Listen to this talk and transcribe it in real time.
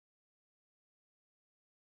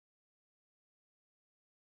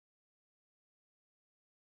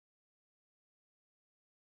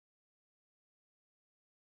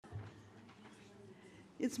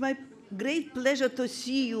It's my great pleasure to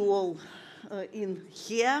see you all in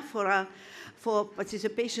here for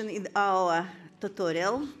participation in our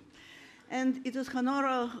tutorial. And it is an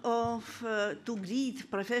honor to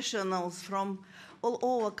greet professionals from all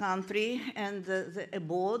over country and the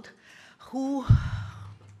abroad who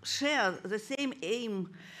share the same aim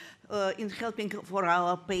in helping for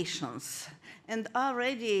our patients and are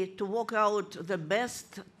ready to work out the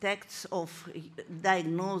best tactics of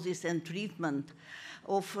diagnosis and treatment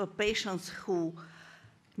of patients who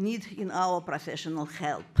need in our professional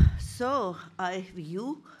help. So I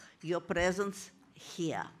view your presence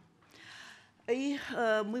here. И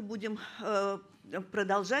мы будем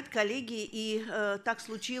продолжать, коллеги, и так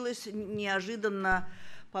случилось неожиданно,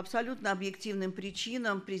 по абсолютно объективным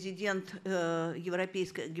причинам президент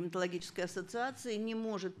Европейской гематологической ассоциации не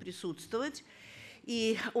может присутствовать,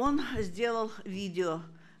 и он сделал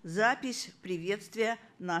видеозапись приветствия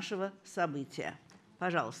нашего события.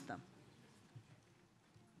 Пожалуйста.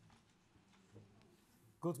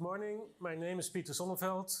 Good morning. My name is Peter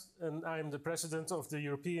Sonneveld, and I am the president of the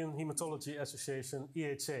European Hematology Association,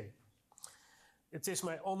 EHA. It is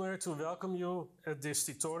my honor to welcome you at this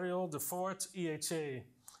tutorial, the fourth EHA,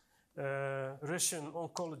 Russian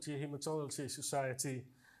Oncology Hematology Society,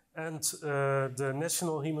 and the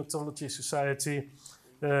National Hematology Society,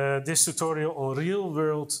 this tutorial on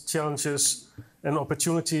real-world challenges and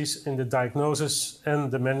opportunities in the diagnosis and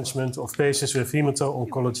the management of patients with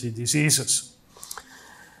hemato-oncology diseases.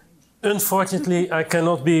 Unfortunately, I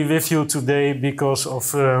cannot be with you today because of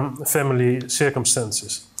family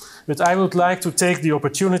circumstances. But I would like to take the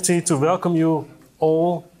opportunity to welcome you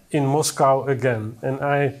all in Moscow again. And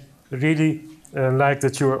I really like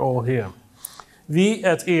that you are all here. We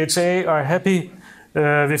at EHA are happy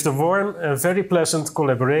with the warm and very pleasant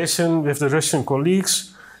collaboration with the Russian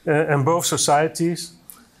colleagues and both societies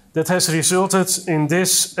that has resulted in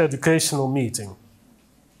this educational meeting.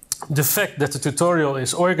 The fact that the tutorial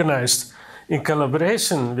is organized in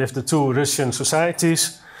collaboration with the two Russian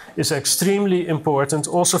societies is extremely important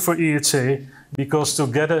also for EHA, because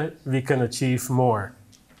together we can achieve more.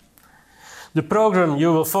 The program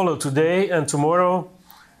you will follow today and tomorrow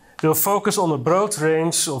will focus on a broad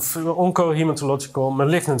range of oncohematological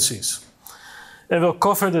malignancies and will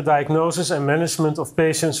cover the diagnosis and management of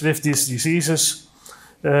patients with these diseases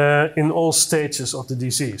in all stages of the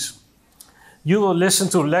disease. You will listen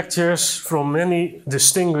to lectures from many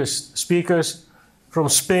distinguished speakers from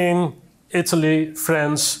Spain, Italy,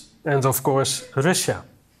 France, and of course, Russia.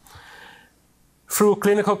 Through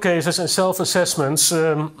clinical cases and self-assessments,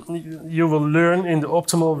 you will learn in the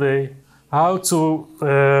optimal way how to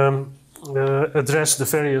address the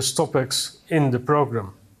various topics in the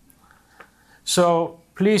program. So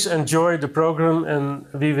please enjoy the program, and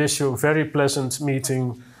we wish you a very pleasant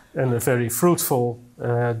meeting and a very fruitful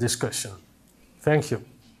discussion. Thank you.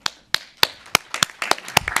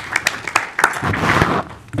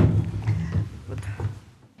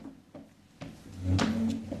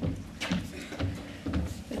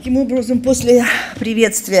 Таким образом, после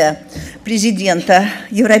приветствия президента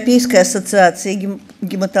Европейской ассоциации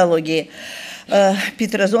гематологии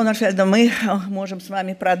Питера Зоннерфельда мы можем с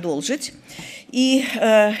вами продолжить. И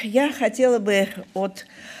я хотела бы от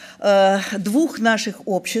двух наших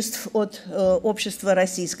обществ, от общества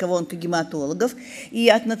российского онкогематологов и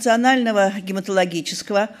от Национального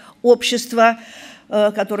гематологического общества,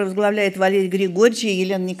 которое возглавляет Валерий Григорьевич, и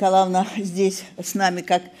Елена Николаевна здесь с нами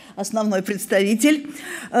как основной представитель,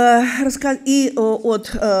 и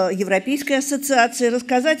от Европейской ассоциации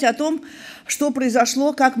рассказать о том, что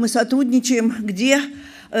произошло, как мы сотрудничаем, где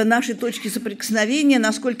наши точки соприкосновения,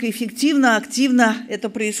 насколько эффективно, активно это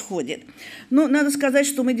происходит. Ну, надо сказать,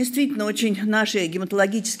 что мы действительно наши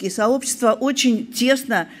гематологические сообщества очень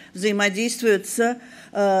тесно взаимодействуют с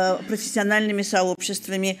профессиональными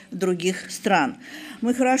сообществами других стран.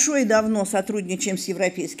 Мы хорошо и давно сотрудничаем с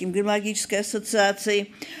Европейским гематологической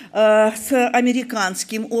ассоциацией, с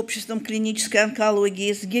Американским обществом клинической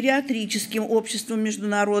онкологии, с Гериатрическим обществом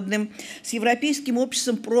международным, с Европейским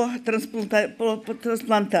обществом по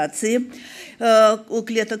трансплантации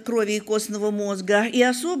клеток крови и костного мозга. И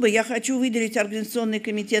особо я хочу выделить Организационный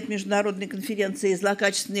комитет Международной конференции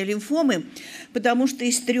злокачественной лимфомы, потому что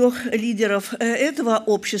из трех лидеров этого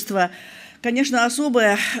общества, конечно,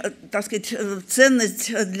 особая, так сказать,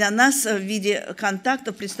 ценность для нас в виде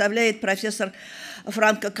контактов представляет профессор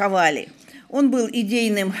Франко Кавали. Он был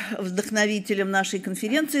идейным вдохновителем нашей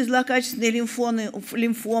конференции злокачественной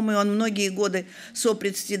лимфомы. Он многие годы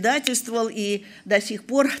сопредседательствовал и до сих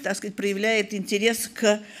пор, так сказать, проявляет интерес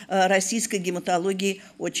к российской гематологии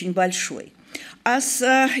очень большой. А с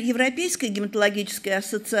Европейской гематологической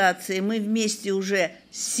ассоциацией мы вместе уже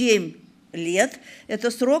 7 лет. Это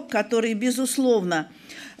срок, который, безусловно,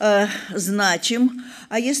 значим.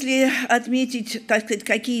 А если отметить, так сказать,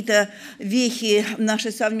 какие-то вехи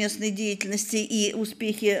нашей совместной деятельности и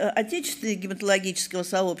успехи отечественного гематологического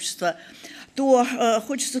сообщества, то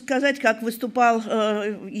хочется сказать, как выступал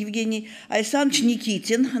Евгений Александрович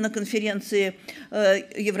Никитин на конференции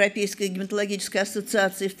Европейской гематологической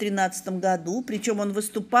ассоциации в 2013 году. Причем он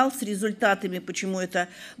выступал с результатами, почему это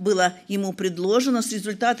было ему предложено, с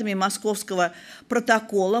результатами московского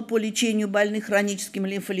протокола по лечению больных хроническим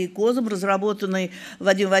лимфолейкозом, разработанный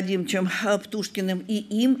Вадимом Вадимовичем Птушкиным и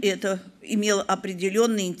им. И это имело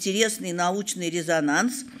определенный интересный научный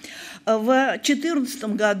резонанс. В 2014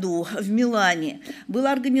 году в Милане был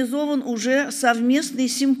организован уже совместный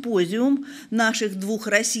симпозиум наших двух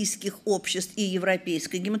российских обществ и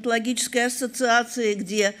Европейской гематологической ассоциации,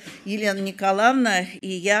 где Елена Николаевна и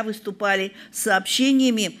я выступали с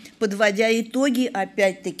сообщениями, подводя итоги,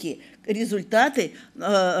 опять-таки, результаты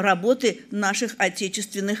работы наших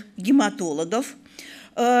отечественных гематологов.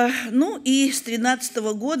 Ну и с 2013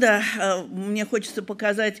 года мне хочется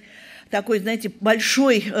показать такой, знаете,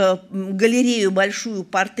 галерею большую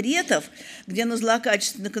портретов, где на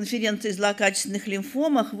конференции злокачественных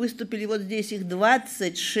лимфомах выступили вот здесь их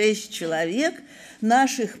 26 человек,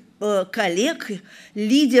 наших коллег,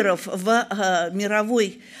 лидеров в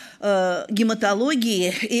мировой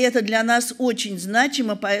гематологии, и это для нас очень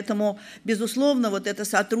значимо, поэтому, безусловно, вот это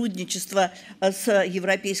сотрудничество с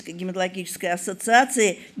Европейской гематологической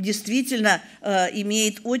ассоциацией действительно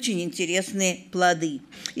имеет очень интересные плоды.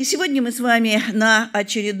 И сегодня мы с вами на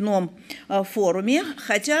очередном форуме,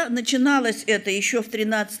 хотя начиналось это еще в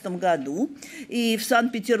 2013 году, и в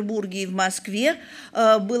Санкт-Петербурге и в Москве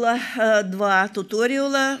было 2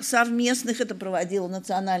 туториала совместных, это проводило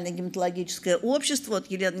Национальное гематологическое общество,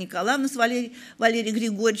 вот Елена Николаевна с Валерием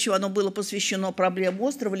Григорьевичем, оно было посвящено проблемам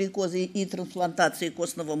острого лейкоза и трансплантации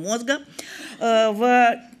костного мозга.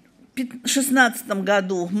 В 2016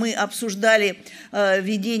 году мы обсуждали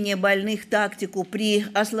ведение больных тактику при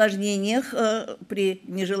осложнениях, при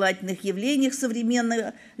нежелательных явлениях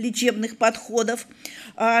современных лечебных подходов.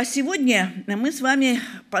 А сегодня мы с вами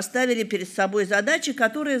поставили перед собой задачу,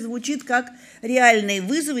 которая звучит как «Реальные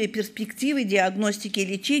вызовы и перспективы диагностики и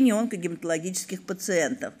лечения онкогематологических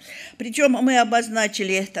пациентов». Причем мы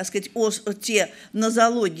обозначили, так сказать, те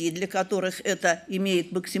нозологии, для которых это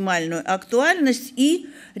имеет максимальную актуальность, и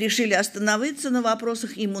решили остановиться на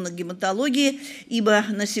вопросах иммуногематологии, ибо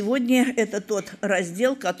на сегодня это тот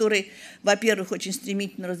раздел, который, во-первых, очень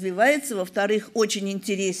стремительно развивается, во-вторых, очень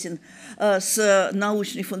интересен с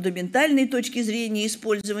научной фундаментальной точки зрения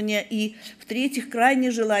использования, и, в-третьих,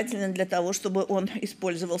 крайне желательно для того, чтобы он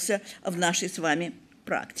использовался в нашей с вами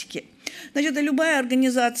практике. Значит, любая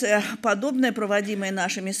организация, подобная, проводимая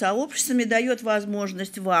нашими сообществами, дает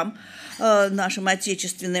возможность вам, нашим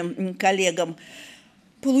отечественным коллегам,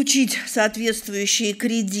 получить соответствующие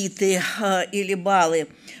кредиты или баллы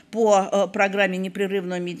по программе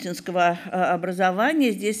непрерывного медицинского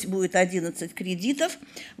образования. Здесь будет 11 кредитов.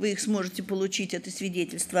 Вы их сможете получить, это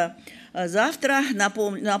свидетельство, завтра.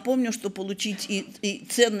 Напомню, что получить и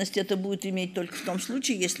ценность это будет иметь только в том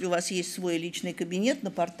случае, если у вас есть свой личный кабинет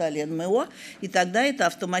на портале НМО, и тогда это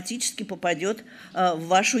автоматически попадет в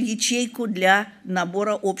вашу ячейку для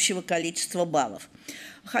набора общего количества баллов.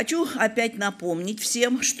 Хочу опять напомнить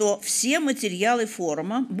всем, что все материалы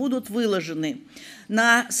форума будут выложены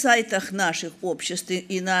на сайтах наших обществ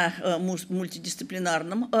и на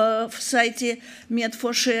мультидисциплинарном сайте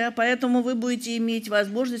Медфоше, поэтому вы будете иметь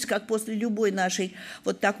возможность, как после любой нашей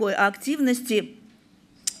вот такой активности,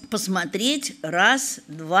 посмотреть раз,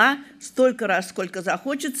 два, столько раз, сколько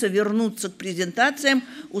захочется, вернуться к презентациям,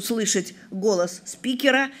 услышать голос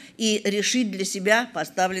спикера и решить для себя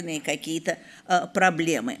поставленные какие-то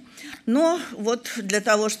проблемы. Но вот для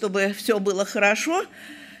того, чтобы все было хорошо,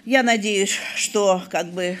 я надеюсь, что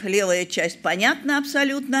как бы левая часть понятна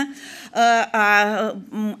абсолютно, а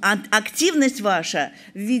активность ваша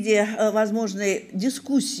в виде возможной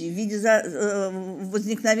дискуссии, в виде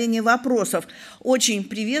возникновения вопросов очень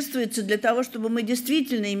приветствуется для того, чтобы мы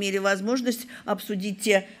действительно имели возможность обсудить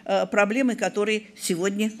те проблемы, которые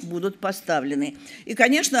сегодня будут поставлены. И,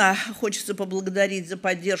 конечно, хочется поблагодарить за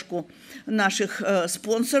поддержку наших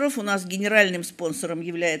спонсоров. У нас генеральным спонсором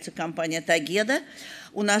является компания «Тагеда».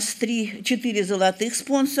 У нас 4 золотых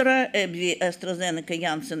спонсора – Эбви, AstraZeneca,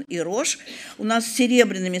 Janssen и Рош. У нас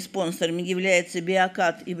серебряными спонсорами являются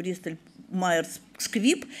Биокат и Бристоль Майерс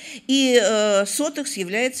Сквиб. И Сотекс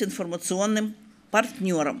является информационным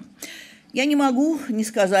партнером. Я не могу не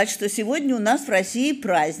сказать, что сегодня у нас в России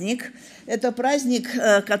праздник. Это праздник,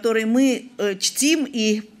 который мы чтим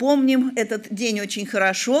и помним этот день очень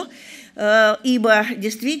хорошо, ибо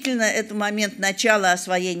действительно это момент начала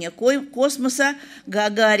освоения космоса.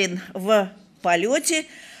 Гагарин в полете.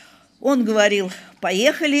 Он говорил: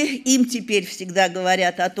 поехали. Им теперь всегда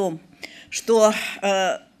говорят о том, что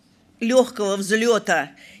легкого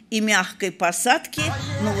взлета и мягкой посадки,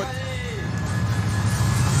 ну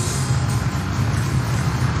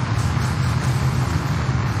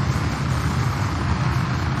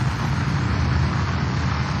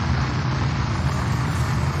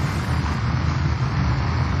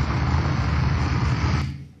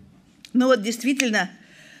вот, действительно,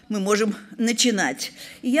 мы можем начинать.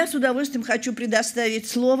 И я с удовольствием хочу предоставить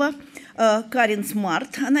слово Карин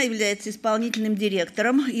Смарт. Она является исполнительным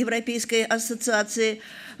директором Европейской ассоциации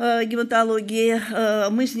гематологии.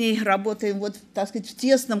 Мы с ней работаем, вот, так сказать, в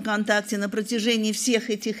тесном контакте на протяжении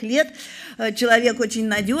всех этих лет. Человек очень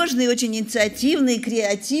надежный, очень инициативный,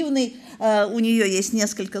 креативный. У нее есть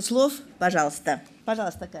несколько слов. Пожалуйста.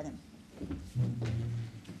 Пожалуйста, Карин.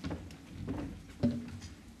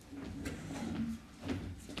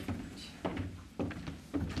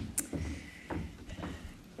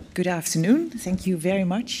 Good afternoon. Thank you very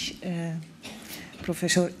much,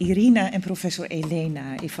 Professor Irina and Professor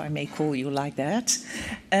Elena, if I may call you like that.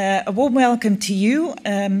 A warm welcome to you.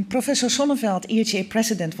 Professor Sonneveld, EHA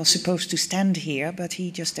President, was supposed to stand here, but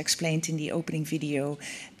he just explained in the opening video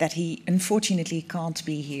that he unfortunately can't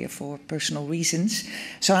be here for personal reasons.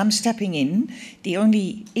 So I'm stepping in. The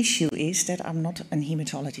only issue is that I'm not a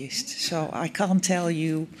hematologist, so I can't tell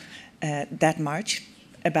you that much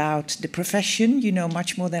about the profession. You know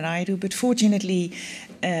much more than I do, but fortunately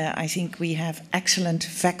I think we have excellent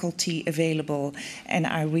faculty available, and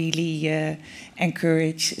I really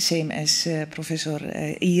encourage, same as Professor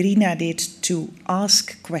Irina did, to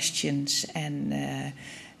ask questions, and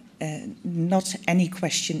not any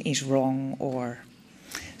question is wrong, or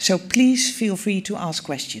so please feel free to ask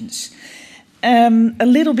questions. A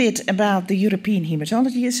little bit about the European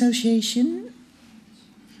Hematology Association.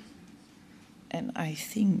 And I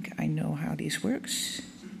think I know how this works.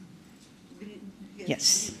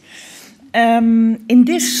 Yes. In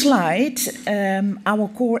this slide, our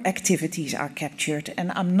core activities are captured,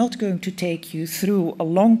 and I'm not going to take you through a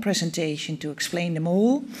long presentation to explain them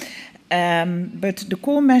all. But the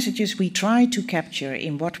core messages we try to capture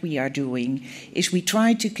in what we are doing is we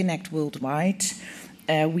try to connect worldwide.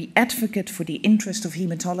 We advocate for the interest of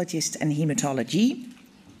hematologists and hematology.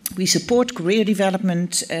 We support career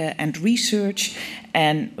development and research,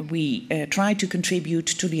 and we try to contribute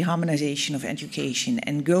to the harmonization of education.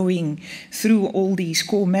 And going through all these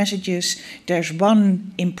core messages, there's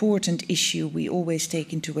one important issue we always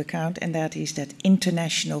take into account, and that is that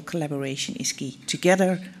international collaboration is key.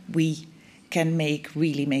 Together we can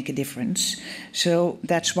really make a difference. So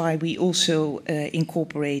that's why we also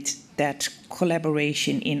incorporate that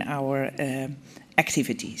collaboration in our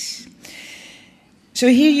activities. So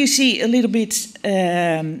here you see a little bit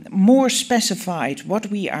more specified what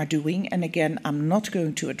we are doing. And again, I'm not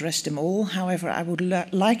going to address them all. However, I would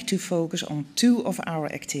like to focus on two of our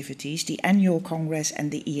activities, the annual Congress and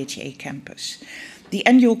the EHA campus. The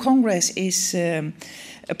annual Congress is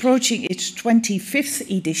approaching its 25th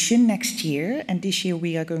edition next year. And this year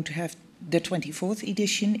we are going to have the 24th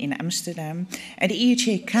edition in Amsterdam. And the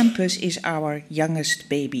EHA campus is our youngest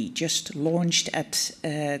baby, just launched at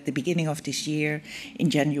the beginning of this year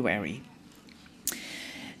in January.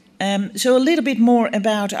 So a little bit more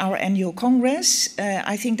about our annual Congress.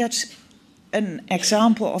 I think that's an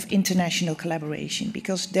example of international collaboration,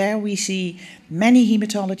 because there we see many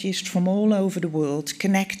hematologists from all over the world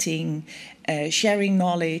connecting, sharing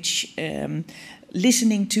knowledge,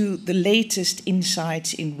 listening to the latest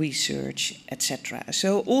insights in research, etc.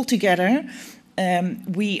 So altogether,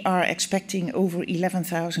 we are expecting over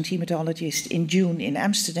 11,000 hematologists in June in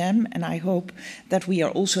Amsterdam, and I hope that we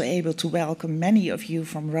are also able to welcome many of you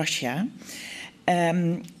from Russia.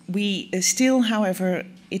 We still, however,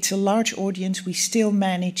 it's a large audience, we still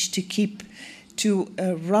manage to keep to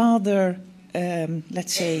a rather,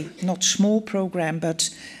 let's say, not small program, but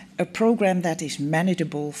a program that is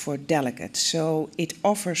manageable for delegates. So it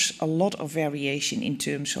offers a lot of variation in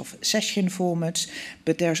terms of session formats,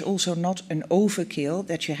 but there's also not an overkill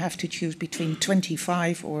that you have to choose between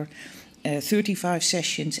 25 or 35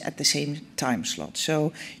 sessions at the same time slot.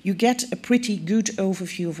 So you get a pretty good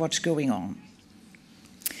overview of what's going on.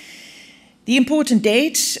 The important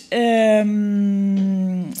dates,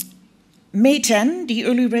 May 10, the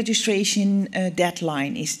early registration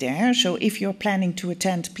deadline is there. So if you're planning to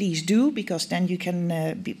attend, please do, because then you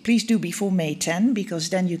can, please do before May 10, because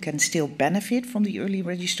then you can still benefit from the early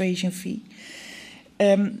registration fee.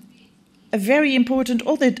 A very important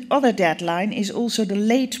other deadline is also the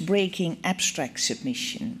late-breaking abstract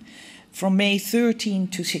submission from May 13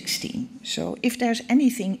 to 16. So if there's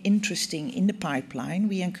anything interesting in the pipeline,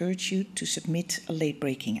 we encourage you to submit a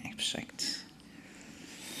late-breaking abstract.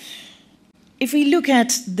 If we look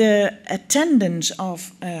at the attendance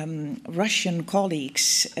of Russian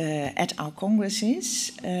colleagues at our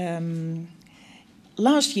congresses,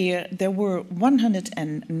 last year there were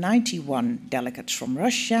 191 delegates from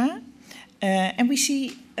Russia, and we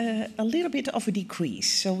see a little bit of a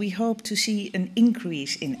decrease. So we hope to see an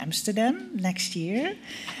increase in Amsterdam next year.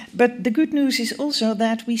 But the good news is also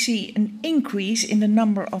that we see an increase in the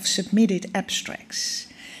number of submitted abstracts.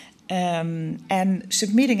 And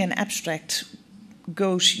submitting an abstract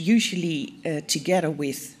goes usually together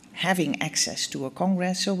with having access to a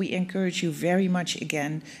congress, so we encourage you very much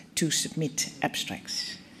again to submit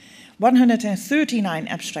abstracts. 139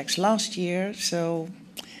 abstracts last year, so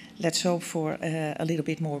let's hope for a little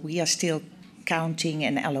bit more. We are still counting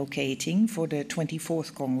and allocating for the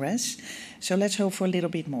 24th Congress, so let's hope for a little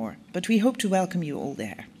bit more. But we hope to welcome you all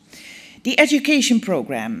there. The education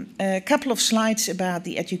program, a couple of slides about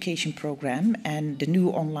the education program and the new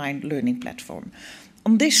online learning platform.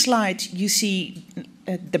 On this slide, you see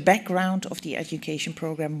the background of the education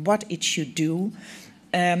program, what it should do.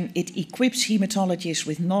 It equips hematologists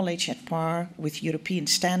with knowledge at par with European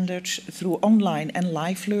standards through online and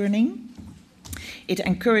live learning. It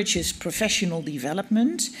encourages professional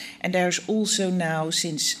development, and there's also now,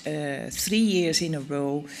 since 3 years in a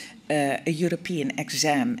row, a European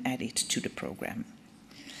exam added to the program.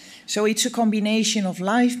 So it's a combination of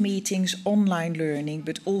live meetings, online learning,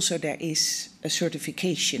 but also there is a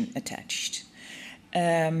certification attached.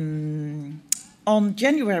 On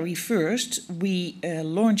January 1st, we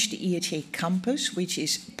launched the EHA Campus, which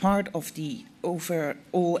is part of the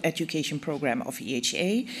overall education program of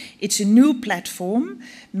EHA. It's a new platform.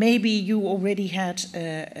 Maybe you already had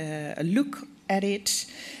a look at it.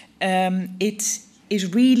 It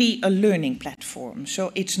is really a learning platform.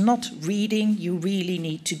 So it's not reading, you really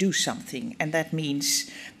need to do something. And that means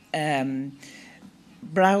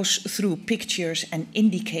browse through pictures and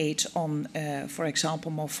indicate on, for example,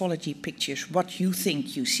 morphology pictures, what you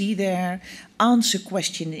think you see there, answer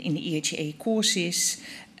questions in EHA courses,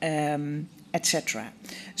 etc.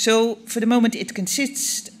 So for the moment it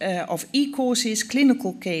consists of e-courses,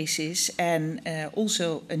 clinical cases, and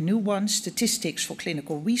also a new one, statistics for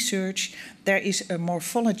clinical research. There is a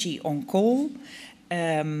morphology on call,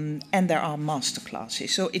 and there are masterclasses.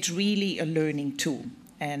 So it's really a learning tool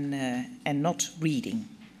and not reading.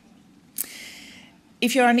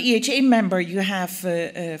 If you're an EHA member, you have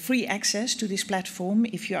free access to this platform.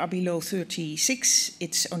 If you are below 36,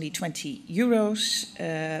 it's only 20 euros.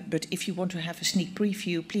 But if you want to have a sneak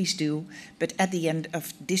preview, please do. But at the end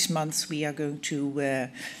of this month, we are going to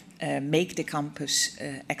make the campus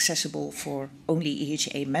accessible for only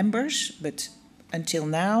EHA members. But until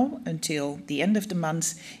now, until the end of the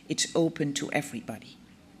month, it's open to everybody.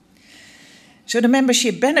 So the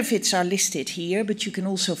membership benefits are listed here, but you can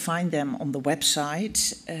also find them on the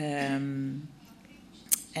website.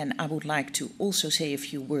 And I would like to also say a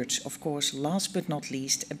few words, of course, last but not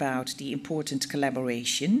least, about the important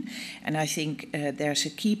collaboration. And I think there's a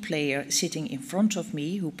key player sitting in front of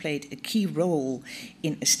me who played a key role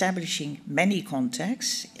in establishing many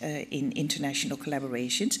contacts in international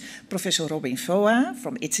collaborations. Professor Robin Foa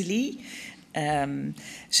from Italy.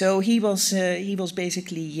 So he was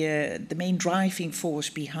basically the main driving force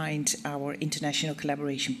behind our international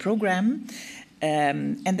collaboration program.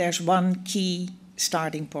 And there's one key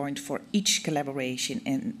starting point for each collaboration,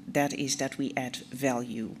 and that is that we add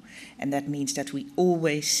value. And that means that we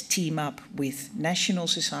always team up with national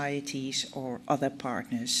societies or other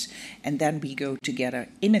partners, and then we go together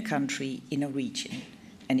in a country, in a region.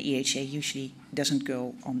 And EHA usually doesn't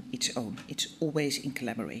go on its own. It's always in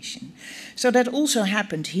collaboration. So that also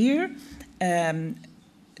happened here.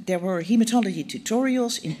 There were hematology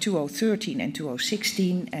tutorials in 2013 and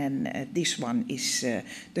 2016, and this one is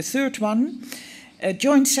the third one.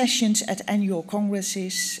 Joint sessions at annual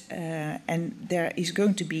congresses, and there is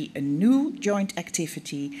going to be a new joint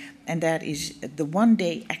activity, and that is the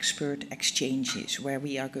one-day expert exchanges, where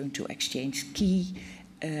we are going to exchange key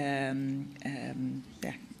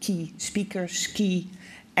speakers, key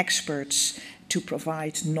experts to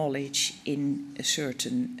provide knowledge in a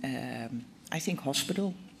certain, I think,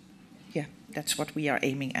 hospital. yeah, that's what we are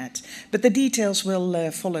aiming at. But the details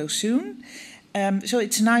will follow soon. So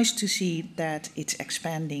it's nice to see that it's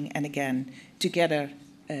expanding, and again, together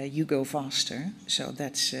you go faster. So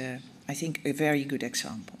that's, I think, a very good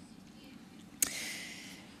example.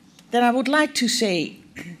 Then I would like to say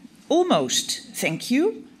almost thank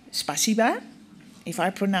you, spasiba, if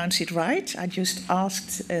I pronounce it right. I just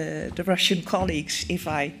asked the Russian colleagues if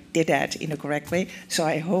I did that in a correct way, so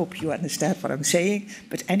I hope you understand what I'm saying.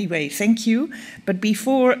 But anyway, thank you. But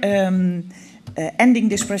before ending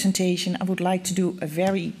this presentation, I would like to do a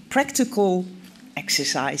very practical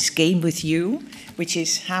exercise game with you, which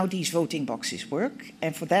is how these voting boxes work.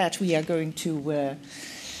 And for that, we are going to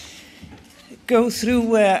go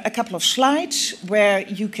through a couple of slides where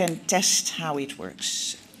you can test how it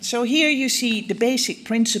works. So here you see the basic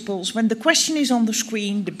principles. When the question is on the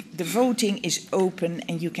screen, the voting is open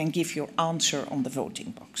and you can give your answer on the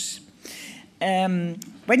voting box.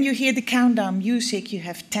 When you hear the countdown music, you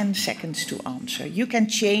have 10 seconds to answer. You can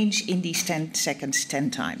change in these 10 seconds 10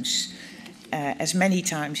 times, as many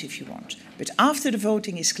times if you want. But after the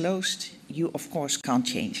voting is closed, you of course can't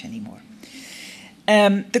change anymore.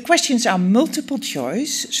 The questions are multiple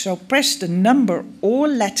choice, so press the number or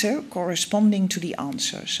letter corresponding to the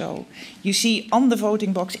answer. So you see on the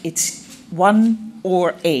voting box it's 1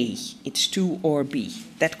 or A, it's 2 or B.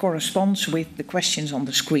 That corresponds with the questions on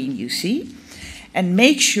the screen you see. And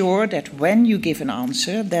make sure that when you give an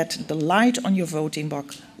answer that the light on your voting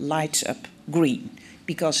box lights up green,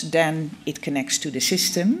 because then it connects to the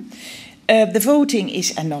system. The voting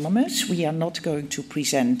is anonymous. We are not going to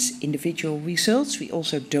present individual results. We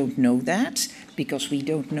also don't know that because we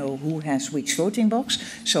don't know who has which voting box.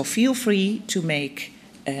 So feel free to make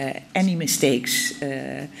any mistakes.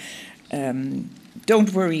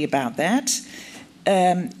 Don't worry about that.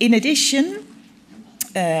 In addition,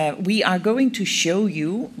 we are going to show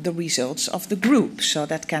you the results of the group, so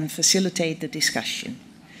that can facilitate the discussion.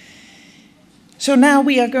 So now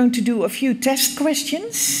we are going to do a few test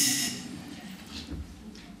questions.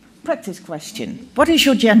 Practice question. What is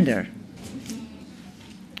your gender?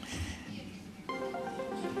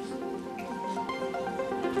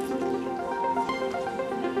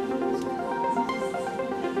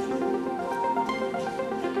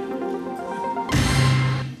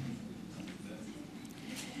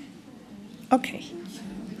 Okay.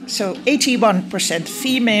 So 81%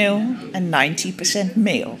 female and 90%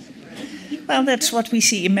 male. Well, that's what we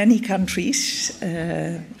see in many countries.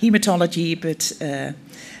 Hematology, but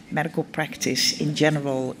medical practice in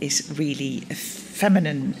general is really a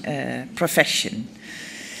feminine profession.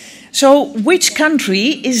 So which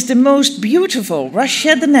country is the most beautiful?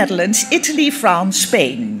 Russia, the Netherlands, Italy, France,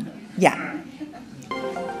 Spain? Yeah.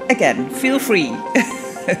 Again, feel free.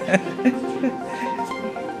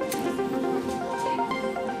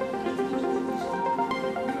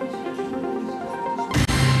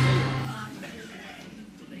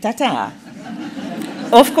 Ta-ta.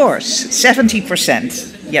 Of course,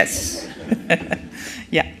 70%. Yes.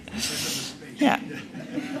 Yeah. Yeah.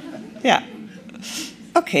 Yeah.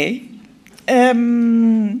 Okay.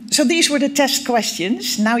 So these were the test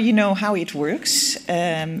questions. Now you know how it works.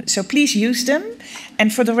 So please use them.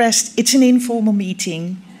 And for the rest, it's an informal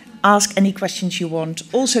meeting. Ask any questions you want.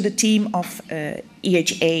 Also the team of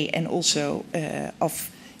EHA and also of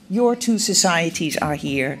your two societies are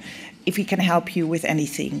here. If we can help you with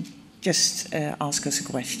anything, just ask us a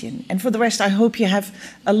question. And for the rest, I hope you have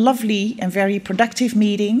a lovely and very productive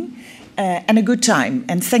meeting and a good time.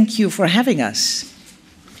 And thank you for having us.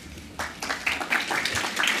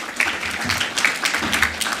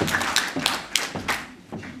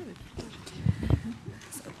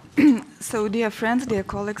 So, dear friends, dear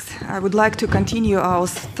colleagues, I would like to continue our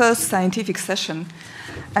first scientific session.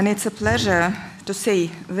 And it's a pleasure to say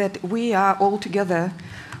that we are all together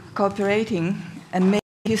cooperating and making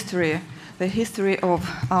history, the history of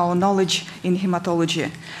our knowledge in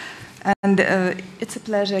hematology. And it's a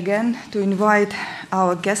pleasure again to invite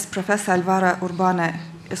our guest, Professor Alvaro Urbana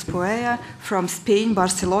Espuella from Spain,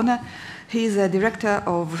 Barcelona. He is a director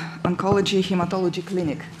of Oncology Hematology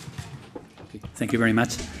Clinic. Thank you very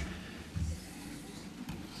much.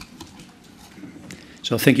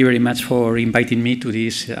 So thank you very much for inviting me to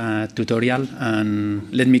this tutorial,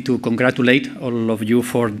 and let me to congratulate all of you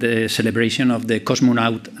for the celebration of the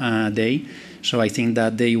Cosmonaut Day. So I think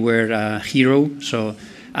that they were a hero,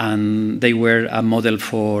 and they were a model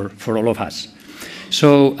for all of us.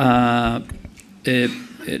 So the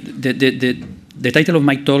title of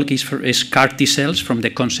my talk is CAR T cells from the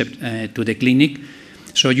concept to the clinic.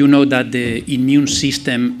 So you know that the immune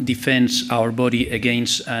system defends our body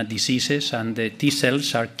against diseases, and the T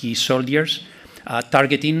cells are key soldiers.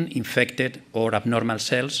 targeting infected or abnormal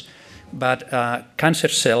cells, but cancer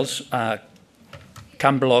cells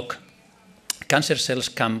can block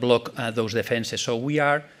those defenses. So we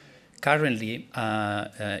are currently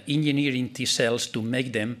engineering T cells to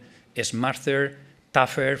make them smarter,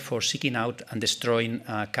 tougher for seeking out and destroying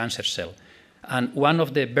cancer cell. And one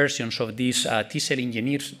of the versions of this T cell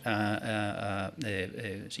engineered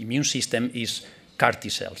immune system is CAR T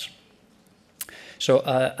cells. So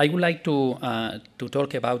I would like to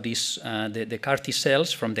talk about this, the CAR T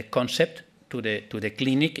cells from the concept to the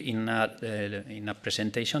clinic in a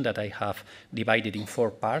presentation that I have divided in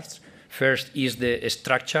 4 parts. First is the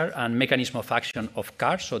structure and mechanism of action of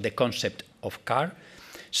CAR, so the concept of CAR.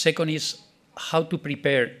 Second is how to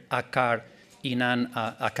prepare a CAR in an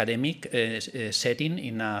academic setting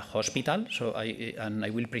in a hospital. So I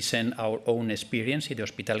will present our own experience in the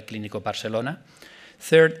Hospital Clínico Barcelona.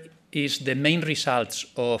 Third is the main results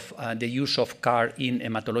of the use of CAR in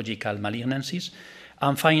hematological malignancies.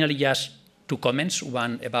 And finally, just 2 comments,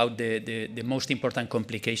 one about the most important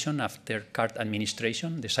complication after CAR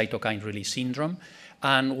administration, the cytokine release syndrome,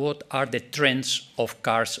 and what are the trends of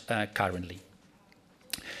CARs currently.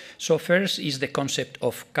 So first is the concept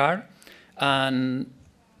of CAR, and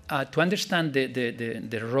to understand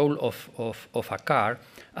the role of a CAR,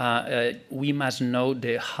 we must know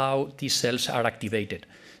how T cells are activated.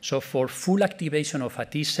 So for full activation of a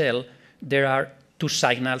T cell, there are 2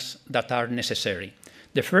 signals that are necessary.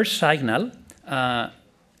 The first signal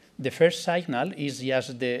is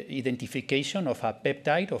just the identification of a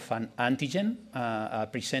peptide of an antigen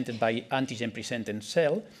presented by antigen-presenting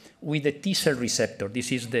cell with the T cell receptor.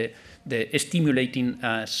 This is the stimulating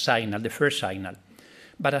signal, the first signal.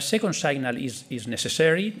 But a second signal is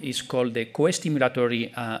necessary. It's called the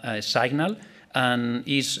co-stimulatory signal, and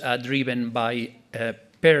is driven by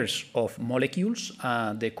pairs of molecules,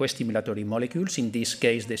 the co-stimulatory molecules, in this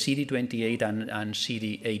case the CD28 and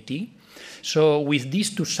CD80. So with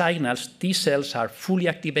these 2 signals, T cells are fully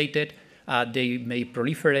activated, they may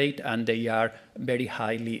proliferate, and they are very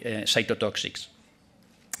highly cytotoxic.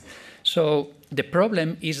 So the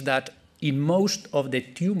problem is that in most of the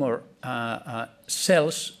tumor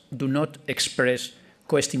cells do not express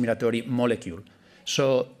co-stimulatory molecule.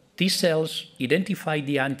 So T cells identify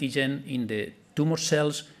the antigen in the tumor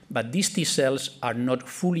cells, but these T cells are not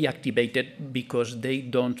fully activated because they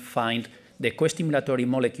don't find the co-stimulatory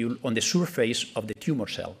molecule on the surface of the tumor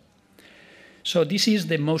cell. So this is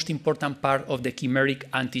the most important part of the chimeric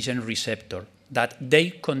antigen receptor, that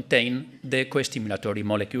they contain the co-stimulatory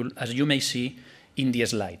molecule, as you may see in the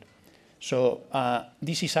slide. So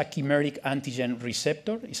this is a chimeric antigen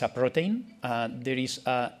receptor. It's a protein. There is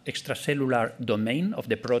an extracellular domain of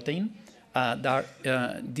the protein.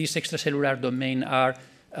 These extracellular domain are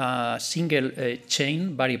single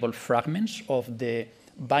chain variable fragments of the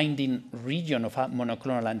binding region of a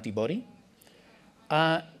monoclonal antibody.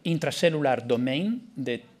 Intracellular domain,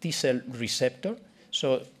 the T cell receptor.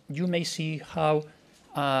 So you may see how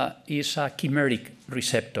is a chimeric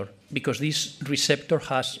receptor, because this receptor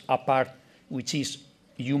has a part which is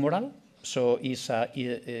humoral, so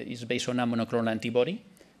is based on a monoclonal antibody,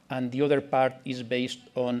 and the other part is based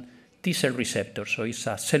on T cell receptor, so it's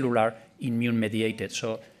a cellular immune mediated.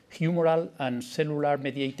 So humoral and cellular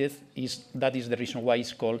mediated, that is the reason why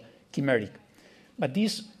it's called chimeric. But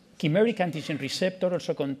this chimeric antigen receptor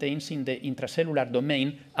also contains in the intracellular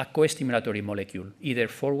domain a co-stimulatory molecule, either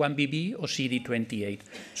 4-1BB or CD28.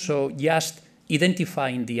 So just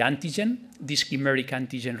identifying the antigen, this chimeric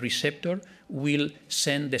antigen receptor will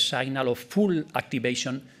send the signal of full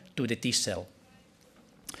activation to the T cell.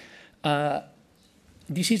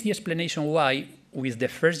 This is the explanation why, with the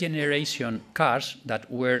first generation CARs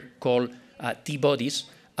that were called T-bodies,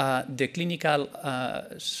 the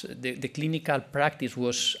clinical practice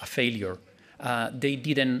was a failure. They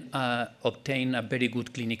didn't obtain a very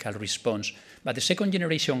good clinical response. But the second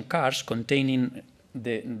generation CARs containing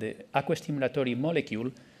the co-stimulatory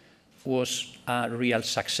molecule was a real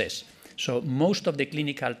success. So most of the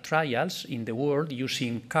clinical trials in the world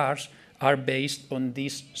using CARs are based on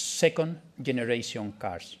these second generation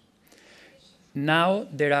CARs. Now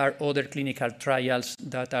there are other clinical trials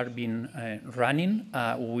that are being running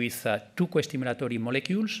with 2 co-stimulatory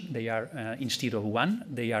molecules. They are, instead of 1,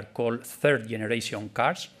 they are called third generation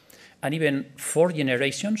CARs, and even 4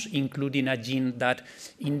 generations, including a gene that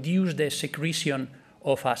induces the secretion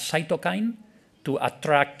of a cytokine to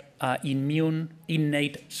attract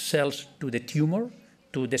innate cells to the tumor,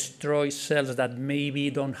 to destroy cells that maybe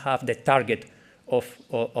don't have the target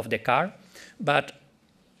of the CAR. But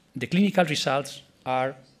the clinical results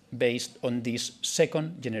are based on this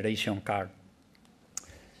second generation CAR.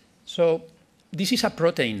 So this is a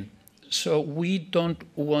protein, so we don't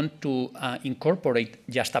want to incorporate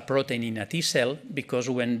just a protein in a T cell, because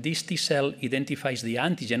when this T cell identifies the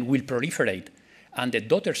antigen, will proliferate, and the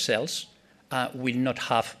daughter cells will not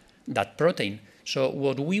have that protein. So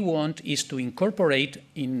what we want is to incorporate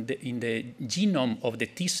in the genome of the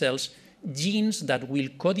T cells genes that will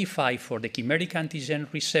codify for the chimeric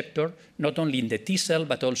antigen receptor, not only in the T cell,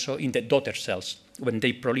 but also in the daughter cells when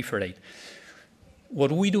they proliferate.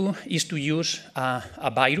 What we do is to use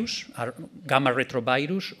a virus, a gamma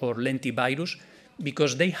retrovirus or lentivirus,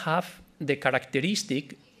 because they have the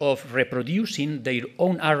characteristic of reproducing their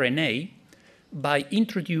own RNA by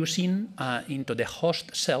introducing into the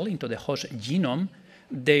host cell, into the host genome,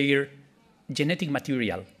 their genetic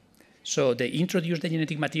material. So they introduce the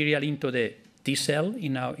genetic material into the T cell,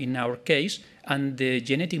 in our case, and the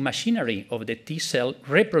genetic machinery of the T cell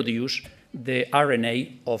reproduce the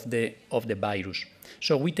RNA of the virus.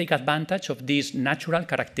 So we take advantage of this natural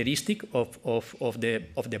characteristic of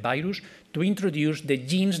the virus to introduce the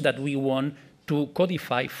genes that we want to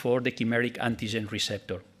codify for the chimeric antigen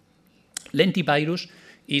receptor. Lentivirus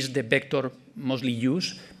is the vector mostly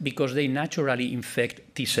used because they naturally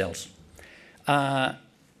infect T cells.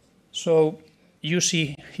 So you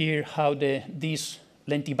see here how this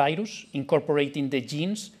lentivirus incorporating the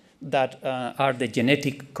genes that are the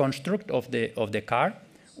genetic construct of the CAR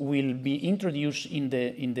will be introduced in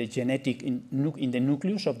the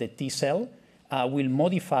nucleus of the T cell, will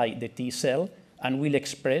modify the T cell, and will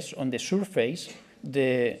express on the surface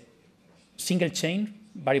the single chain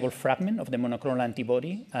variable fragment of the monoclonal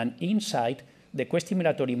antibody, and inside the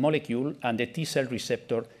co-stimulatory molecule and the T cell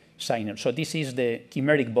receptor signaler. So this is the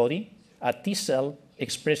chimeric body, a T cell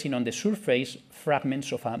expressing on the surface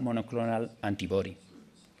fragments of a monoclonal antibody.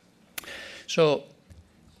 So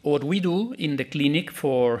what we do in the clinic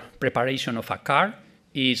for preparation of a CAR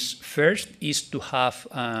is first to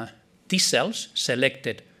have T cells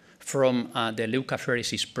selected from the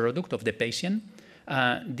leukapheresis product of the patient.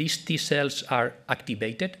 These T cells are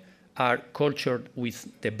activated, are cultured with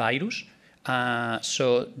the virus.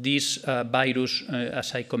 So this virus,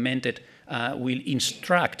 as I commented, will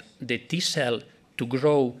instruct the T cell to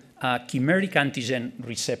grow a chimeric antigen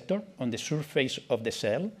receptor on the surface of the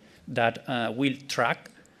cell that will track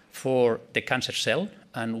for the cancer cell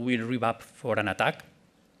and will rev up for an attack.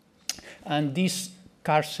 And these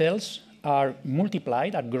CAR cells are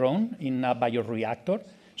multiplied, are grown in a bioreactor.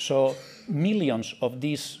 So millions of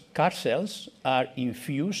these CAR cells are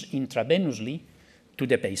infused intravenously to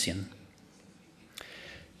the patient.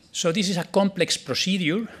 So this is a complex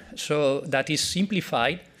procedure, so that is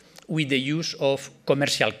simplified with the use of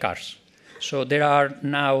commercial CARs. So there are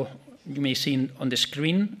now, you may see on the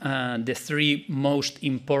screen, the three most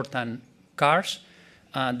important CARs.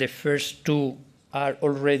 The first two are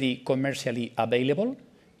already commercially available.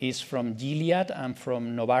 Is from Gilead and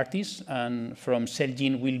from Novartis, and from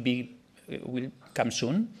Celgene will come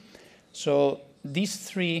soon. So these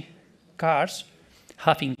three CARs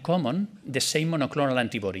have in common the same monoclonal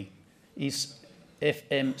antibody. Is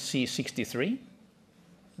FMC63,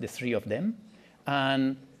 the three of them,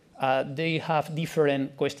 and they have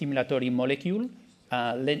different co-stimulatory molecule.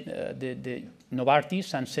 The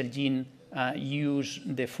Novartis and Celgene use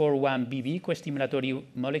the 4-1BB co-stimulatory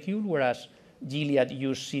molecule, whereas Gilead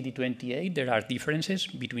used CD28. There are differences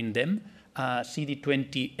between them.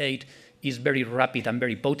 CD28 is very rapid and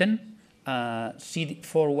very potent.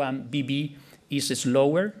 CD41BB is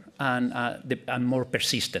slower and more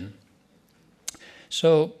persistent.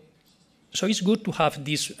 So it's good to have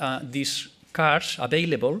these CARs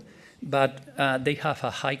available, but they have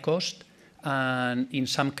a high cost, and in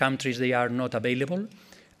some countries they are not available.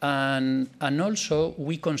 And also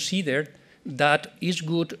we considered that it's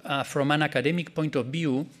good from an academic point of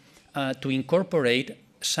view to incorporate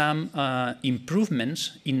some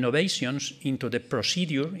improvements, innovations into the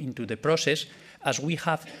procedure, into the process, as we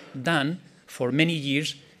have done for many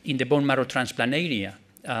years in the bone marrow transplant area,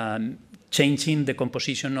 changing the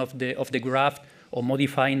composition of the graft or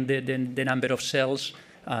modifying the number of cells,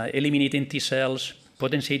 eliminating T cells,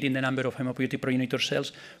 potentiating the number of hematopoietic progenitor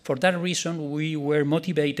cells. For that reason, we were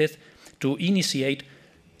motivated to initiate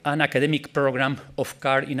an academic program of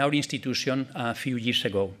CAR in our institution a few years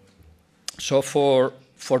ago. So for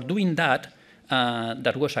doing that,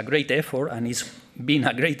 that was a great effort, and it's been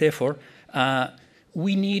a great effort.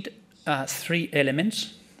 We need three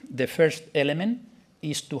elements. The first element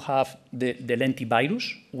is to have the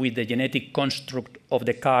lentivirus with the genetic construct of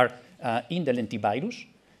the CAR in the lentivirus.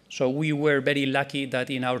 So we were very lucky that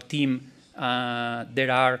in our team there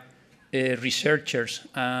are researchers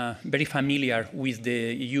very familiar with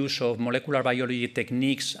the use of molecular biology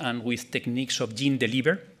techniques and with techniques of gene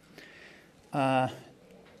delivery.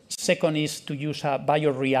 Second is to use a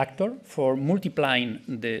bioreactor for multiplying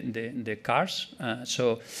the CARs.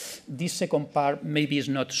 So this second part maybe is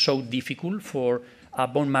not so difficult for a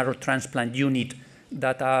bone marrow transplant unit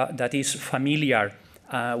that is familiar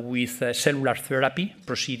with cellular therapy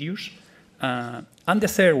procedures. And the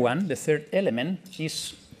third element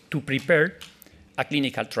is to prepare a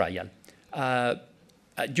clinical trial.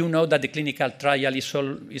 You know that the clinical trial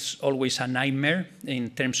is always a nightmare in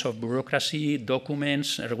terms of bureaucracy,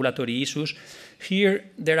 documents, regulatory issues. Here,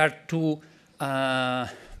 there are two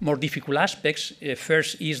more difficult aspects.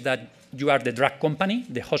 First is that you are the drug company.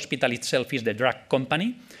 The hospital itself is the drug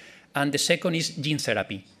company. And the second is gene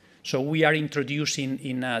therapy. So we are introducing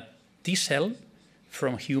in a T-cell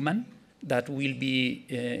from human that will be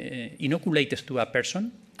inoculated to a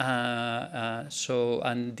person.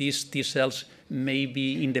 And these T-cells may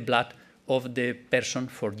be in the blood of the person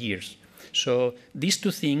for years. So these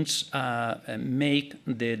two things make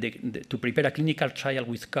to prepare a clinical trial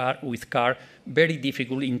with CAR very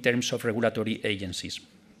difficult in terms of regulatory agencies.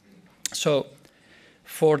 So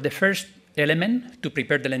for the first element, to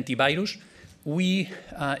prepare the lentivirus, we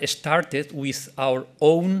started with our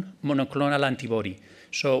own monoclonal antibody.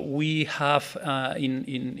 So we have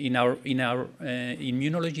in our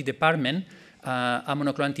immunology department a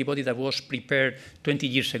monoclonal antibody that was prepared 20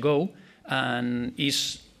 years ago, and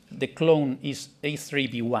the clone is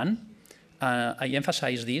A3B1. I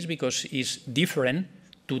emphasize this because it's different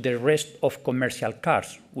to the rest of commercial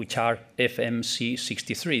CARs, which are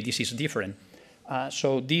FMC63. This is different.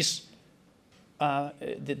 So this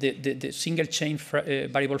the single chain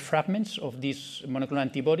variable fragments of this monoclonal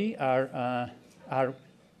antibody are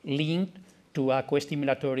linked to a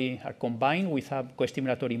co-stimulatory, are combined with a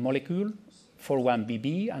co-stimulatory molecule,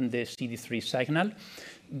 4-1BB and the CD3 signal.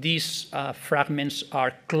 These fragments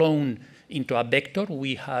are cloned into a vector.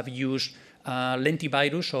 We have used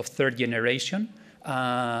lentivirus of third generation.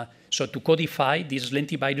 So to codify, this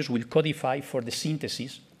lentivirus will codify for the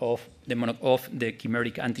synthesis of the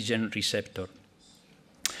chimeric antigen receptor.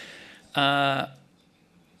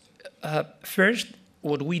 First,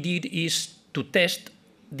 what we did is to test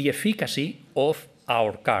the efficacy of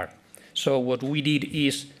our CAR. So what we did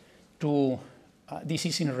is to, this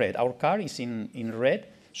is in red, our CAR is in red.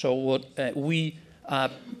 So what we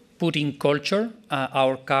put in culture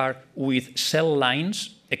our CAR with cell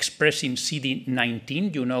lines expressing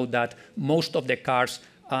CD19. You know that most of the CARs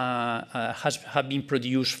have been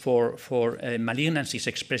produced for malignancies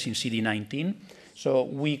expressing CD19. So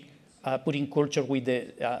we put in culture with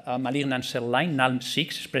a malignant cell line, NALM6,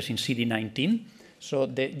 expressing CD19. So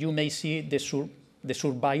you may see the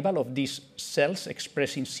survival of these cells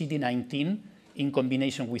expressing CD19 in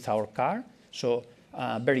combination with our CAR. So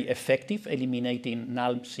very effective, eliminating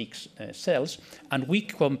NALM6 cells. And we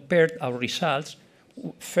compared our results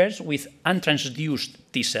first with untransduced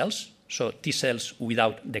T cells, so T cells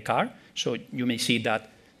without the CAR. So you may see that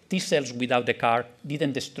T cells without the CAR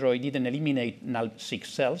didn't didn't eliminate NALM6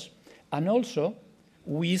 cells, and also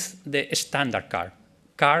with the standard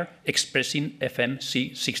CAR expressing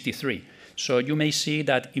FMC63. So you may see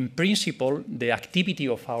that in principle, the activity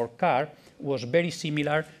of our CAR was very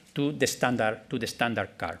similar to the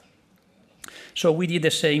standard CAR. So we did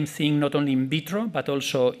the same thing not only in vitro, but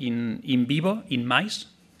also in vivo, in mice.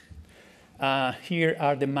 Here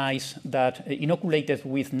are the mice that inoculated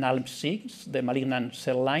with NALM6, the malignant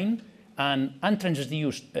cell line, and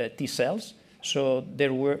untransduced T cells. So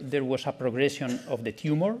there was a progression of the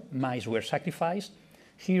tumor. Mice were sacrificed.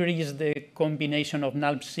 Here is the combination of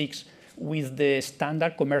NALM6 with the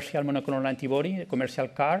standard commercial monoclonal antibody. The commercial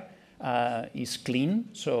CAR is clean,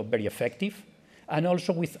 so very effective. And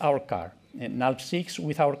also with our CAR, NALM6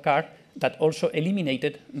 with our CAR that also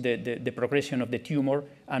eliminated the progression of the tumor,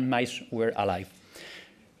 and mice were alive.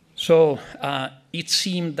 So it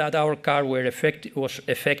seemed that our CAR was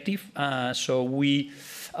effective. So we,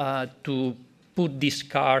 to put this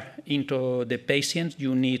CAR into the patients,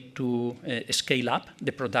 you need to scale up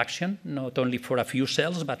the production, not only for a few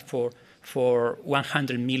cells, but for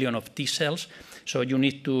 100 million of T cells. So you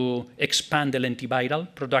need to expand the lentiviral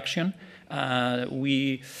production.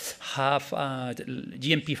 We have a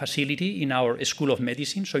GMP facility in our School of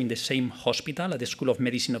Medicine, so in the same hospital, at the School of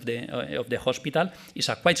Medicine of the hospital. It's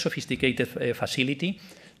a quite sophisticated facility.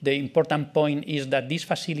 The important point is that this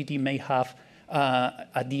facility may have,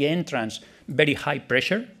 at the entrance, very high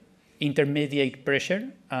pressure. intermediate pressure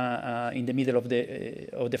in the middle of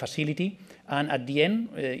the facility, and at the end,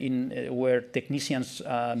 where technicians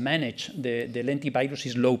manage the lentivirus,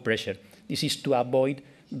 is low pressure. This is to avoid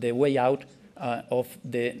the way out of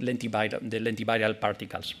the lentiviral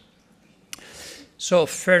particles. So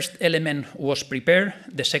first element was prepared.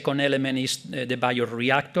 The second element is the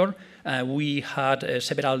bioreactor. We had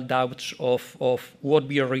several doubts of what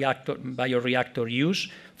bioreactor use.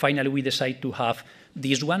 Finally, we decided to have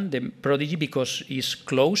this one, the Prodigy, because it's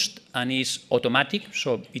closed and it's automatic,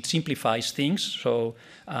 so it simplifies things. So,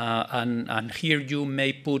 and here you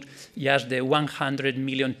may put just the 100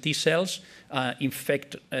 million T cells. You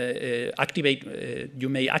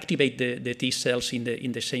may activate the T cells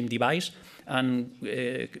in the same device and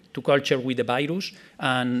to culture with the virus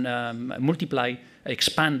and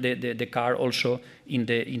expand the CAR also in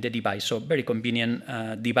the device. So very convenient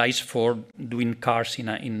device for doing CARs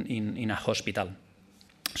in a hospital.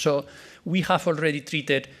 So we have already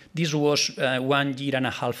treated, this was 1.5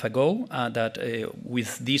 years ago, that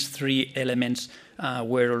with these 3 elements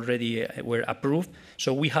were approved.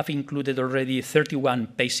 So we have included already 31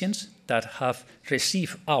 patients that have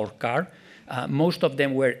received our CAR. Most of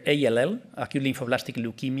them were ALL, acute lymphoblastic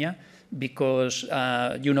leukemia, because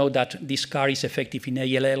you know that this CAR is effective in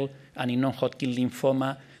ALL and in non-Hodgkin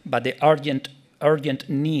lymphoma, but the urgent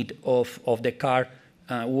need of the CAR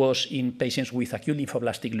was in patients with acute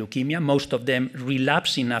lymphoblastic leukemia, most of them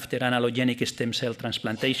relapsing after an allogenic stem cell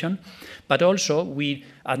transplantation, but also we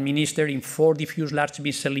administered in 4 diffuse large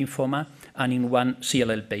B-cell lymphoma and in 1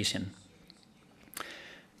 CLL patient.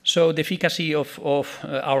 So the efficacy of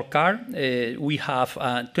our CAR, we have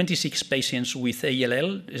 26 patients with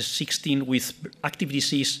ALL, 16 with active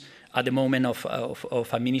disease at the moment of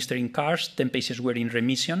administering CARs, 10 patients were in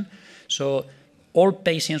remission. So all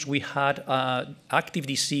patients we had active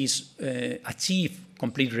disease achieve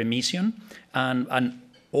complete remission, and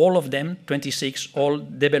all of them, 26, all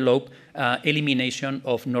develop elimination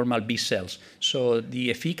of normal B cells. So the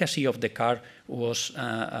efficacy of the CAR was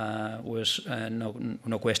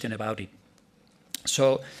no question about it.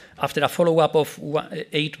 So after a follow-up of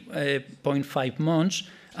 8.5 months,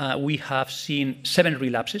 we have seen 7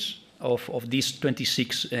 relapses of these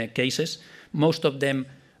 26 cases. Most of them,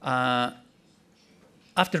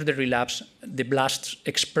 after the relapse, the blasts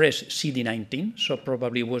express CD19, so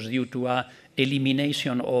probably was due to a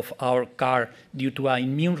elimination of our CAR due to an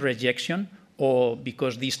immune rejection, or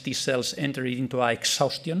because these T cells entered into an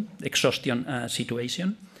exhaustion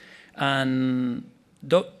situation. And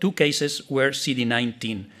 2 cases were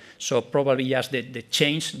CD19, so probably just the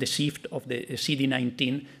change, the shift of the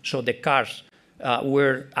CD19, so the CARs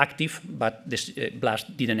were active, but the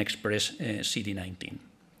blast didn't express CD19.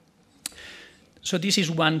 So this is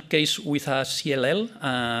one case with a CLL,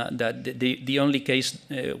 the only case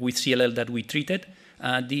with CLL that we treated.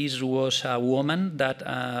 This was a woman that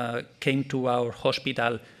came to our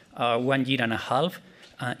hospital 1.5 years,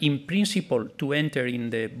 in principle to enter in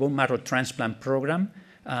the bone marrow transplant program,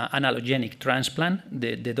 an allogenic transplant.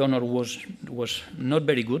 The donor was not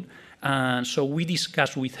very good, so we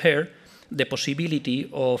discussed with her the possibility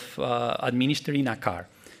of administering a CAR.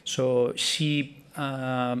 So she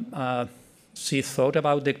thought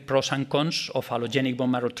about the pros and cons of allogenic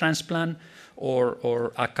bone marrow transplant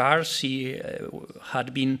or a CAR. She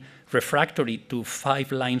had been refractory to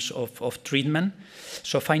 5 lines of treatment.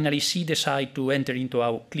 So finally, she decided to enter into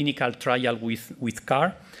a clinical trial with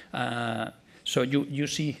CAR. So you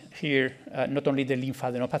see here not only the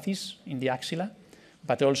lymphadenopathies in the axilla,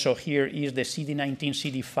 but also here is the CD19,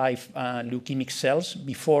 CD5 leukemic cells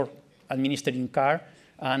before administering CAR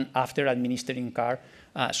and after administering CAR.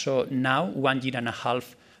 So now,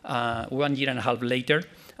 1.5 years later,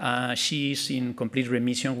 she is in complete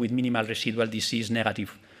remission with minimal residual disease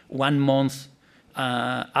negative. 1 month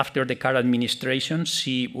after the CAR administration,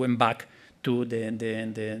 she went back to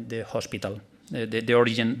the hospital, her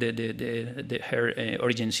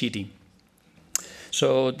origin city.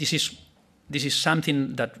 So this is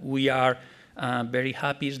something that we are very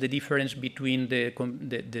happy. Is the difference between the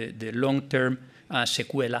long-term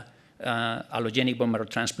sequela allogenic bone marrow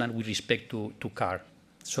transplant with respect to CAR.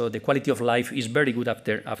 So the quality of life is very good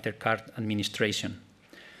after CAR administration.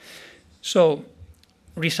 So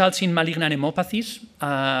results in malignant hemopathies.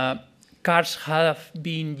 CARs have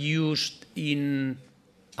been used in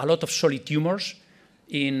a lot of solid tumors,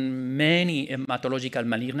 in many hematological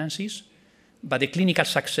malignancies, but the clinical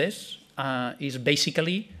success is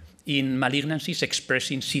basically in malignancies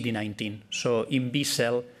expressing CD19, so in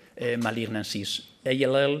B-cell malignancies,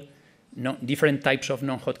 ALL, different types of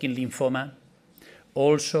non-Hodgkin lymphoma,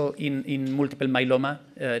 also in multiple myeloma,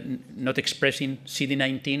 not expressing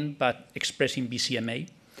CD19, but expressing BCMA.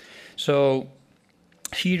 So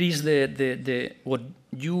here is what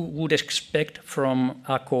you would expect from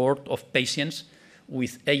a cohort of patients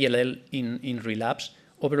with ALL in relapse.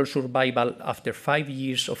 Overall survival after 5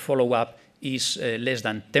 years of follow-up is less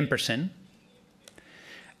than 10%.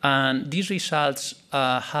 And these results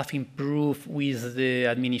have improved with the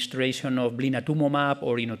administration of blinatumomab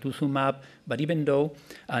or inotuzumab, but even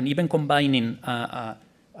combining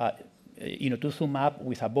inotuzumab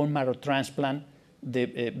with a bone marrow transplant,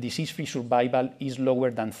 the disease-free survival is lower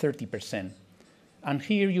than 30%. And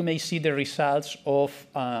here you may see the results of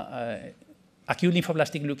acute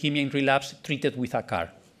lymphoblastic leukemia in relapse treated with a CAR.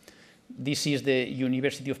 This is the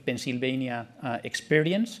University of Pennsylvania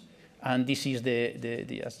experience. And this is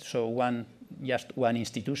just one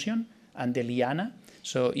institution, and the LIANA.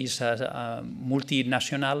 So it's a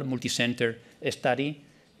multinational, multi-center study,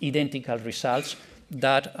 identical results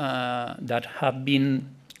that have been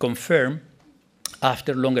confirmed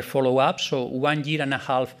after longer follow-up. So 1.5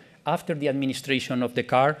 years after the administration of the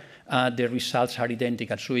CAR, the results are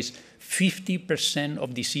identical. So it's 50%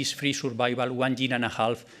 of disease-free survival, 1.5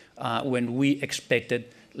 years, when we expected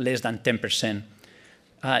less than 10%.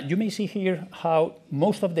 You may see here how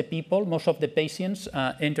most of the patients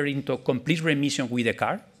enter into complete remission with the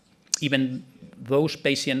CAR, even those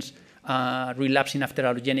patients relapsing after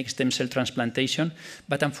allogeneic stem cell transplantation.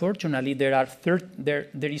 But unfortunately, there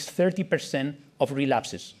is 30% of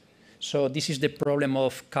relapses. So this is the problem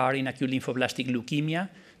of CAR in acute lymphoblastic leukemia,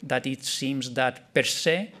 that it seems that per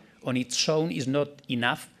se, on its own, is not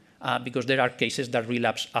enough, because there are cases that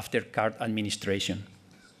relapse after CAR administration.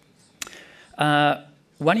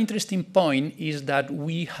 One interesting point is that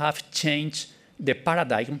we have changed the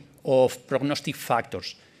paradigm of prognostic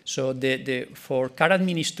factors. So for CAR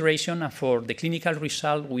administration and for the clinical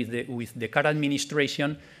result with the CAR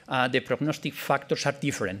administration, the prognostic factors are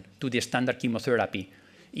different to the standard chemotherapy,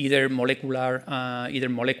 either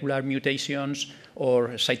molecular mutations or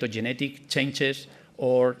cytogenetic changes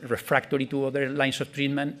or refractory to other lines of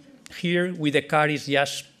treatment. Here with the CAR is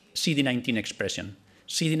just CD19 expression.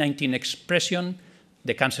 CD19 expression,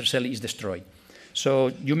 the cancer cell is destroyed.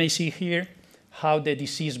 So you may see here how the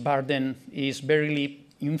disease burden is barely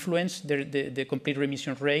influenced the complete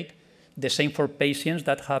remission rate. The same for patients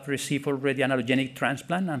that have received already an allogeneic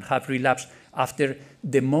transplant and have relapsed after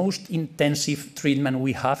the most intensive treatment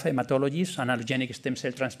we have, hematologists, an allogeneic stem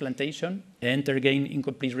cell transplantation, enter again in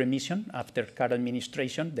complete remission after CAR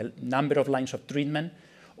administration, the number of lines of treatment,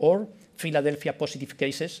 or Philadelphia positive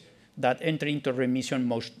cases that enter into remission,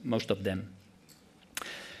 most of them.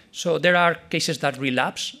 So there are cases that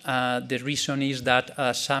relapse. The reason is that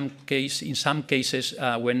in some cases,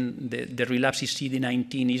 when the relapse is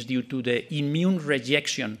CD19 is due to the immune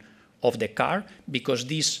rejection of the CAR, because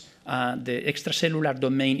the extracellular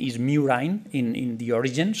domain is murine in the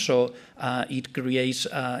origin, so it creates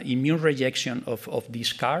immune rejection of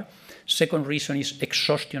this CAR. Second reason is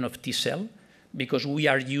exhaustion of T cell, because we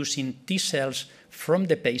are using T cells from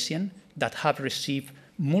the patient that have received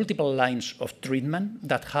multiple lines of treatment,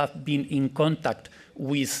 that have been in contact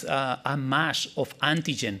with a mass of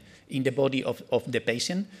antigen in the body of the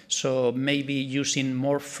patient. So maybe using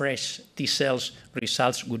more fresh T cells,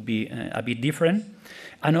 results would be a bit different.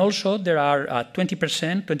 And also there are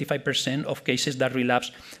 20%, 25% of cases that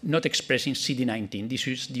relapse not expressing CD19. This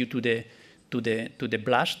is due to the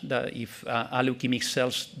blast, that if leukemic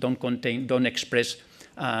cells doesn't express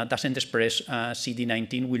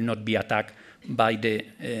CD19, will not be attacked by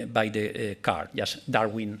the CAR. Yes,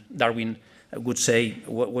 Darwin would say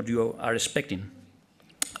what you are expecting.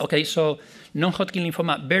 Okay, so non-Hodgkin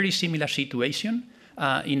lymphoma, very similar situation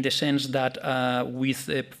in the sense that with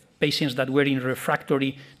patients that were in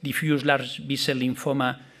refractory diffuse large B-cell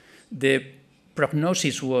lymphoma, the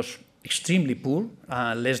prognosis was extremely poor.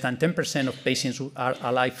 Less than 10% of patients are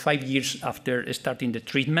alive 5 years after starting the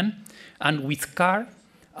treatment. And with CAR,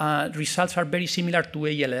 results are very similar to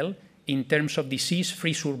ALL in terms of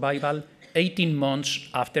disease-free survival 18 months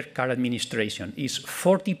after CAR administration. Is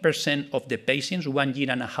 40% of the patients 1.5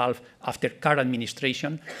 years after CAR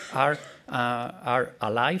administration are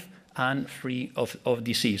alive and free of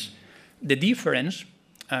disease. The difference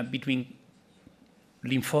between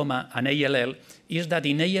lymphoma and ALL is that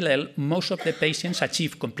in ALL, most of the patients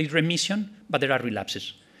achieve complete remission, but there are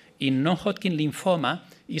relapses. In non-Hodgkin lymphoma,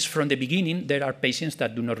 is from the beginning, there are patients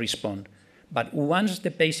that do not respond. But once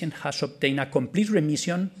the patient has obtained a complete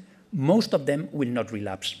remission, most of them will not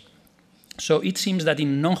relapse. So it seems that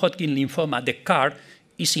in non-Hodgkin lymphoma, the CAR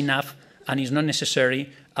is enough and is not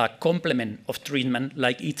necessary a complement of treatment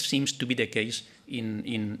like it seems to be the case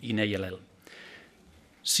in ALL.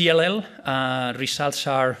 CLL results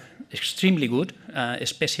are extremely good,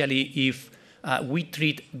 especially if we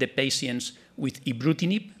treat the patients with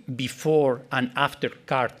ibrutinib before and after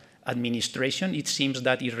CAR administration. It seems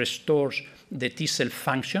that it restores the T-cell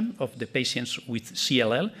function of the patients with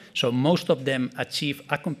CLL. So most of them achieve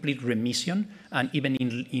a complete remission, and even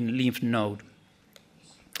in lymph node.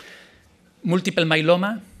 Multiple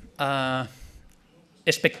myeloma,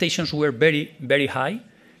 expectations were very, very high.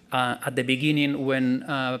 At the beginning, when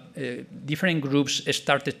different groups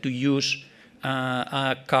started to use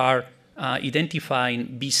a CAR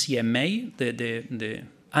identifying BCMA, the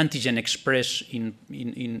antigen expressed in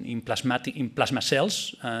plasma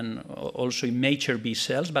cells and also in mature B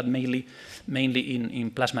cells, but mainly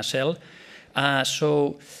in plasma cell.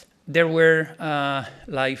 So there were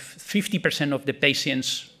like 50% of the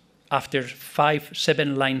patients after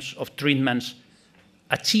 5-7 lines of treatments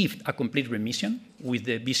achieved a complete remission with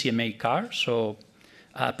the BCMA CAR. So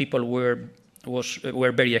people were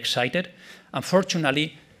very excited.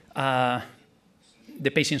 Unfortunately,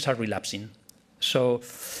 the patients are relapsing. So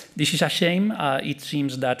this is a shame. It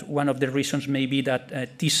seems that one of the reasons may be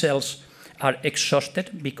that T cells are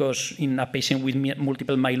exhausted, because in a patient with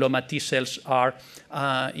multiple myeloma, T cells are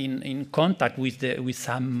in contact with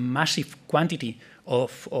a massive quantity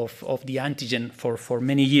of the antigen for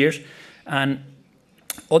many years. And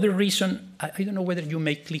other reason, I don't know whether you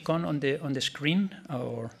may click on the screen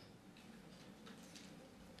or.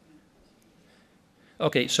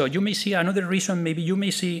 Okay, so you may see another reason. Maybe you may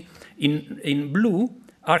see in blue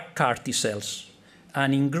are CAR T cells,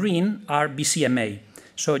 and in green are BCMA.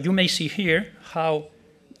 So you may see here how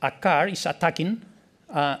a CAR is attacking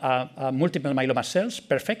multiple myeloma cells.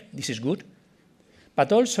 Perfect, this is good.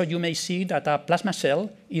 But also you may see that a plasma cell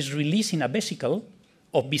is releasing a vesicle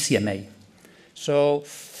of BCMA. So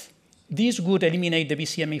this would eliminate the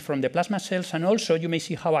BCMA from the plasma cells, and also you may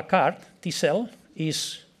see how a CAR T cell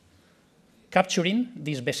is capturing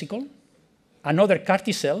this vesicle. Another CAR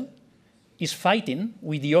T cell is fighting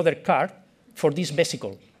with the other CAR for this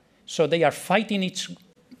vesicle. So they are fighting each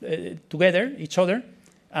other,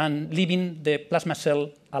 and leaving the plasma cell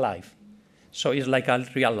alive. So it's like a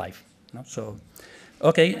real life. No? So,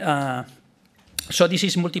 okay. So this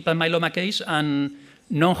is multiple myeloma case, and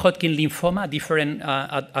non-Hodgkin lymphoma, a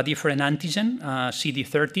different antigen,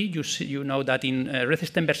 CD30. You know that in red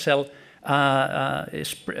stem cell there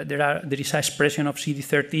is a expression of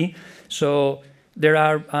CD30. So there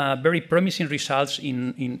are very promising results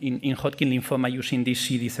in Hodgkin lymphoma using this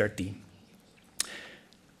CD30.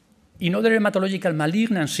 In other hematological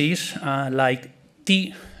malignancies, like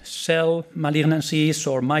T-cell malignancies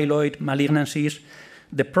or myeloid malignancies,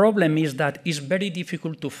 the problem is that it's very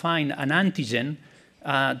difficult to find an antigen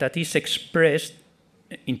that is expressed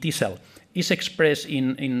in T-cell. It's expressed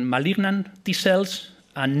in malignant T-cells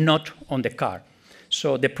and not on the CAR.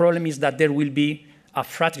 So the problem is that there will be a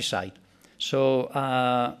fratricide. So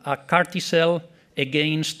a CAR T-cell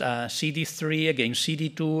against CD3, against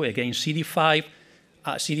CD2, against CD5,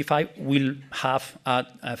 CD5 will have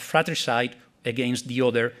a fratricide against the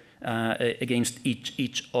other, against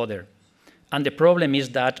each other. And the problem is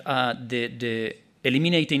that the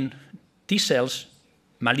eliminating T cells,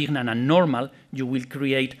 malignant and normal, you will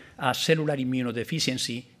create a cellular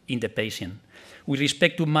immunodeficiency in the patient. With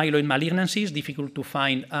respect to myeloid malignancies, difficult to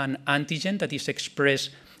find an antigen that is expressed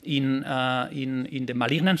in the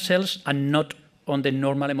malignant cells and not on the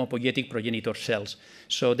normal hematopoietic progenitor cells.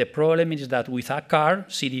 So the problem is that with a CAR,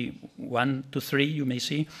 CD1 to 3, you may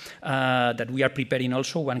see that we are preparing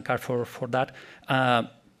also one CAR for that.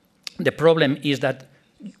 The problem is that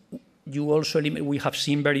you also we have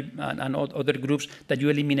seen and other groups that you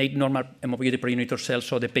eliminate normal hematopoietic progenitor cells,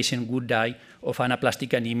 so the patient would die of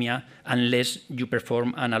anaplastic anemia unless you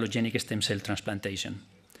perform an allogenic stem cell transplantation.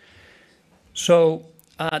 So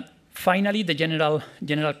finally, the general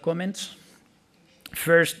comments.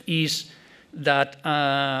 First is that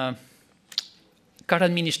CAR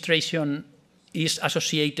administration is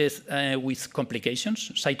associated with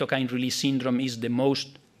complications. Cytokine release syndrome is the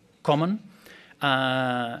most common.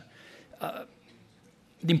 The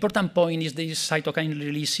important point is this cytokine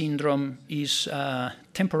release syndrome is a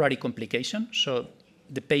temporary complication. So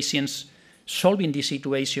the patients solving this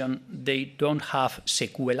situation, they don't have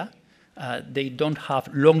sequela. They don't have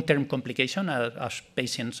long-term complication as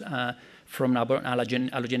patients from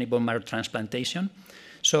allogeneic bone marrow transplantation.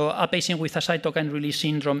 So a patient with a cytokine release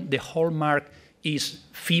syndrome, the hallmark is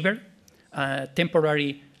fever,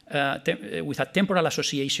 temporary, with a temporal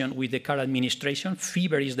association with the CAR administration.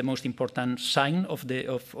 Fever is the most important sign of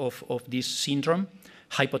this syndrome.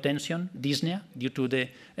 hypotension, dyspnea due to the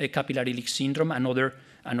capillary leak syndrome, and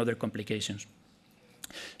other complications.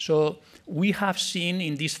 So we have seen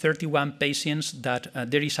in these 31 patients that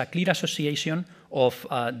there is a clear association of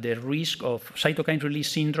the risk of cytokine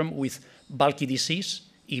release syndrome with bulky disease.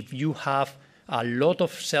 If you have a lot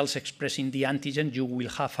of cells expressing the antigen, you will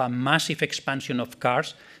have a massive expansion of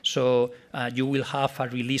CARs, so you will have a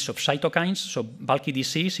release of cytokines, so bulky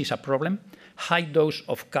disease is a problem. High dose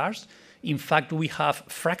of CARs. In fact, we have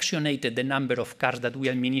fractionated the number of CARs that we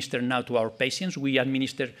administer now to our patients. We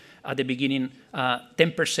administer at the beginning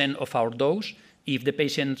 10% of our dose. If the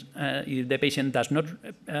patient does not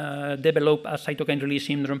develop a cytokine release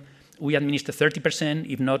syndrome, we administer 30%.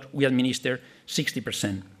 If not, we administer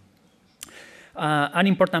 60%. An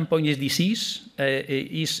important point is disease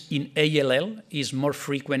is in ALL, is more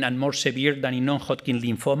frequent and more severe than in non-Hodgkin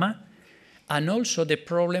lymphoma. And also the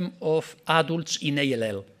problem of adults in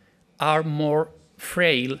ALL are more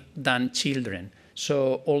frail than children.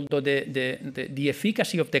 So although the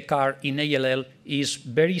efficacy of the CAR in ALL is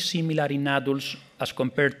very similar in adults as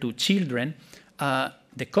compared to children,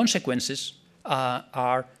 the consequences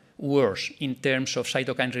are worse in terms of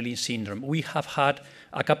cytokine release syndrome. We have had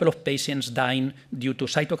a couple of patients dying due to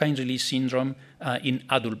cytokine release syndrome in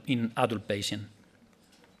adult patients.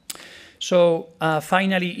 So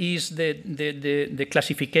finally is the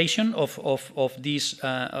classification of this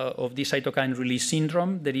cytokine release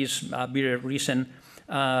syndrome. There is a very recent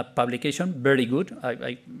publication, very good.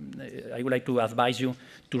 I would like to advise you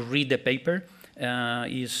to read the paper.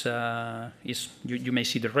 You may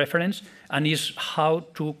see the reference, and is how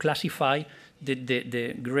to classify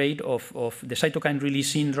the grade of the cytokine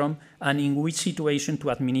release syndrome and in which situation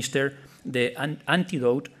to administer the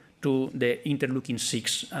antidote to the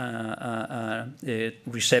interleukin-6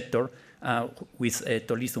 receptor with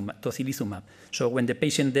tocilizumab. So when the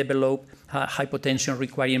patient develops hypotension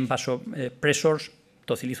requiring vasopressors,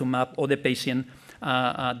 tocilizumab, or the patient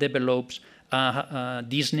develops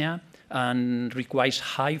dyspnea and requires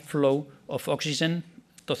high flow of oxygen,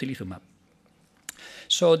 tocilizumab.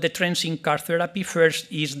 So the trends in CAR therapy,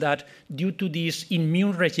 first is that due to this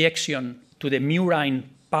immune rejection to the murine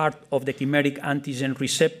part of the chimeric antigen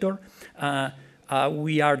receptor,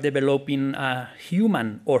 we are developing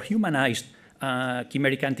human or humanized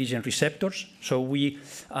chimeric antigen receptors. So we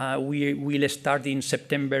will start in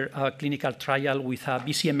September a clinical trial with a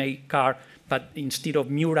BCMA CAR, but instead of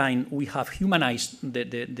murine, we have humanized the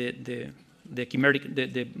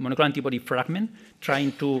monoclonal antibody fragment,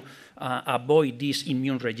 trying to avoid this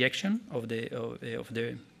immune rejection of the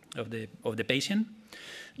patient.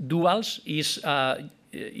 Duals is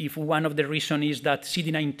if one of the reasons is that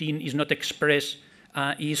CD19 is not expressed,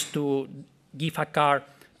 is to give a CAR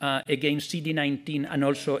against CD19 and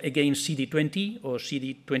also against CD20 or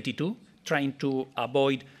CD22, trying to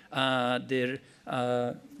avoid the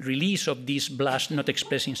release of this blast not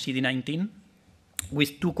expressing CD19.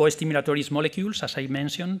 With two co-stimulatory molecules, as I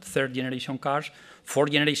mentioned, third-generation CARs,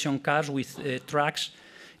 fourth-generation CARs with tracks,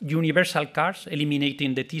 universal CARs,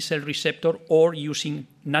 eliminating the T-cell receptor or using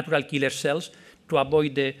natural killer cells to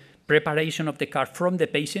avoid the preparation of the CAR from the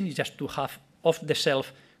patient, is just to have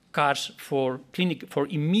off-the-shelf CARs for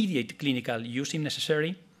immediate clinical use if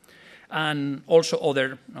necessary. And also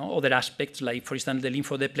other aspects, like, for instance, the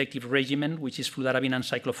lymphodeplective regimen, which is fludarabine and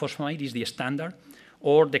cyclophosphamide, is the standard.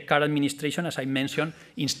 Or the CAR administration, as I mentioned,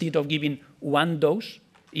 instead of giving one dose,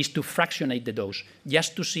 is to fractionate the dose,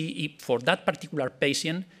 just to see if for that particular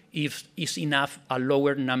patient, if is enough a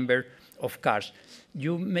lower number of CARs.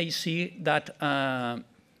 You may see that,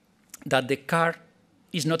 that the CAR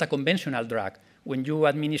is not a conventional drug. When you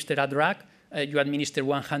administer a drug, you administer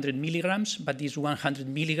 100 milligrams, but these 100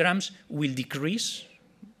 milligrams will decrease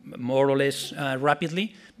more or less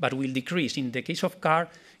rapidly, but will decrease. In the case of CAR,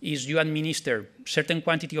 is you administer certain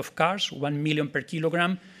quantity of CARs, 1 million per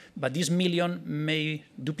kilogram, but this million may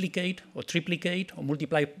duplicate or triplicate or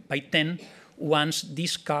multiply by 10 once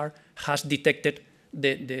this CAR has detected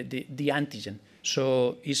the antigen.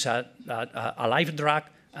 So it's a live drug,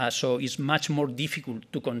 so it's much more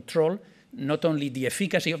difficult to control not only the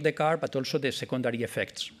efficacy of the CAR, but also the secondary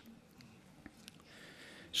effects.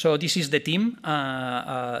 So this is the team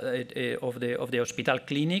of the hospital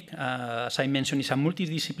clinic. As I mentioned, it's a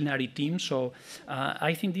multidisciplinary team. So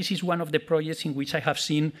I think this is one of the projects in which I have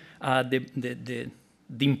seen the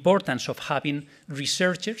importance of having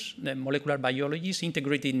researchers, the molecular biologists,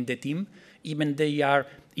 integrated in the team. Even they are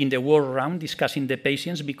in the world round discussing the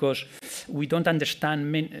patients, because we don't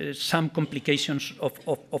understand some complications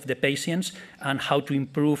of the patients and how to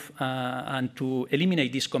improve and to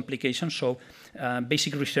eliminate these complications. So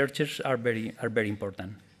basic researchers are very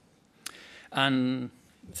important. And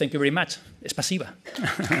thank you very much. Спасибо. Thank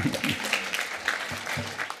you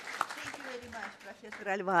very much, Professor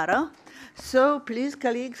Alvaro. So, please,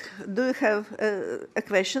 colleagues, do you have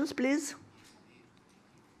questions, please?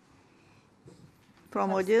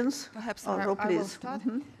 From audience? Perhaps I will start.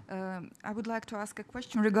 I would like to ask a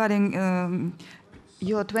question regarding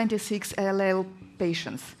your 26 ALL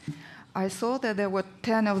patients. I saw that there were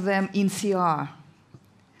 10 of them in CR,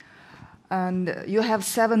 and you have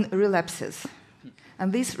 7 relapses.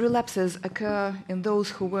 And these relapses occur in those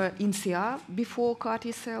who were in CR before CAR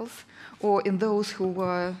T cells, or in those who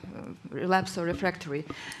were relapsed or refractory.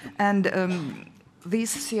 And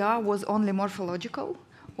this CR was only morphological,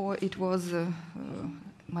 or it was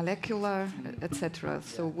molecular, etc.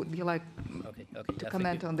 So would you like to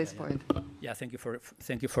comment on this point? Yeah, thank you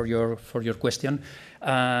for your question.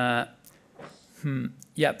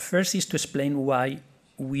 Yeah, first is to explain why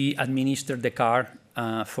we administer the CAR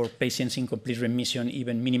for patients in complete remission,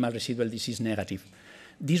 even minimal residual disease negative.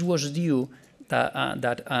 This was due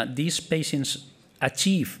that these patients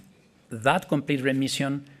achieve that complete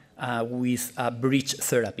remission with a bridge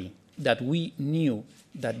therapy, that we knew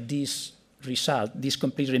that this result, this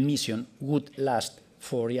complete remission, would last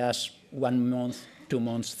for just 1 month, 2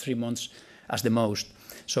 months, 3 months as the most.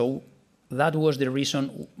 So that was the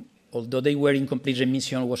reason, although they were in complete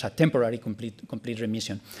remission, was a temporary complete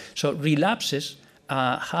remission. So relapses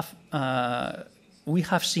we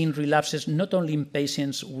have seen relapses not only in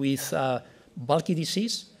patients with bulky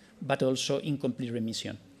disease, but also in complete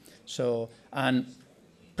remission. So, and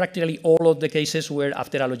practically all of the cases were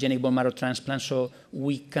after allogenic bone marrow transplant, so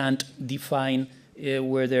we can't define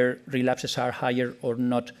whether relapses are higher or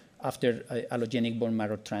not after allogenic bone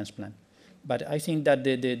marrow transplant. But I think that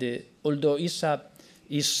although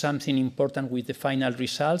is something important with the final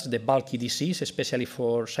results, the bulky disease, especially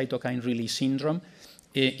for cytokine release syndrome,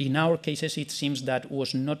 in our cases it seems that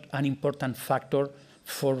was not an important factor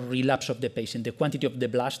for relapse of the patient, the quantity of the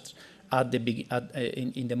blasts at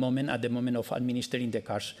the moment of administering the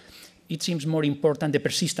CARs. It seems more important the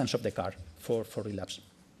persistence of the CAR for relapse.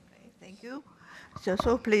 Okay, thank you.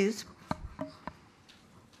 So please,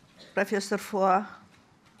 Professor Foa.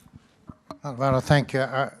 Alvaro, thank you.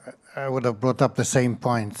 I would have brought up the same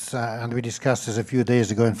points, and we discussed this a few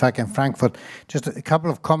days ago, in fact, in Frankfurt. Just a couple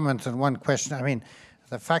of comments and one question. I mean,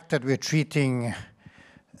 the fact that we're treating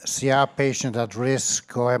CR patients at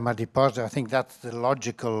risk or MRD positive, I think that's the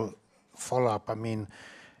logical follow-up. I mean,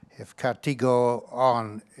 if CAR T go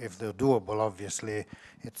on, if they're doable, obviously,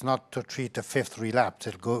 it's not to treat a 5th relapse.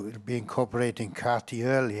 It'll be incorporating CAR T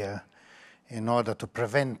earlier in order to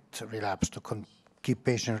prevent relapse, to keep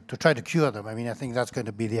patients, to try to cure them. I mean, I think that's going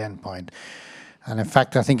to be the end point. And in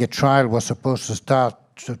fact, I think a trial was supposed to start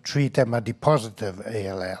to treat MRD positive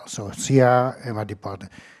ALL, so CR, MRD positive.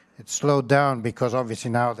 It's slowed down because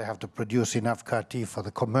obviously now they have to produce enough CAR T for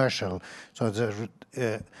the commercial. So there's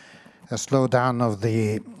a slowdown of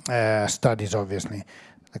the studies, obviously.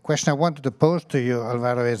 The question I wanted to pose to you,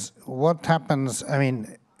 Alvaro, is what happens, I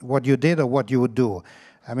mean, what you did or what you would do?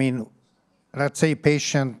 I mean, let's say a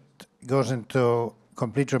patient goes into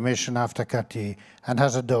complete remission after CAR T and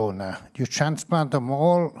has a donor. Do you transplant them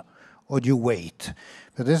all or do you wait?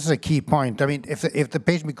 But this is a key point. I mean, if the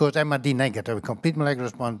patient becomes MRD negative, a complete molecular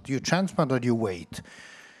response, do you transplant or do you wait?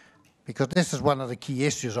 Because this is one of the key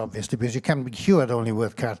issues, obviously, because you can be cured only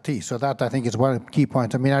with CAR T. So that, I think, is one key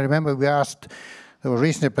point. I mean, I remember we asked, there was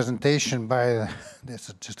recently a presentation by, this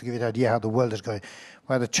is just to give you an idea how the world is going,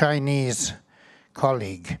 by the Chinese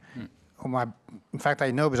colleague, whom in fact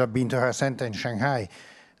I know because I've been to her center in Shanghai.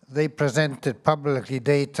 They presented publicly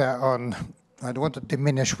data on, I don't want to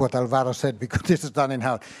diminish what Alvaro said because this is done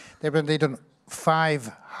in-house. They presented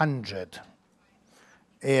 500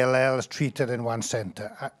 ALLs treated in one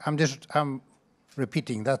center. I'm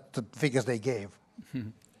repeating that the figures they gave.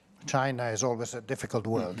 China is always a difficult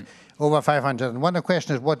world. Over 500. And one of the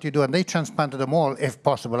questions is what you do, and they transplanted them all, if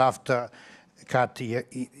possible, after CAR T,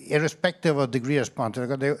 irrespective of degree response. So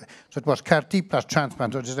it was CAR T plus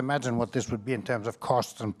transplant. So just imagine what this would be in terms of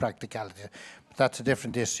cost and practicality. But that's a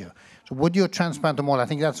different issue. So would you transplant them all? I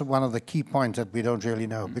think that's one of the key points that we don't really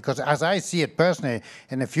know. Because as I see it personally,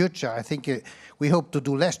 in the future, I think we hope to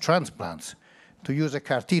do less transplants, to use a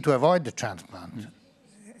CAR T to avoid the transplant,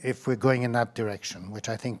 if we're going in that direction, which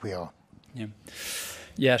I think we are. Yeah.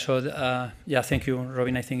 Yeah, so yeah, thank you,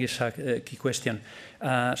 Robin. I think it's a key question.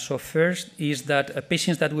 So first is that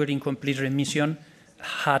patients that were in complete remission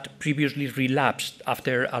had previously relapsed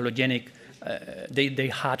after allogenic they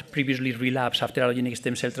had previously relapsed after allogeneic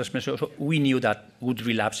stem cell transplantation, so we knew that would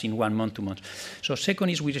relapse in 1 month, 2 months. So second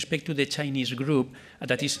is with respect to the Chinese group,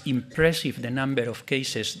 that is impressive the number of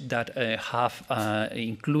cases that have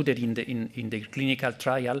included in the clinical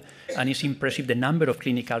trial, and it's impressive the number of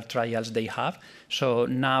clinical trials they have. So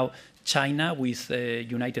now China with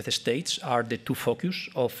United States are the two focus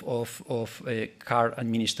of CAR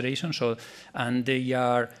administration. So, and they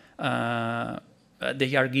are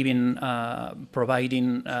giving,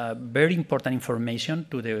 providing very important information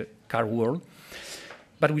to the CAR world.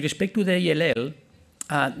 But with respect to the ALL,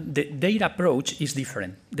 their approach is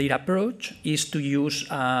different. Their approach is to use,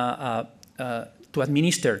 to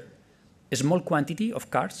administer a small quantity of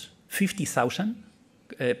CARs, 50,000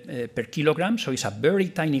 per kilogram, so it's a very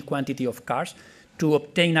tiny quantity of CARs, to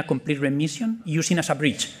obtain a complete remission using as a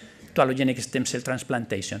bridge to allogeneic stem cell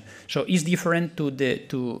transplantation. So it's different to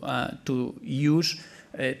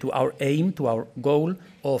our aim, to our goal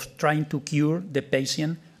of trying to cure the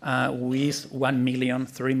patient with 1 million,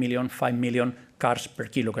 3 million, 5 million CARs per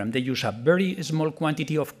kilogram. They use a very small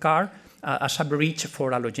quantity of CAR as a bridge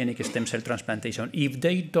for allogeneic stem cell transplantation. If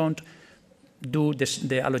they don't do the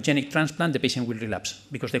allogenic transplant, the patient will relapse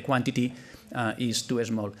because the quantity is too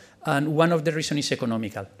small. And one of the reasons is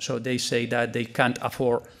economical. So they say that they can't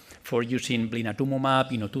afford for using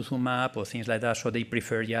blinatumomab, inotuzumab, or things like that, so they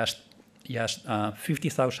prefer just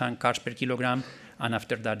 50,000 CARs per kilogram, and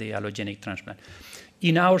after that the allogenic transplant.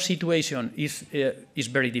 In our situation, it's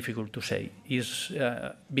very difficult to say,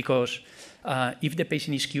 because if the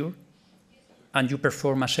patient is cured and you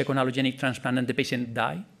perform a second allogenic transplant and the patient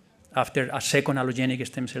dies after a second allogenic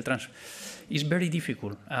stem cell transplant, it's very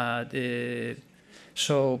difficult.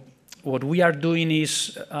 So what we are doing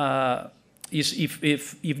is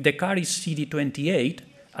if the CAR is CD28,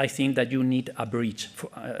 I think that you need a bridge,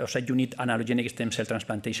 so you need an allogenic stem cell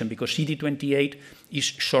transplantation, because CD28 is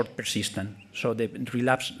short persistent, so the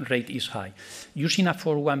relapse rate is high. Using a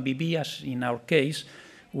 4-1BB, as in our case,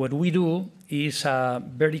 what we do is a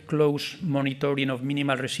very close monitoring of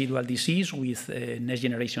minimal residual disease with next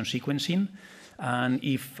generation sequencing, and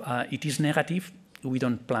if it is negative, we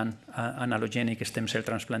don't plan an allogenic stem cell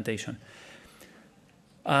transplantation.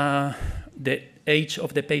 The age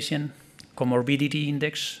of the patient, comorbidity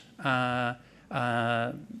index,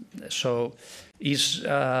 so is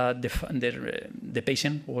the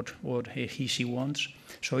patient what she wants.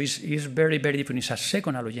 So it's very, very different. It's a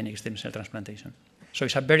second allogenic stem cell transplantation. So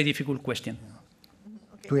it's a very difficult question.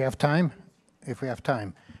 Okay. Do we have time? If we have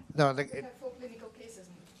time. No, we have 4 clinical cases.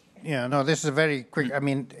 Yeah, no, this is a very quick, I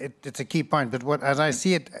mean, it's a key point, but as I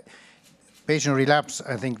see it, patient relapse,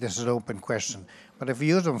 I think this is an open question. But if we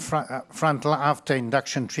use them after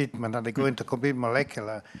induction treatment and they go into complete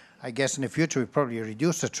molecular, I guess in the future we probably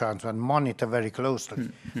reduce the chance and monitor very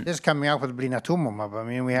closely. This is coming out with blinatumomab. I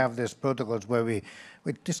mean, we have these protocols where we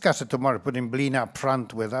discuss it tomorrow, putting blina up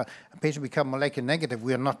front with a patient become molecular negative,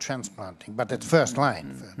 we are not transplanting, but it's first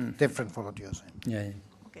line, different from what you're saying. Yeah.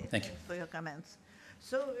 Okay, thank you for your comments.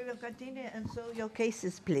 So we will continue, and so your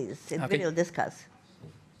cases, please, and okay. we will discuss.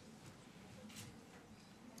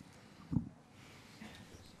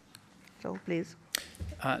 So please.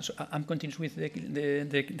 So I'm continuing with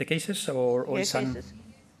the cases, or your cases.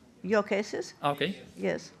 Your cases? Okay.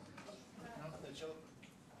 Yes.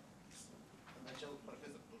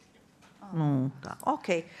 No.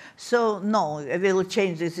 Okay. So no, I will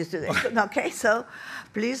change this. Okay. So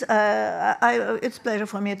please, it's a pleasure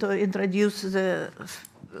for me to introduce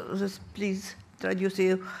please introduce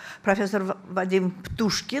you, Professor Vadim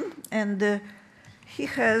Ptushkin, and he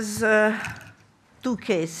has 2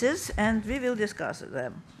 cases, and we will discuss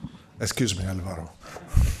them. Excuse me, Alvaro.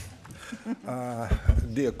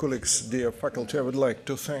 Dear colleagues, dear faculty, I would like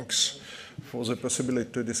to thank for the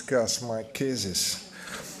possibility to discuss my cases.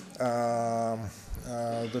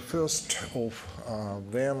 The first of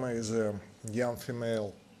them is a young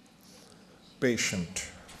female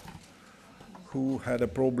patient who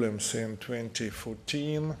had problems in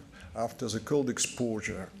 2014. After the cold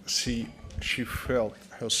exposure, she felt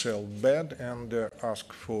herself bad and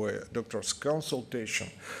asked for a doctor's consultation.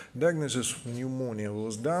 Diagnosis of pneumonia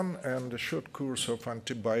was done and a short course of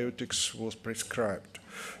antibiotics was prescribed.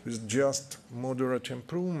 With just moderate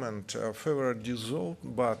improvement, fever dissolved,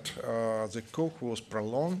 but the cough was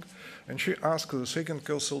prolonged, and she asked the second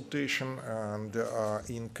consultation and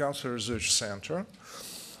in Cancer Research Center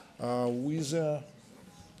with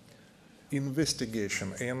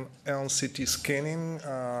investigation in LCT scanning.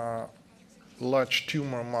 Large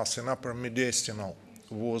tumor mass in upper mediastinal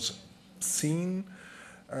was seen,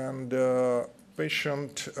 and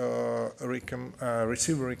patient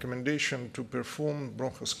received a recommendation to perform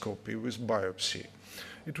bronchoscopy with biopsy.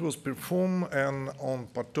 It was performed and on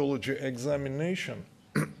pathology examination.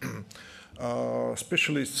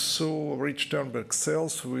 Specialists saw rich Sternberg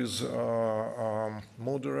cells with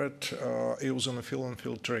moderate eosinophil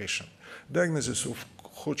infiltration. Diagnosis of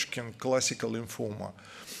Hodgkin classical lymphoma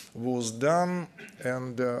was done,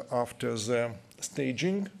 and after the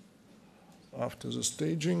staging,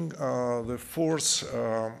 the fourth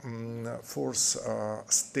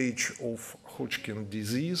stage of Hodgkin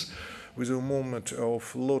disease, with a moment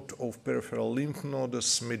of lot of peripheral lymph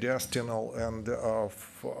nodes, mediastinal and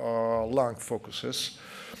lung focuses,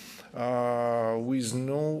 with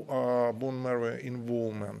no bone marrow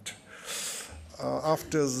involvement.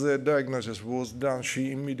 After the diagnosis was done,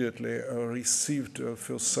 she immediately received a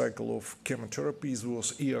first cycle of chemotherapy. It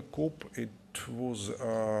was EACOP. It was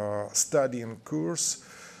a study in course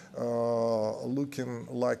looking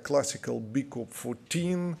like classical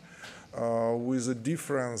BCOP14 with a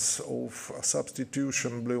difference of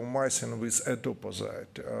substitution bleomycin with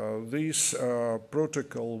etoposide. This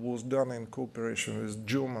protocol was done in cooperation with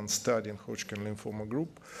German study in Hodgkin lymphoma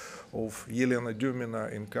group of Yelena Dumina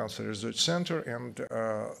in Cancer Research Center, and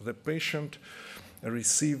the patient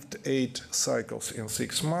received 8 cycles in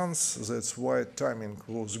 6 months. That's why timing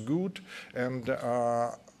was good, and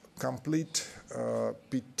complete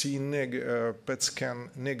PET scan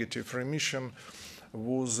negative remission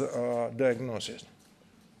was diagnosed.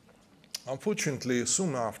 Unfortunately,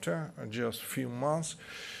 soon after, just a few months,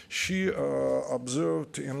 she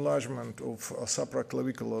observed enlargement of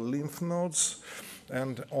supraclavicular lymph nodes,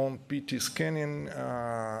 and on PT scanning,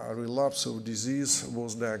 relapse of disease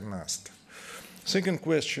was diagnosed. Second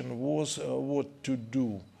question was what to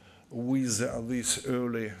do with this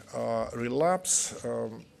early relapse.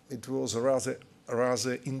 It was a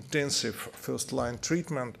rather intensive first-line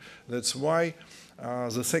treatment. That's why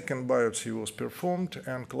the second biopsy was performed,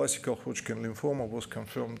 and classical Hodgkin lymphoma was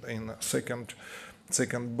confirmed in second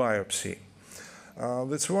biopsy.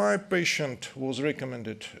 That's why patient was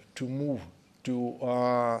recommended to move to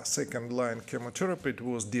second-line chemotherapy. It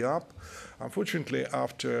was DIAP. Unfortunately,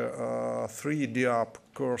 after 3 DIAP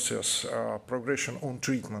courses, progression on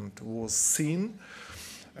treatment was seen,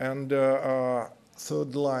 and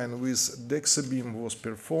third line with Dexabim was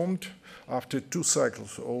performed. After 2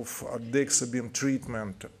 cycles of Dexabim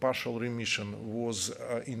treatment, partial remission was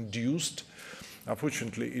induced.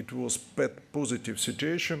 Unfortunately, it was PET positive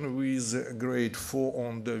situation with grade 4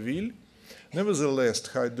 on Deauville. Nevertheless,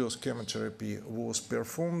 high-dose chemotherapy was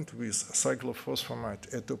performed with cyclophosphamide,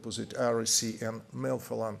 etoposide, REC, and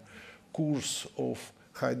melphalan course of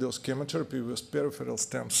high-dose chemotherapy with peripheral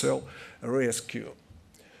stem cell rescue.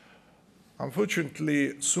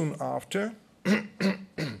 Unfortunately, soon after,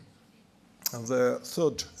 the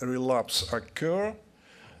third relapse occurred,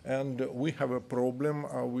 and we have a problem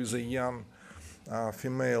with a young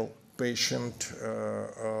female patient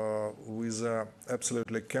with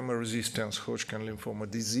absolutely chemo-resistant Hodgkin lymphoma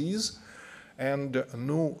disease, and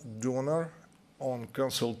no donor on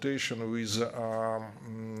consultation with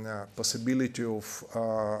possibility of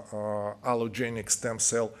allogenic stem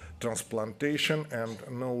cell transplantation and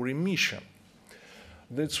no remission.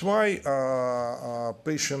 That's why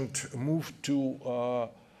patient moved to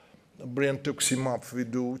brentuximab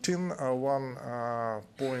vedotin,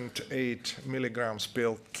 1.8 milligrams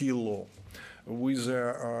per kilo, with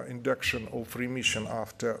induction of remission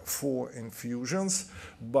after 4 infusions,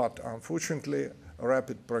 but unfortunately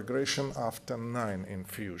rapid progression after 9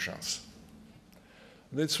 infusions.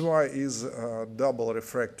 That's why is a double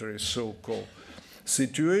refractory so-called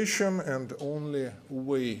situation, and only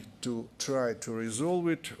way to try to resolve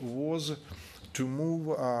it was to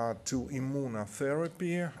move to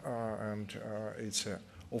immunotherapy, and it's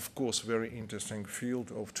of course very interesting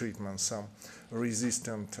field of treatment, some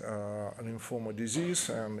resistant lymphoma disease,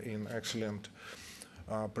 and in excellent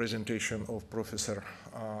presentation of Professor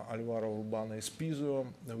Alvaro Urbana Espizo,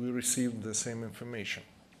 we received the same information.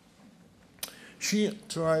 She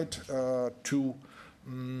tried to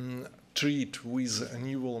treat with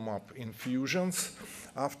nivolumab infusions.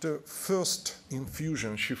 After first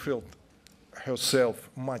infusion, she felt herself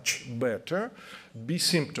much better. B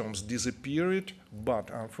symptoms disappeared, but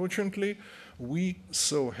unfortunately, we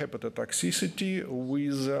saw hepatotoxicity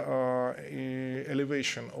with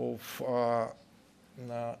elevation of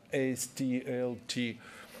AST/ALT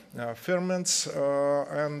ferments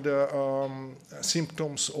and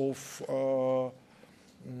symptoms of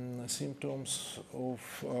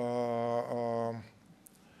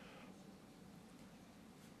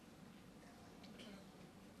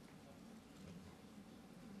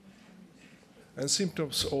and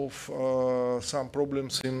symptoms of some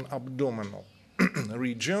problems in abdominal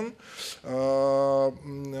region.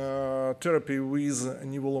 Therapy with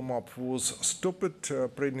nivolumab was stopped.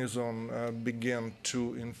 Prednisone began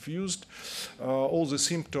to infused. All the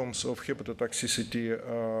symptoms of hepatotoxicity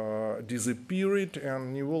disappeared,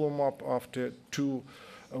 and nivolumab, after 2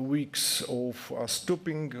 weeks of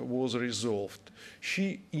stopping, was resolved.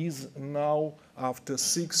 She is now, after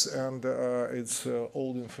 6, and it's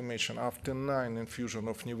old information, after 9 infusion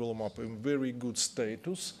of nivolumab, in very good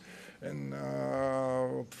status. And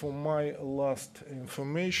for my last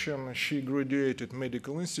information, she graduated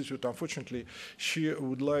Medical Institute. Unfortunately, she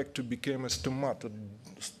would like to become a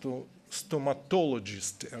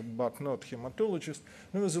stomatologist, but not hematologist.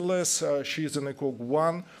 Nevertheless, she is an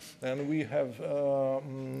ECOG-1, and we have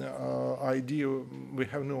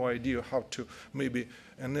no idea how to maybe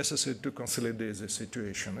necessary to consolidate the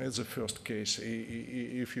situation. It's the first case.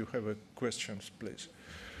 If you have questions, please.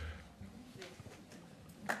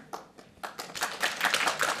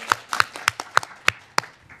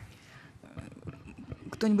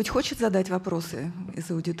 Кто-нибудь хочет задать вопросы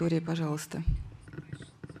из аудитории, пожалуйста?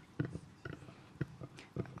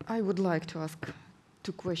 I would like to ask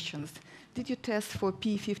 2 questions. Did you test for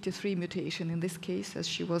P53 mutation in this case, as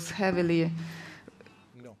she was heavily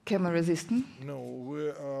chemo resistant? No,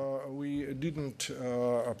 we didn't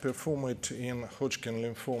perform it in Hodgkin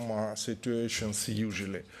lymphoma situations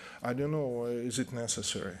usually. I don't know, is it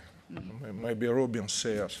necessary? Maybe Robin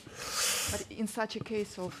says. But in such a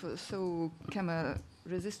case of so chemo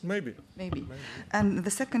resistant? Maybe. And the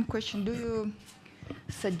second question, do you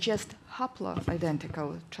suggest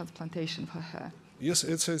haplo-identical transplantation for her? Yes,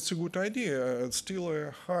 it's a good idea. It's still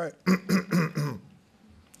a high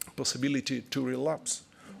possibility to relapse,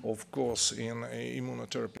 of course, in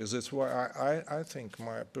immunotherapy. That's why I think,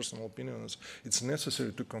 my personal opinion is, it's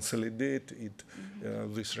necessary to consolidate it,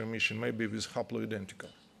 this remission, maybe with haplo-identical.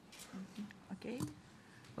 Okay.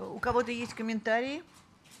 У кого-то есть комментарии?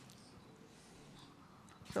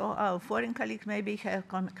 So our foreign colleagues maybe have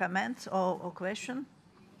comments or question.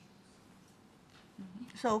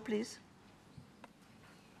 So please.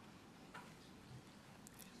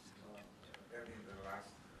 Regarding the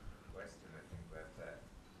last question, I think that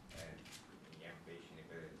in young patient, if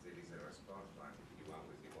there is a response to anti-PD-1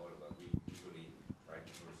 with the oral, but we usually try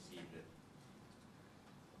to proceed.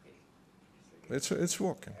 Okay. It's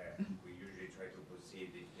working. We usually try to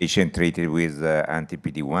proceed the patient treated with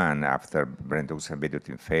anti-PD-1 after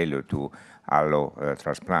brentuximab failure to allo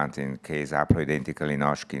transplant. In case haploidentical in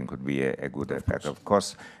Hodgkin could be a good effect. Of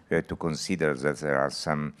course, we have to consider that there are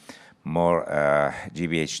some more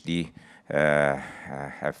GVHD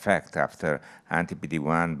effect after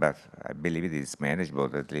anti-PD-1, but I believe it is manageable,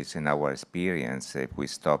 at least in our experience. If we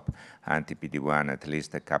stop anti-PD-1 at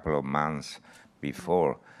least a couple of months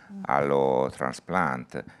before allo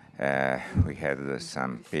transplant, we had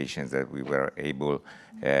some patients that we were able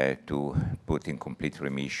to put in complete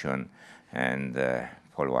remission and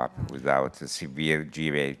follow up without severe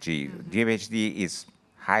GVHD. GVHD is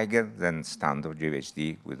higher than standard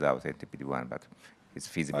GVHD without anti-PD-1, but it's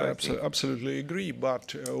feasible. I absolutely agree,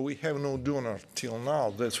 but we have no donor till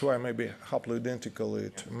now. That's why maybe haploidentical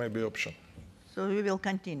it may be option. So we will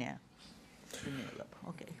continue.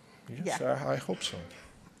 Okay. Yes, Yeah. I hope so.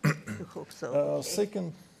 I hope so.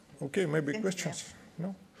 Second, okay, maybe questions?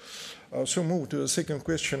 No? So move to the second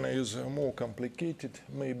question is more complicated,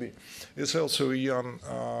 maybe. It's also a young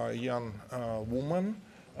woman,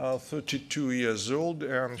 32 years old,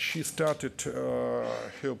 and she started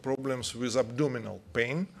her problems with abdominal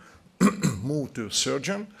pain, moved to a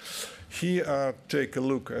surgeon. He take a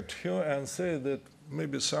look at her and say that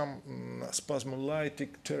maybe some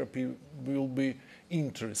spasmolytic therapy will be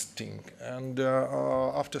interesting. And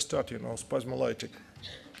after starting spasmolytic,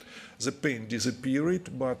 the pain disappeared,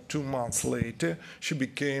 but 2 months later, she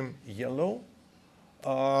became yellow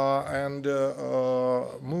and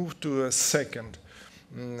moved to a second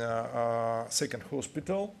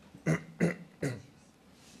hospital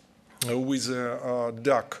with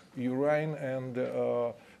dark urine and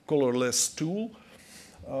colorless stool.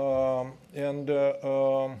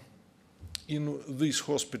 In this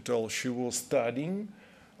hospital, she was studying,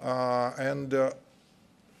 and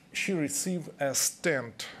she received a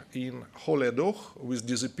stent in Holedog with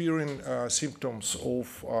disappearing symptoms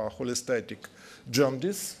of cholestatic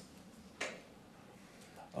jaundice.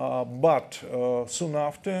 But soon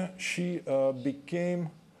after, she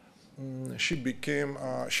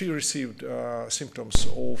received symptoms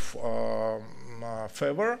of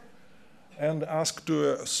fever and asked to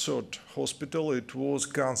a third hospital. It was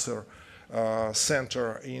cancer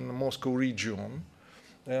center in Moscow region.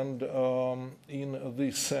 and in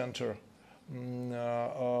this center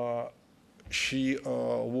she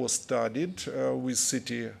was studied with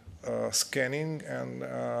CT scanning and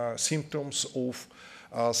symptoms of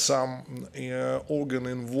some organ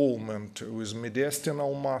involvement with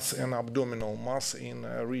mediastinal mass and abdominal mass in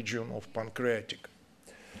a region of pancreatic.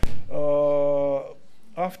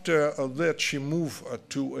 After that, she moved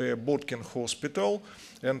to a Botkin hospital,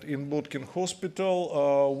 and in Botkin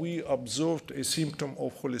hospital we observed a symptom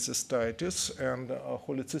of cholecystitis, and a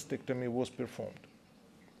cholecystectomy was performed.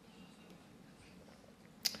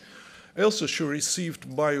 Also, she received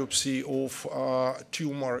biopsy of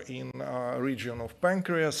tumor in region of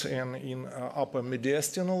pancreas and in upper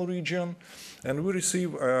mediastinal region, and we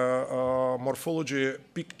received a morphology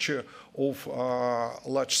picture of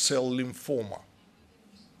large cell lymphoma.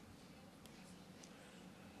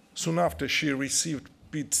 Soon after, she received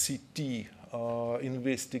PET-CT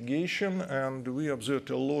investigation, and we observed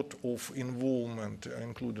a lot of involvement,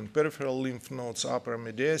 including peripheral lymph nodes, upper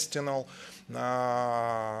mediastinal,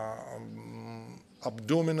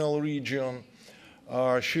 abdominal region.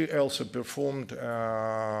 She also performed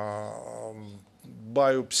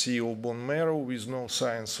biopsy of bone marrow with no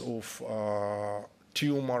signs of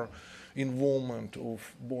tumor involvement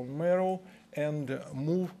of bone marrow, and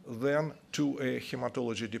moved then to a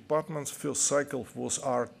hematology department. First cycle was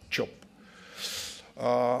R-CHOP.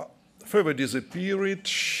 Fever disappeared,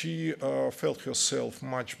 she felt herself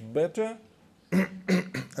much better,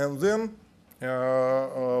 and then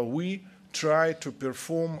we tried to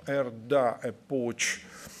perform ERDA approach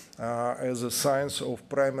as a signs of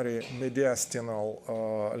primary mediastinal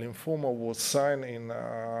lymphoma was seen in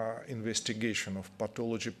investigation of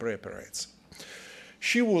pathology preparates.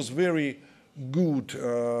 She was very good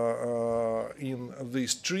in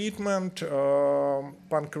this treatment.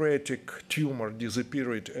 Pancreatic tumor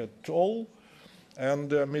disappeared at all,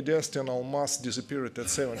 and mediastinal mass disappeared at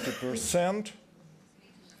 70%.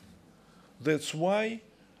 That's why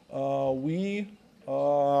we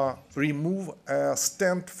remove a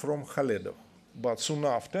stent from Haledov. But soon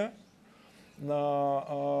after,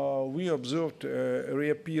 we observed a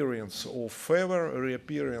reappearance of fever, a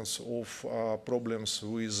reappearance of problems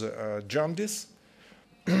with jaundice,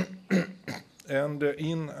 and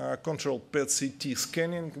in controlled PET-CT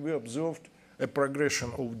scanning, we observed a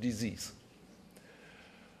progression of disease.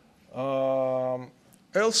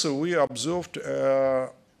 Also, we observed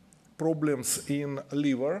problems in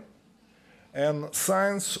liver and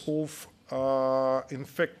signs of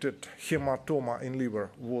infected hematoma in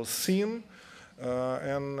liver was seen.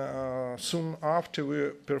 And soon after, we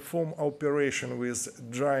perform operation with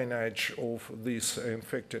drainage of this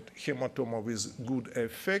infected hematoma with good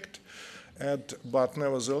effect. But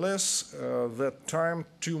nevertheless, that time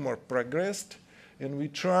tumor progressed, and we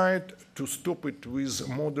tried to stop it with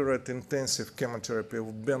moderate intensive chemotherapy of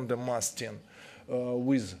bendamustine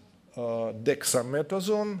with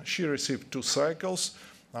dexamethasone. She received 2 cycles.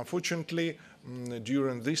 Unfortunately,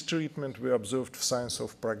 during this treatment, we observed signs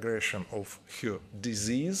of progression of her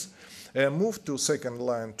disease. Moved to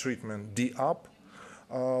second-line treatment, DAP,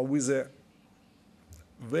 with a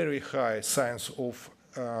very high signs of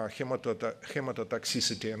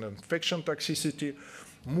hematotoxicity and infection toxicity.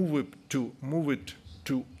 Move it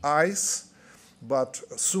to ICE, but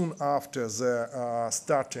soon after the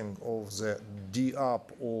starting of the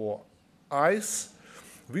DAP or ICE,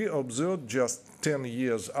 we observed just 10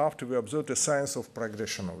 years after, we observed a signs of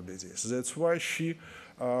progression of disease. That's why she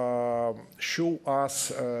showed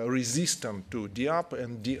us resistant to DAP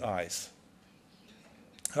and DICE.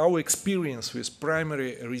 Our experience with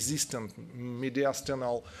primary resistant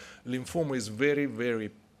mediastinal lymphoma is very,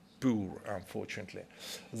 very poor, unfortunately.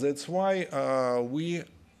 That's why we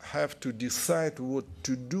have to decide what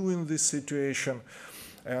to do in this situation,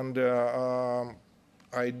 and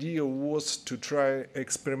idea was to try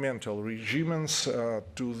experimental regimens.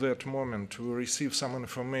 To that moment, we received some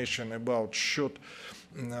information about short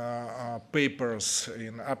papers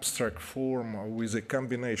in abstract form with a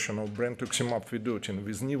combination of brentuximab vedotin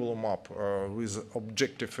with nivolumab with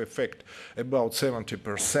objective effect about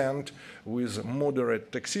 70% with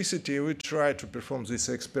moderate toxicity. We tried to perform this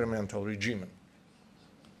experimental regimen.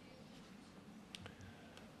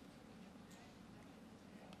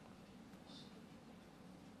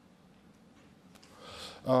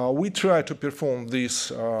 We try to perform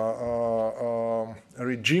this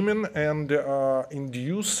regimen and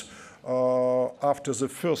induce, after the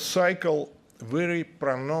first cycle, very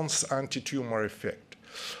pronounced anti-tumor effect.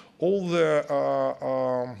 All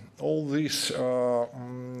this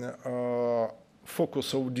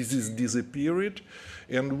focus of disease disappeared,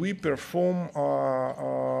 and we perform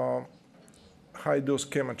high-dose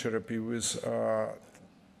chemotherapy with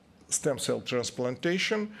stem cell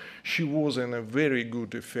transplantation. She was in a very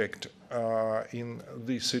good effect in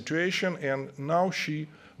this situation, and now she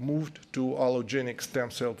moved to allogenic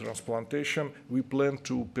stem cell transplantation. We plan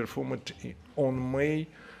to perform it on May,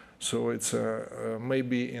 so it's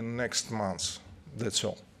maybe in next month. That's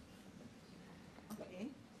all.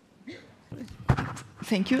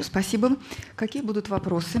 Thank you, спасибо. Какие будут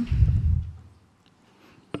вопросы?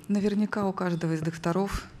 Наверняка у каждого из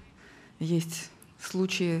докторов есть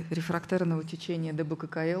случаи рефрактерного течения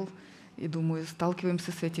ДБККЛ, и, думаю,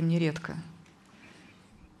 сталкиваемся с этим нередко.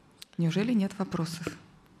 Неужели нет вопросов?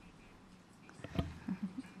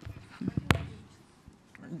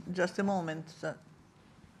 Just a moment.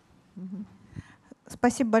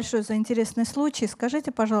 Спасибо большое за интересный случай.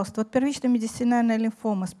 Скажите, пожалуйста, вот первичная медистинальная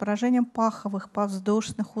лимфома с поражением паховых,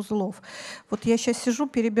 подвздошных узлов. Вот я сейчас сижу,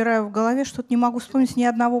 перебираю в голове, что-то не могу вспомнить ни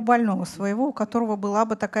одного больного своего, у которого была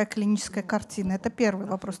бы такая клиническая картина. Это первый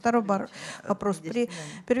вопрос. Второй вопрос. При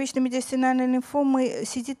первичной медистинальной лимфоме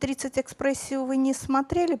CD30 экспрессию вы не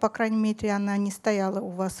смотрели, по крайней мере, она не стояла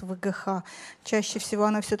у вас в ИГХ. Чаще всего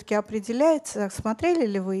она все-таки определяется. Смотрели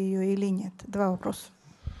ли вы ее или нет? Два вопроса.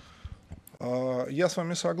 Я с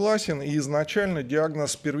вами согласен, и изначально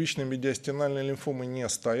диагноз первичной медиастинальной лимфомы не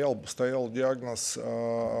стоял. Стоял диагноз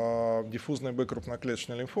диффузной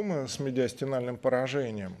Б-крупноклеточной лимфомы с медиастинальным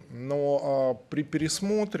поражением. Но при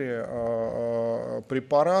пересмотре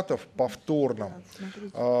препаратов повторном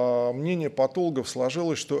мнение патологов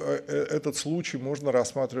сложилось, что этот случай можно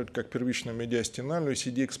рассматривать как первичную медиастинальную,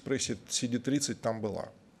 CD-экспрессия CD30 там была.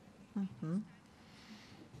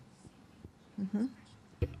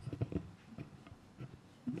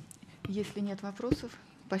 Если нет вопросов,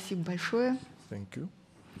 спасибо большое. Thank you.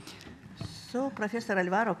 So, Professor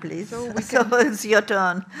Alvaro, please. So it's your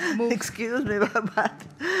turn. Excuse me, but...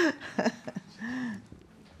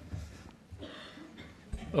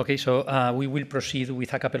 Okay, so we will proceed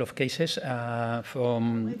with a couple of cases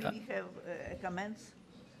from... Maybe we have comments.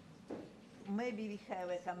 Maybe we have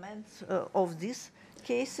comments of these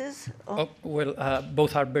cases. Well,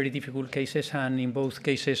 both are very difficult cases, and in both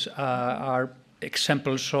cases are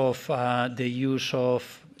examples of the use of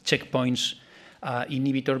checkpoints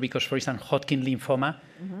inhibitor, because, for instance, Hodgkin lymphoma,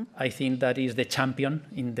 I think that is the champion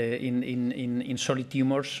in solid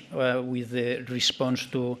tumors with the response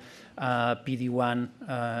to PD-1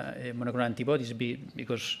 monoclonal antibodies,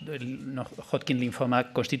 because Hodgkin lymphoma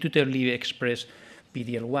constitutively express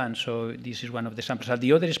PD-L1, so this is one of the samples. And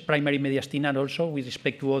the other is primary mediastinal also, with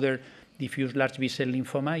respect to other diffuse large B-cell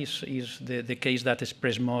lymphoma, is the case that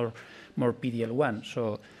express more PD-L1.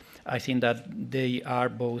 So I think that they are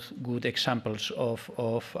both good examples of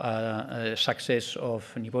success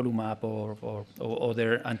of nivolumab or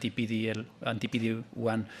other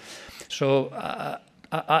anti-PD-1. So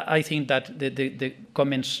I think that the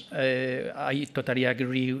comments, I totally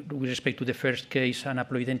agree with respect to the first case, an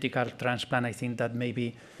haploidentical transplant. I think that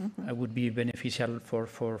maybe would be beneficial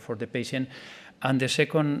for the patient. And the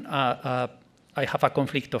second, I have a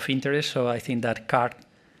conflict of interest, so I think that CAR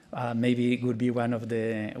maybe would be one of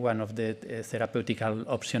the therapeutical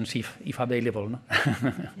options if available. No?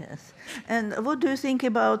 Yes. And what do you think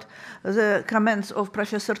about the comments of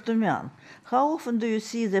Professor Tumian? How often do you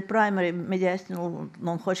see the primary mediastinal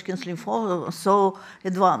non-Hodgkin's lymphoma so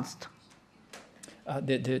advanced?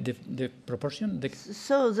 The proportion?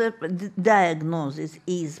 So the diagnosis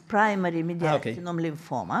is primary mediastinal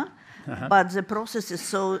lymphoma, but the process is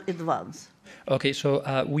so advanced. Okay, so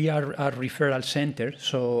we are a referral center,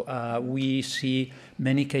 so we see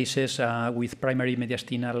many cases with primary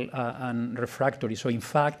mediastinal and refractory. So in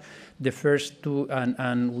fact, the first two,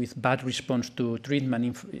 and with bad response to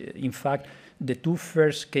treatment, in fact, the two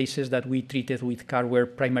first cases that we treated with CAR were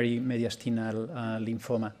primary mediastinal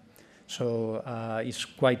lymphoma. So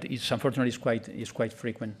it's unfortunately quite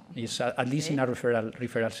frequent. It's at least in a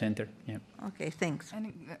referral center. Yeah. Okay, thanks.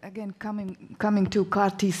 And again, coming to CAR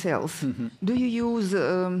T cells, do you use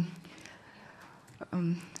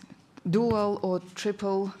dual or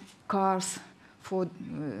triple CARs for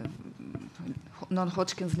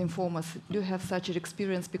non-Hodgkin's lymphomas? Do you have such an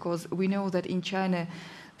experience? Because we know that in China,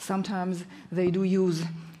 sometimes they do use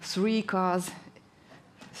 3 CARs,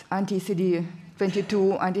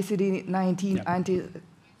 anti-CD22, anti-CD19,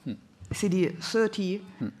 anti-CD30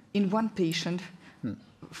 in one patient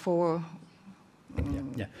for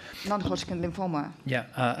non-Hodgkin lymphoma.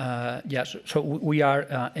 So we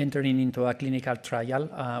are entering into a clinical trial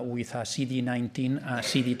with a CD19,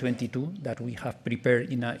 CD22 that we have prepared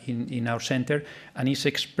in our center, and is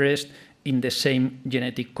expressed in the same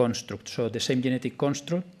genetic construct. So the same genetic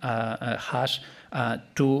construct has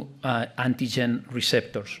two antigen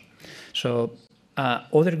receptors. So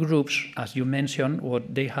other groups, as you mentioned,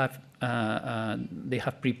 what they have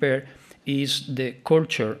prepared is the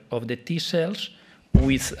culture of the T cells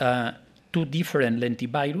with two different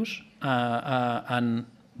lentivirus and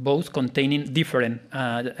both containing different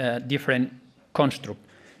construct.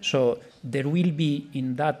 So there will be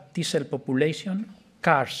in that T cell population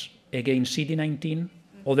CARs against CD19,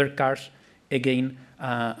 other CARs against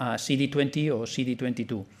CD20 or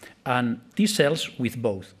CD22, and T cells with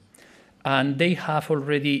both. And they have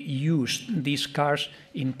already used these CARs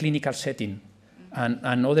in clinical setting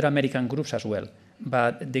and other American groups as well.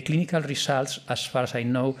 But the clinical results, as far as I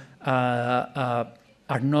know,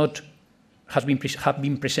 have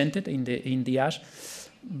been presented in the ASH,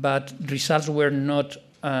 but results were not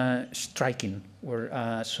striking.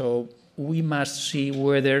 So we must see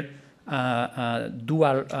whether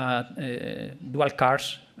dual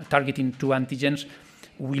CARs targeting two antigens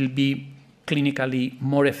will be clinically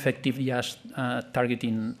more effective just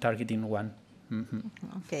targeting one. Mm-hmm.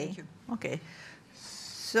 Okay. Okay.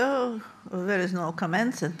 So there is no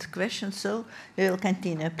comments and questions, so we will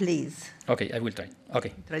continue, please. Okay, I will try.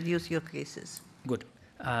 Okay. Introduce your cases. Good.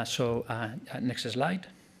 So next slide.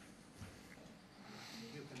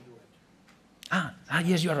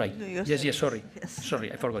 Yes, you are right. Yes, sorry. Yes.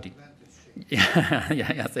 Sorry, I forgot it.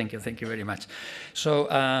 Yeah, thank you very much. So,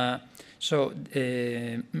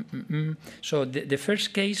 the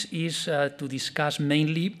first case is to discuss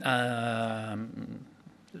mainly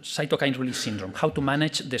cytokine release syndrome, how to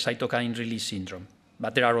manage the cytokine release syndrome.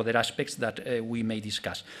 But there are other aspects that we may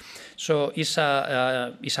discuss. So it's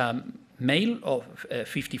a male of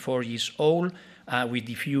 54 years old with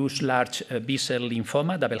diffuse large B-cell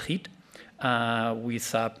lymphoma, double hit,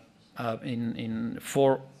 with in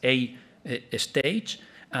 4A stage,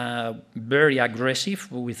 very aggressive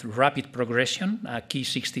with rapid progression, key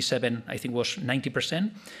 67, I think was 90%.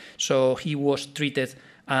 So he was treated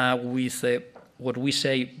with what we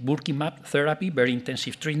say Burkimab therapy, very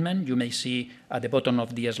intensive treatment. You may see at the bottom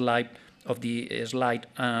of the slide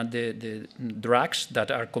the drugs that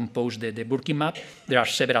are composed the Burkimab. There are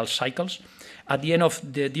several cycles. At the end of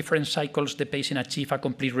the different cycles, the patient achieves a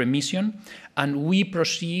complete remission, and we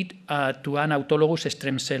proceed to an autologous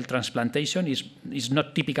stem cell transplantation. Is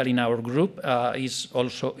not typical in our group. Is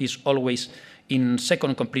always in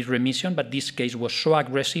second complete remission, but this case was so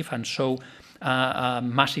aggressive and so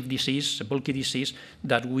massive disease, bulky disease,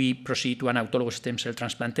 that we proceed to an autologous stem cell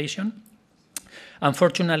transplantation.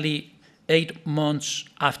 Unfortunately, 8 months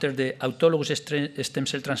after the autologous stem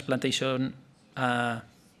cell transplantation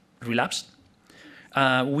relapsed,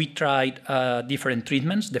 we tried different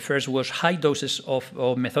treatments. The first was high doses of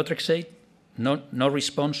methotrexate, no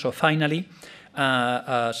response. So finally,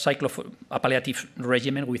 a palliative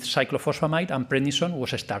regimen with cyclophosphamide and prednisone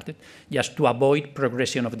was started just to avoid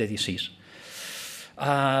progression of the disease.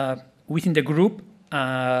 Within the group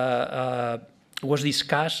was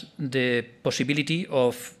discussed the possibility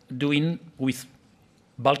of doing with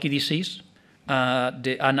bulky disease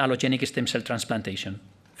an allogenic stem cell transplantation.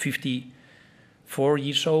 54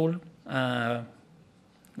 years old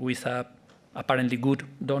with a apparently good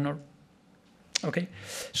donor. Okay,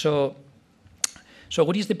 so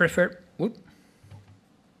what is the preferred? Whoop.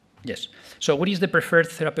 Yes. So what is the preferred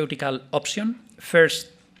therapeutical option? First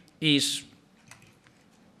is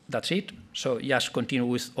that's it. So just continue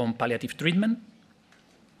with on palliative treatment.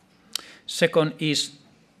 Second is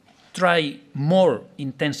try more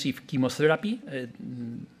intensive chemotherapy.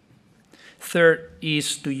 Third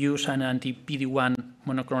is to use an anti-PD-1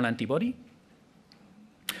 monoclonal antibody.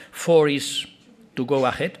 4 is to go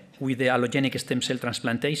ahead with the allogenic stem cell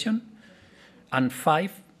transplantation. And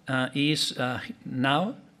 5 is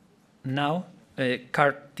now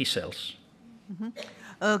CAR T cells.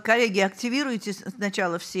 Коллеги, активируйте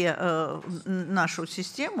сначала все нашу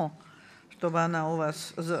систему, чтобы она у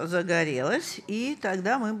вас загорелась, и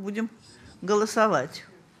тогда мы будем голосовать.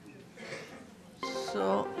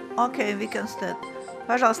 So, okay, we can start.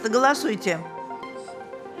 Пожалуйста, голосуйте.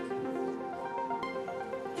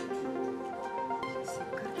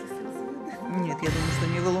 Нет, я думаю, что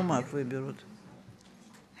неволумab выберут.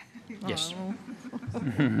 Yes.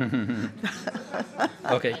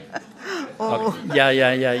 Okay.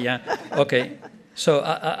 Yeah. Okay. So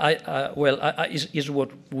is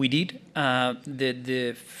what we did.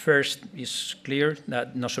 The first is clear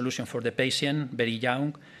that no solution for the patient, very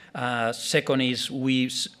young. Second is we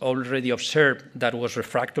already observed that was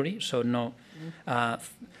refractory, so no.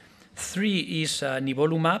 3 is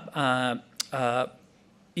nivolumab.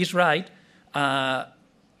 Is right.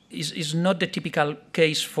 is not the typical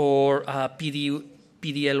case for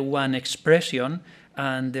PD-L1 expression,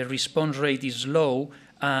 and the response rate is low.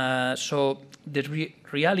 So the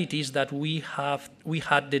reality is that we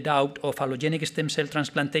had the doubt of allogenic stem cell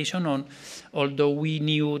transplantation, although we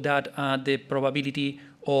knew that the probability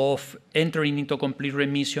of entering into complete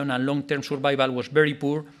remission and long-term survival was very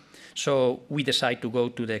poor. So we decided to go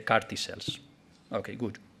to the CAR T cells. Okay,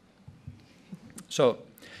 good. So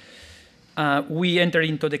we entered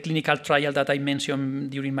into the clinical trial that I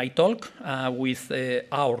mentioned during my talk with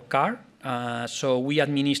our CAR. So we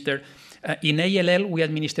administer, in ALL, we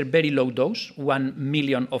administer very low dose, 1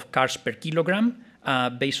 million of CARs per kilogram,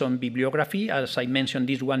 based on bibliography. As I mentioned,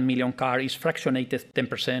 this 1 million CAR is fractionated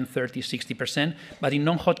 10%, 30, 60%. But in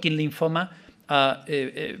non-Hodgkin lymphoma,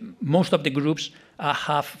 most of the groups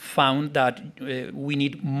have found that we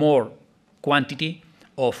need more quantity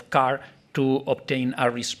of CAR to obtain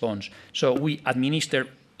a response. So we administer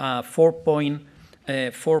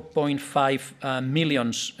 4.5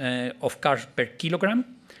 millions of CARs per kilogram.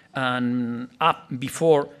 And up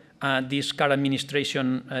before this CAR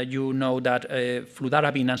administration, you know that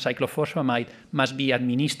fludarabine and cyclophosphamide must be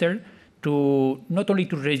administered to not only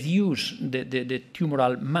to reduce the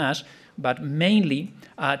tumoral mass, but mainly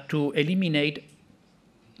to eliminate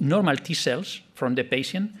normal T cells from the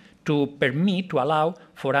patient to permit, to allow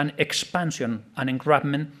for an expansion and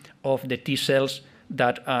engraftment of the T cells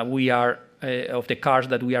that we are, of the CARs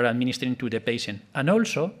that we are administering to the patient. And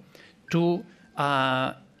also to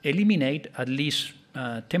eliminate, at least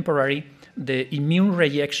temporary, the immune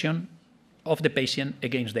rejection of the patient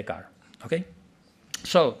against the CAR. Okay,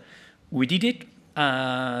 so we did it.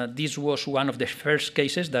 This was one of the first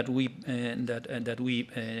cases that we did,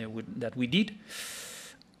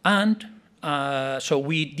 and so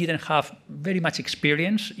we didn't have very much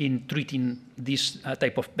experience in treating this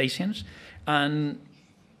type of patients. And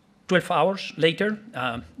 12 hours later,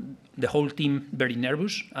 the whole team very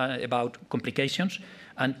nervous about complications.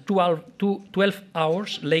 And 12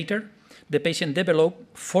 hours later, the patient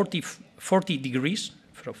developed 40 degrees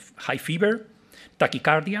of high fever,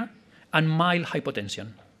 tachycardia, and mild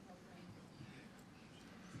hypotension.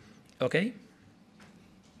 Okay?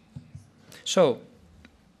 So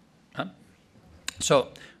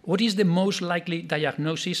what is the most likely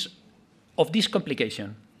diagnosis of this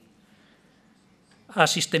complication? A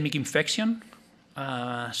systemic infection,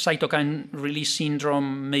 cytokine release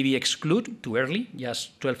syndrome may be excluded too early,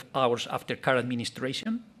 just 12 hours after CAR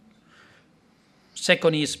administration.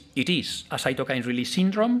 Second is, it is a cytokine release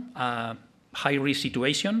syndrome, high-risk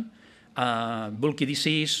situation, bulky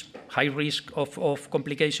disease, high risk of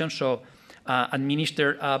complications, so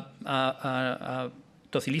administer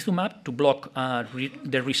tocilizumab to block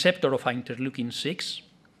the receptor of interleukin-6.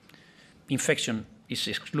 Infection is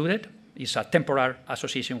excluded. It's a temporary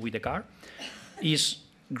association with the CAR. Is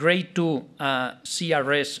grade 2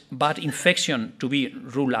 CRS, but infection to be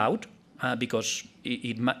ruled out because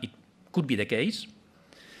it could be the case.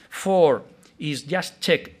 4 is just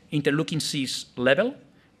check interleukin-6 level,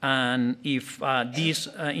 and if this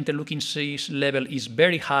interleukin-6 level is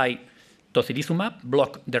very high, tocilizumab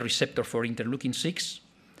block the receptor for interleukin-6,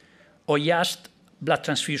 or just blood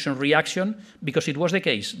transfusion reaction, because it was the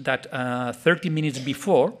case that 30 minutes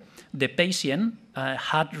before, the patient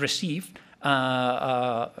had received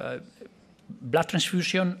blood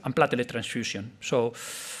transfusion and platelet transfusion. So,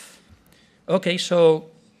 okay, so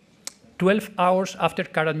 12 hours after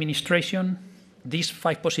CAR administration, these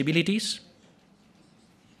 5 possibilities.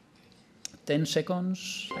 10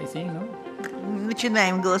 seconds, I think, no?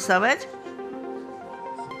 Начинаем голосовать.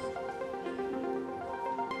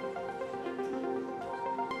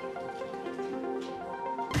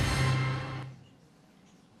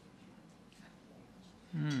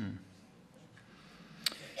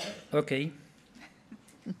 Okay.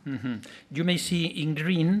 You may see in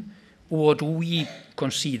green what we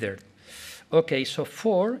considered. Okay, so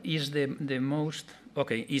 4 is the most.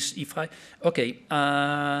 Okay, is if I. Okay.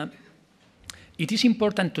 It is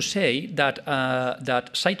important to say that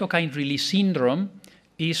that cytokine release syndrome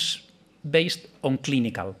is based on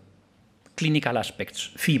clinical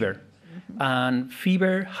aspects, fever, and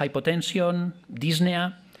fever, hypotension,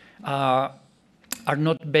 dyspnea are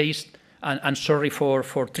not based. And sorry for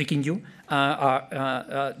tricking you.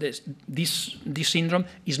 This syndrome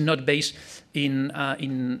is not based in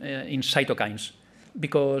cytokines,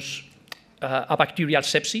 because a bacterial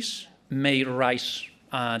sepsis may raise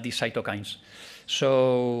these cytokines.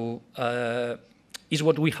 So is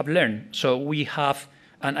what we have learned. So we have,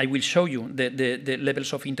 and I will show you the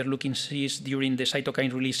levels of interleukin-6 during the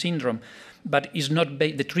cytokine release syndrome, but it's not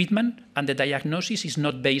the treatment and the diagnosis is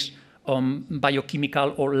not based on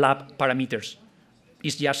biochemical or lab parameters.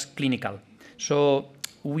 It's just clinical. So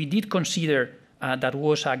we did consider that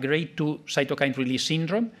was a grade 2 cytokine release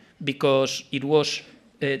syndrome because it was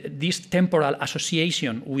this temporal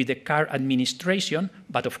association with the CAR administration,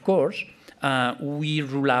 but of course, we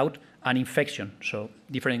rule out an infection. So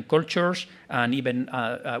different cultures, and even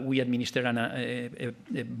we administer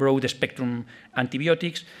a broad spectrum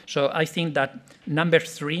antibiotics. So I think that number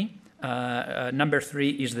three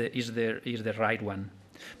is the right one.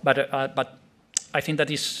 But I think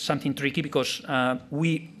that is something tricky because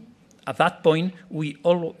at that point we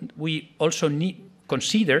also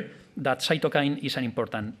consider that cytokine is an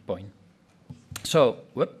important point. So,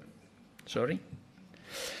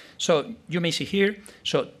 So you may see here,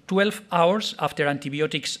 so 12 hours after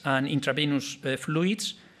antibiotics and intravenous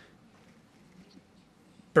fluids,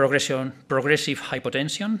 progressive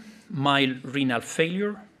hypotension, mild renal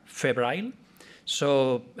failure, febrile.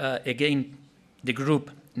 So again, the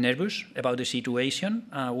group nervous about the situation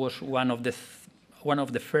was one of the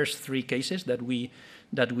first 3 cases that we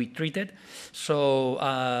treated. So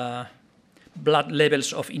blood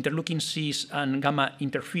levels of interleukin-6 and gamma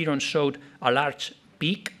interferon showed a large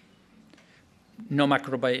peak. No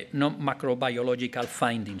macrobiological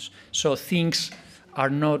findings. So things are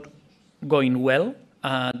not going well.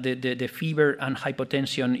 The fever and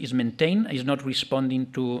hypotension is maintained, is not responding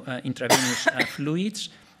to intravenous fluids,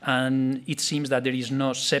 and it seems that there is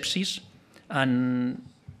no sepsis. And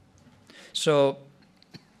so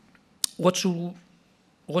what should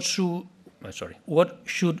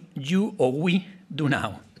you or we do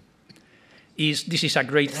now? This is a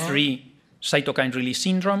grade 3 cytokine release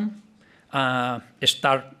syndrome.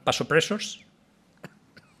 Start vasopressors,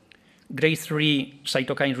 grade 3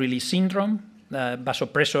 cytokine release syndrome,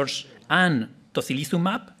 vasopressors and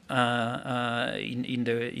tocilizumab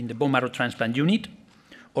in the bone marrow transplant unit,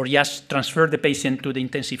 or just transfer the patient to the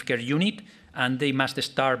intensive care unit and they must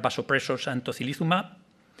start vasopressors and tocilizumab,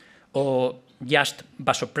 or just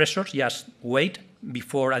vasopressors, just wait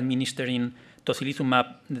before administering tocilizumab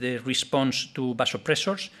the response to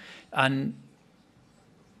vasopressors, and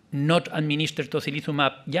not administer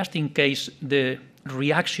tocilizumab just in case the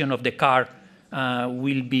reaction of the CAR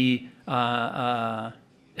will be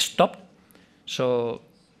stopped. So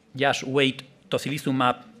just wait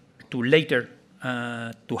tocilizumab to later,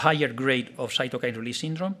 to higher grade of cytokine release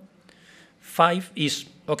syndrome. 5 is,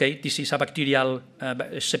 okay, this is a bacterial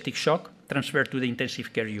septic shock, transfer to the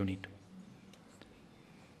intensive care unit.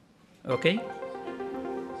 Okay?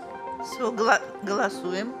 So,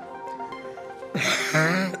 голосуем.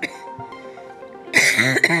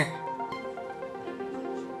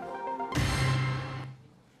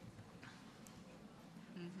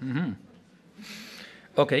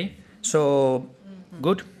 Okay, so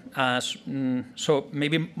good. So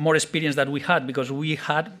maybe more experience that we had, because we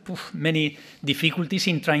had many difficulties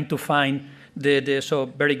in trying to find so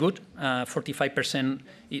very good, 45%.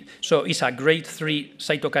 So it's a grade 3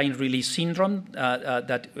 cytokine release syndrome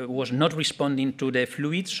that was not responding to the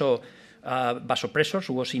fluid. So vasopressors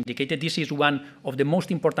was indicated. This is one of the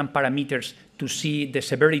most important parameters to see the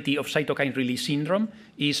severity of cytokine release syndrome,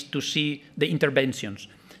 is to see the interventions.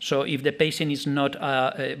 So if the patient is not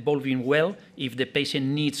evolving well, if the patient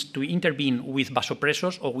needs to intervene with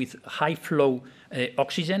vasopressors or with high flow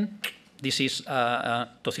oxygen, this is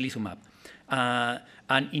tocilizumab.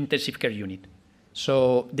 And intensive care unit.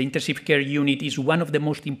 So the intensive care unit is one of the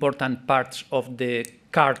most important parts of the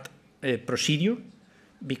CART procedure,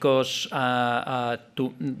 because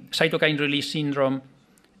cytokine release syndrome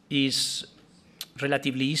is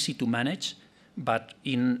relatively easy to manage, but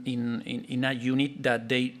in a unit that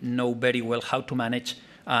they know very well how to manage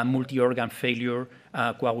multi-organ failure,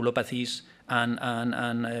 coagulopathies, and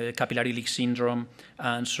capillary leak syndrome,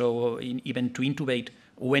 and so even to intubate,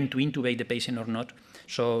 when to intubate the patient or not.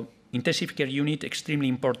 So intensive care unit, extremely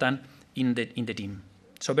important in the team.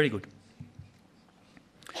 So very good.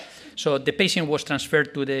 So the patient was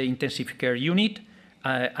transferred to the intensive care unit.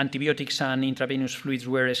 Antibiotics and intravenous fluids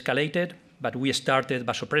were escalated, but we started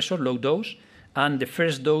vasopressor, low dose, and the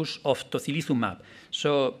first dose of tocilizumab.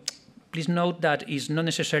 So please note that it's not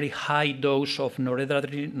necessarily high dose of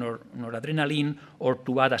noradrenaline or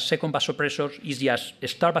to add a second vasopressor. It's just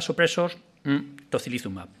start vasopressors,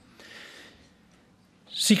 tocilizumab.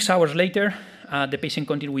 6 hours later, the patient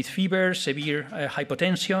continued with fever, severe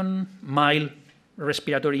hypotension, mild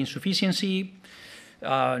respiratory insufficiency,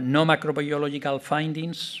 no macrobiological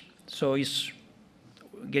findings, so it's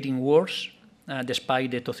getting worse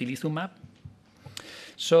despite the tocilizumab.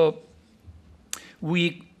 So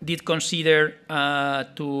we did consider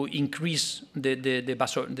to increase the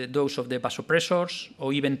dose of the vasopressors,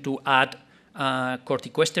 or even to add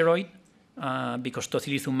corticosteroid because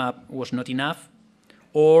tocilizumab was not enough,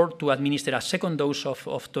 or to administer a second dose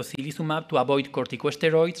of tocilizumab to avoid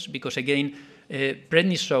corticosteroids, because again,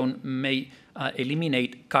 prednisone may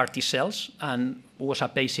eliminate CAR T cells, and was a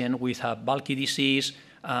patient with a bulky disease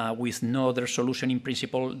with no other solution in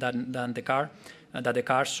principle than the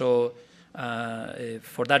CAR. So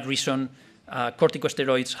for that reason,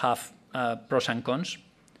 corticosteroids have pros and cons.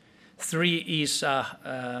 3 is,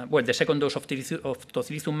 well, the second dose of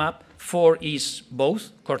tocilizumab. 4 is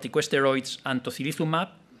both corticosteroids and tocilizumab.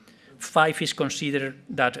 5 is considered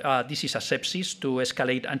that this is a sepsis to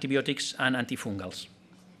escalate antibiotics and antifungals.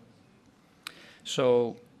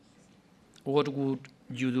 So what would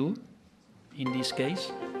you do in this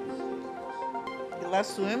case?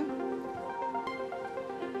 Голосуем.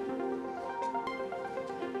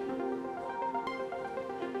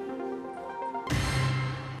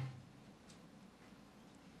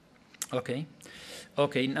 Okay.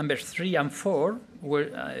 Okay, number 3 and 4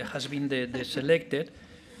 has been the selected.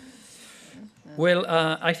 Well,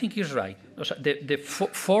 I think he's right. The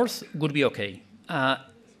fourth would be okay.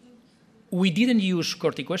 We didn't use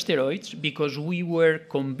corticosteroids because we were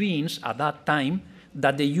convinced at that time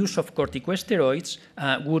that the use of corticosteroids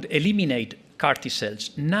would eliminate CAR T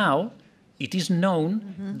cells. Now, it is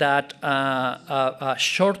known that a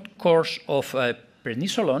short course of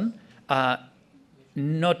prednisolone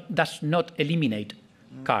does not eliminate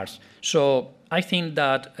CARs. So I think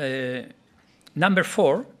that number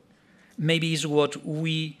 4 maybe is what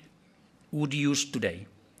we would use today.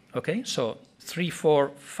 Okay, so 3,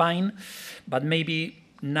 4, fine, but maybe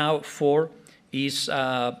now 4 is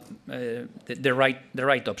the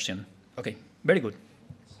right option. Okay, very good.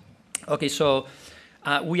 Okay, so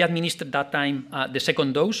we administered that time the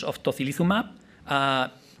second dose of tocilizumab.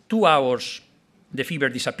 2 hours, the fever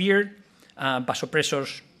disappeared.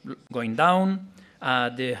 Vasopressors going down,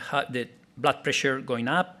 the blood pressure going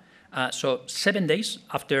up. So 7 days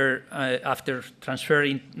after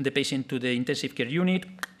transferring the patient to the intensive care unit,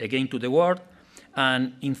 again to the ward,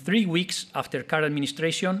 and in 3 weeks after CAR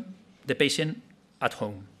administration, the patient at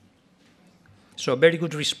home. So very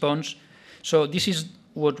good response. So this is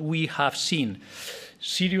what we have seen.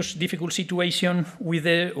 Serious difficult situation with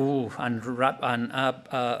a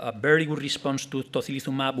very good response to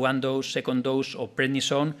tocilizumab, 1 dose, second dose of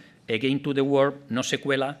prednisone, again to the ward, no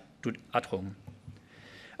sequela, at home.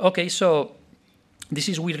 Okay, so this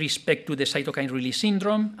is with respect to the cytokine release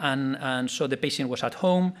syndrome, and so the patient was at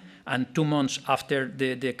home, and 2 months after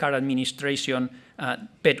the CAR administration,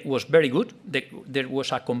 PET was very good. There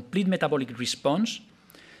was a complete metabolic response.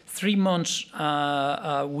 3 months,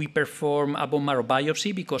 we performed a bone marrow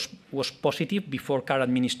biopsy because it was positive before CAR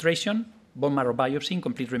administration, bone marrow biopsy in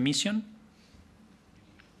complete remission.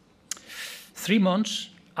 3 months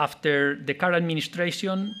after the CAR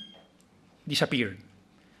administration, disappeared.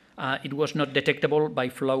 It was not detectable by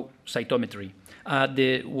flow cytometry.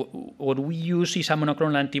 What we use is a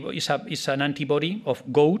monoclonal antibody, is an antibody of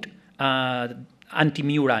goat,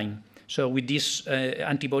 anti-murine. So with this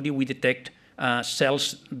antibody, we detect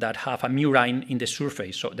cells that have a murine in the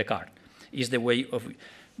surface, so the CAR is the way of.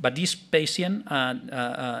 But this patient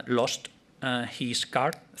lost his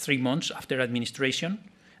CAR 3 months after administration,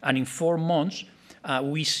 and in 4 months,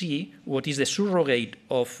 we see what is the surrogate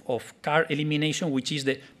of CAR elimination, which is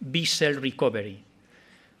the B cell recovery.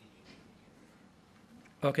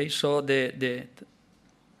 Okay, so the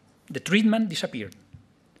treatment disappeared.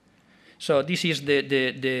 So this is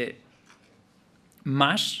the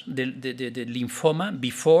mass, the lymphoma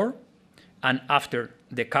before and after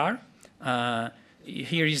the CAR.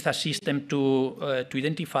 Here is the system to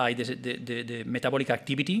identify the metabolic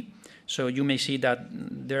activity. So you may see that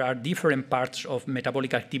there are different parts of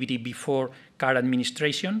metabolic activity before CAR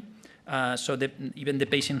administration. So even the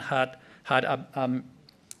patient had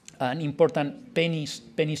an important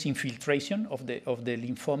penis infiltration of the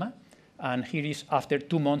lymphoma, and here is after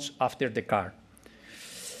 2 months after the CAR.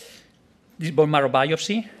 This bone marrow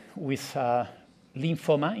biopsy with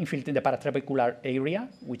lymphoma infiltrating the paratrabecular area,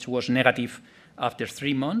 which was negative after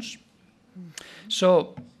 3 months.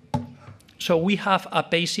 So we have a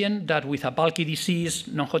patient that with a bulky disease,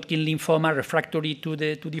 non-Hodgkin lymphoma, refractory to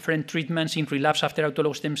different treatments in relapse after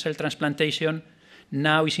autologous stem cell transplantation,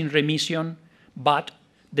 now is in remission, but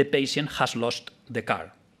the patient has lost the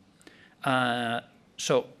CAR.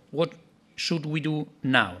 So what should we do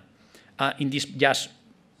now? In this, just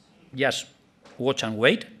watch and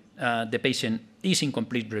wait. The patient is in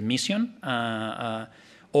complete remission,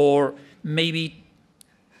 or maybe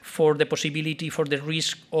for the possibility, for the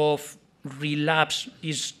risk of relapse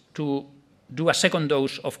is to do a second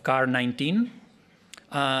dose of CAR-19.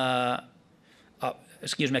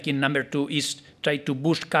 Excuse me, again, number 2 is try to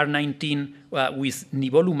boost CAR-19 with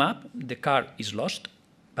nivolumab. The CAR is lost,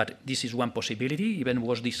 but this is one possibility, even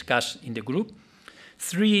was discussed in the group.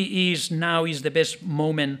 3 is now is the best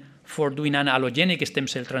moment for doing an allogenic stem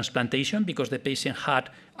cell transplantation because the patient had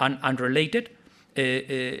an unrelated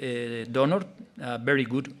donor, very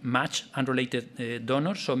good match, unrelated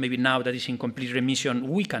donor. So maybe now that is in complete remission,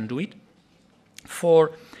 we can do it.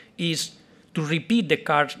 4 is to repeat the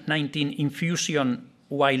CAR-19 infusion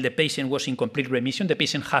while the patient was in complete remission. The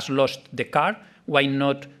patient has lost the CAR. Why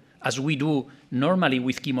not, as we do normally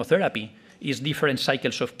with chemotherapy, is different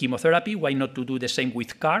cycles of chemotherapy. Why not to do the same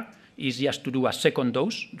with CAR? Is just to do a second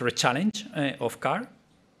dose, re-challenge of CAR.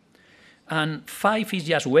 And 5 is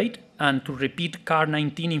just wait and to repeat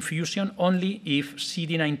CAR-19 infusion only if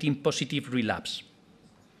CD19 positive relapse.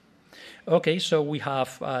 Okay, so we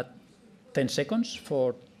have 10 seconds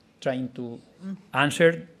for trying to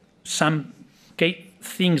answer some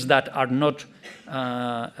things that are not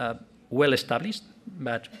well established,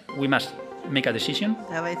 but we must make a decision.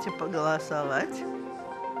 Давайте поголосовать.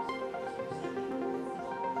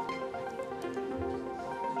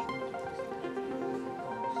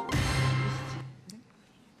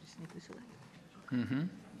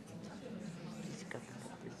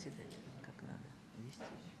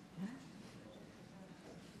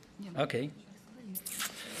 Okay.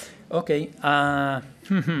 Okay.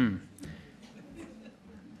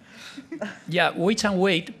 Yeah, wait and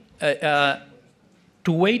wait.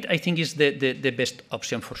 To wait, I think, is the best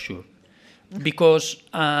option for sure. Because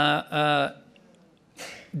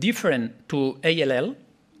different to ALL,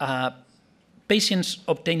 patients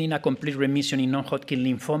obtaining a complete remission in non-Hodgkin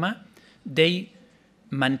lymphoma, they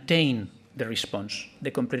maintain the response,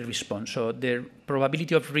 the complete response. So the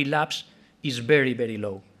probability of relapse is very, very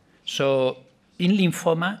low. So in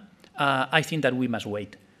lymphoma, I think that we must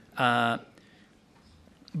wait.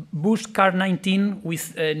 Boost CAR-19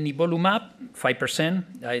 with nivolumab, 5%.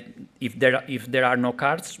 If there are no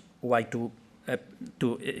CARs, why to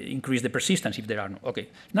increase the persistence if there are no? Okay.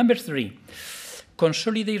 Number 3,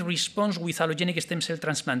 consolidate response with allogeneic stem cell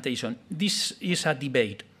transplantation. This is a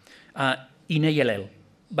debate in ALL,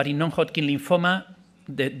 but in non-Hodgkin lymphoma,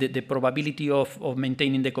 the probability of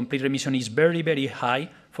maintaining the complete remission is very, very high.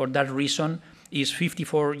 For that reason, is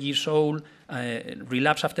 54 years old,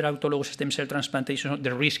 relapse after autologous stem cell transplantation,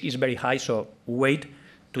 the risk is very high, so wait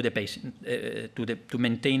to the patient, to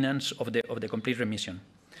maintenance of the complete remission.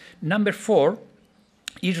 Number 4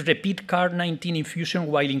 is repeat CAR-19 infusion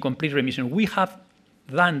while in complete remission. We have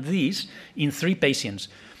done this in 3 patients.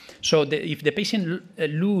 So if the patient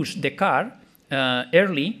loses the CAR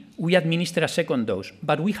early, we administer a second dose.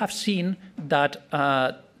 But we have seen that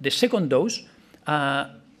the second dose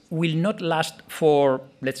will not last for,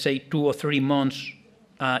 let's say, 2 or 3 months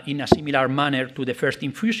in a similar manner to the first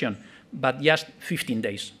infusion, but just 15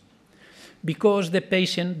 days. Because the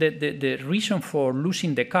patient, the reason for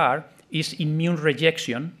losing the CAR is immune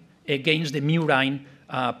rejection against the murine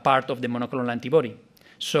part of the monoclonal antibody.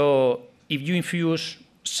 So if you infuse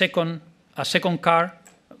a second CAR,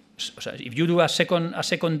 if you do a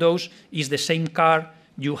second dose, is the same CAR,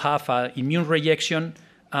 you have immune rejection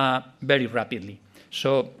very rapidly.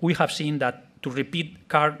 So we have seen that to repeat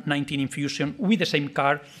CAR-19 infusion with the same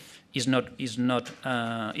CAR is not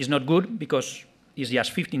good because it's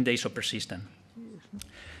just 15 days of persistence.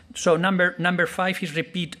 So number 5 is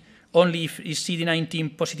repeat only if it's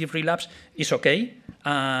CD19 positive relapse is okay,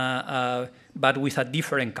 but with a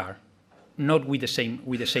different CAR, not with the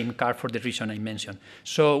same CAR for the reason I mentioned.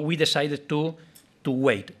 So we decided to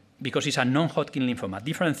wait because it's a non-Hodgkin lymphoma.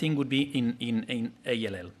 Different thing would be in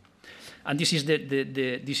ALL. And this is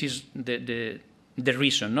the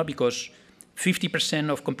reason, no? Because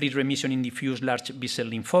 50% of complete remission in diffuse large B-cell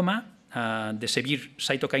lymphoma, the severe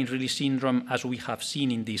cytokine release syndrome, as we have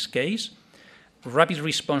seen in this case, rapid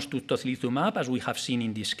response to tocilizumab, as we have seen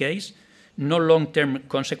in this case, no long-term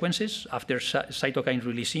consequences after cytokine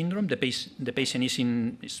release syndrome. The patient is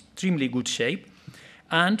in extremely good shape,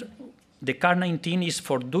 and the CAR-19 is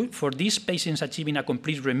for these patients achieving a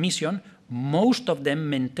complete remission. Most of them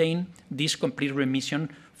maintain this complete remission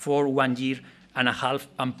for 1.5 years,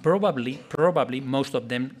 and probably most of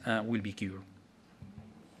them will be cured.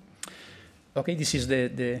 Okay, this is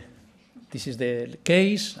the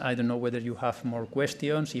case. I don't know whether you have more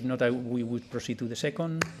questions. If not, we would proceed to the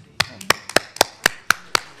second.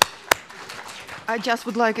 I just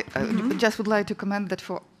would like to comment that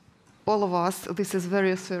for all of us, this is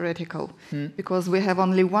very theoretical, because we have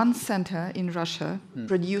only one center in Russia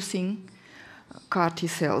producing CAR T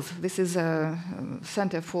cells. This is a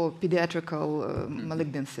center for pediatrical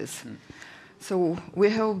malignancies. So we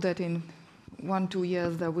hope that in 1-2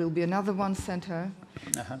 years there will be another one center,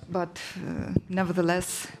 but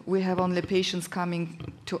nevertheless we have only patients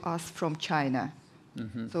coming to us from China.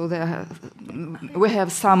 So we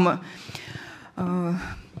have some,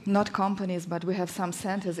 not companies, but we have some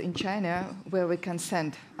centers in China where we can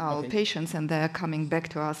send our patients and they are coming back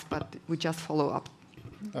to us, but we just follow up.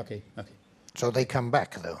 Okay. So they come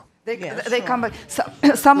back though? They come back.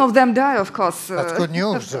 Some of them die, of course. That's good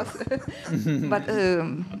news. But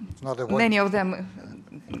many of them.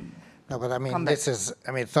 No, but I mean,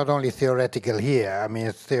 it's not only theoretical here. I mean,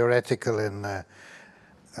 it's theoretical in,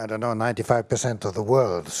 I don't know, 95% of the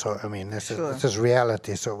world. So, I mean, this is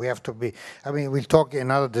reality. So we have to be, I mean, we'll talk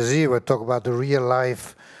in other disease, we'll talk about the real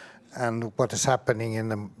life and what is happening in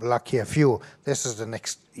the luckier few. This is the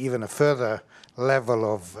next, even a further level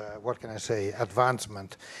of, what can I say,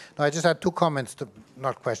 advancement. Now, I just had 2 comments,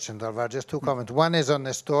 not questions, Alvar, just 2 comments. One is on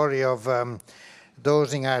the story of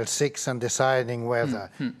dosing IL-6 and deciding whether.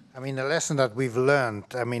 I mean, the lesson that we've learned,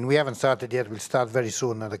 I mean, we haven't started yet, we'll start very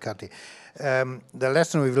soon at the CAR-T. The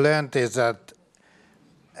lesson we've learned is that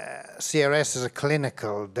CRS is a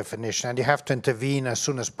clinical definition, and you have to intervene as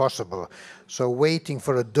soon as possible. So waiting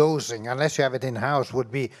for a dosing, unless you have it in-house, would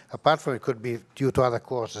be, apart from it could be due to other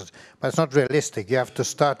causes, but it's not realistic. You have to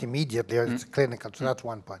start immediately, or it's clinical, so that's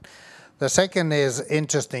one point. The second is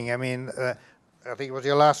interesting. I mean, I think it was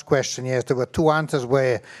your last question, yes, there were 2 answers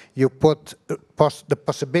where you put the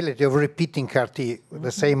possibility of repeating CAR-T,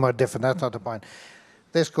 the same or different, that's not the point.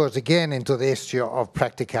 This goes again into the issue of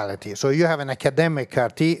practicality. So you have an academic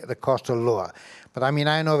CAR-T, the costs are lower. But I mean,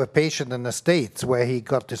 I know of a patient in the States where he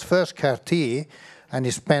got his first CAR-T and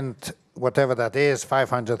he spent whatever that is,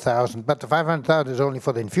 500,000, but the 500,000 is only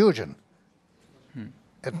for the infusion.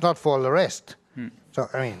 It's not for all the rest. So,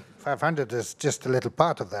 I mean, 500 is just a little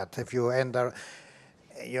part of that. If you end up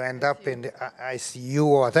in the ICU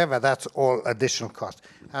or whatever, that's all additional cost.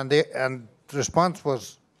 And the response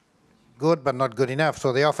was good, but not good enough.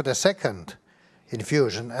 So they offered a second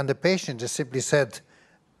infusion, and the patient just simply said,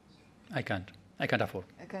 I can't afford.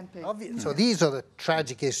 I can't pay. So these are the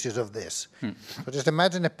tragic issues of this. So just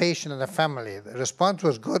imagine a patient and a family. The response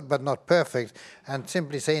was good, but not perfect, and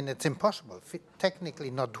simply saying it's impossible.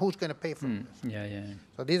 Technically not. Who's going to pay for this?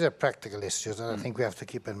 So these are practical issues that I think we have to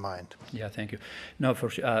keep in mind. Yeah, thank you. No, for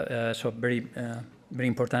sure. So very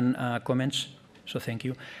important comments. So thank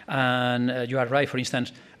you. And you are right. For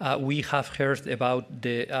instance, we have heard about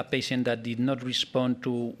the patient that did not respond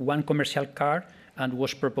to one commercial CAR and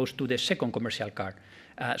was proposed to the second commercial CAR.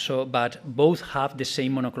 But both have the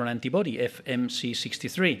same monoclonal antibody,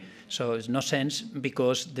 FMC63. So it's no sense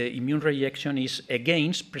because the immune rejection is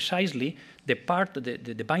against precisely the part,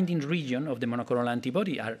 the binding region of the monoclonal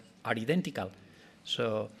antibody are identical.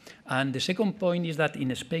 So, and the second point is that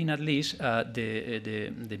in Spain, at least,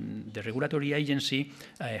 the regulatory agency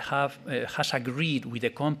has agreed with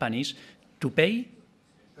the companies to pay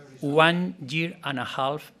 1.5 years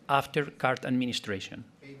after CAR administration.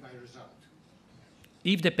 Paid by result.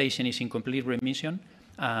 If the patient is in complete remission,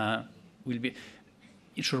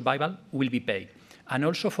 survival will be paid. And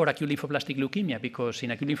also for acute lymphoblastic leukemia, because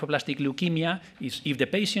in acute lymphoblastic leukemia, if the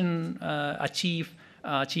patient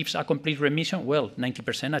achieves a complete remission, well,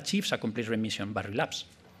 90% achieves a complete remission, but relapse.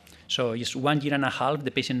 So it's 1.5 years,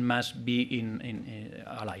 the patient must be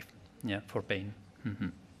alive, for pain.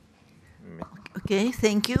 Okay,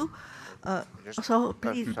 thank you. So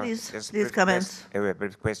please comments. A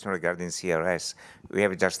brief question regarding CRS. We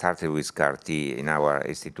have just started with CAR-T in our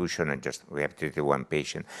institution, and we have treated 1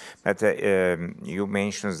 patient. But you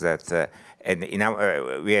mentioned that and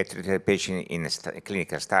we have treated a patient in a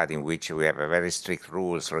clinical study in which we have very strict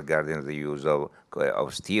rules regarding the use of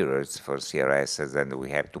steroids for CRS, and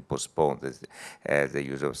we have to postpone the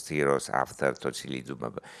use of steroids after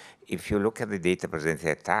tocilizumab. If you look at the data presented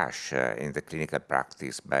at ASH in the clinical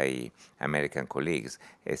practice by American colleagues,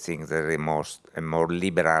 I think there is a more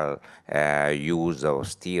liberal use of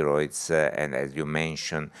steroids, and as you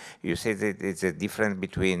mentioned, you say that it's a difference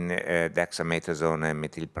between dexamethasone and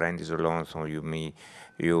methylprednisolone, so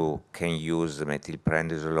you can use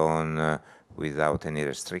methylprednisolone without any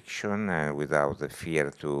restriction and without the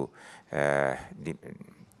fear to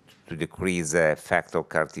decrease the effect of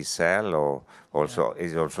CAR T cell, or also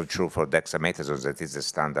is also true for dexamethasone, that is the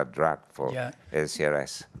standard drug for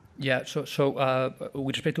CRS. Yeah,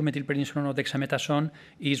 with respect to methylprednisolone or dexamethasone,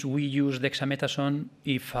 we use dexamethasone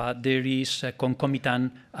if there is a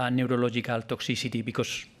concomitant neurological toxicity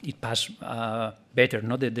because it passes better,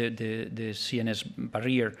 not the CNS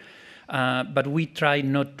barrier. But we try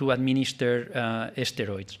not to administer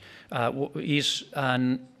steroids.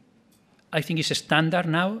 I think it's a standard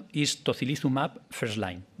now is tocilizumab first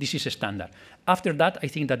line. This is a standard. After that, I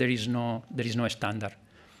think that there is no standard.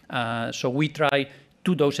 So we try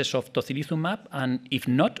 2 doses of tocilizumab, and if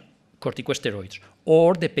not, corticosteroids,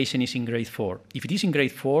 or the patient is in grade 4. If it is in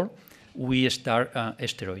grade 4, we start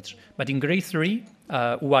steroids. But in grade 3,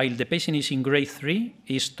 while the patient is in grade 3,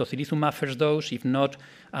 is tocilizumab first dose, if not,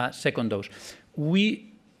 second dose.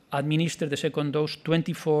 We administer the second dose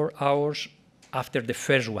 24 hours after the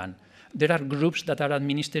first one. There are groups that are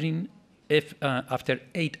administering after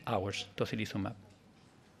 8 hours tocilizumab.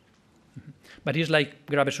 But it's like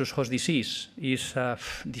graft-versus-host disease. It's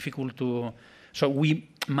difficult to... So we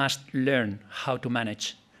must learn how to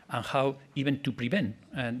manage and how even to prevent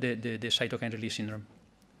the cytokine release syndrome.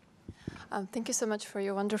 Thank you so much for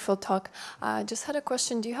your wonderful talk. Just had a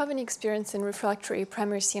question. Do you have any experience in refractory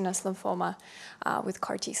primary CNS lymphoma with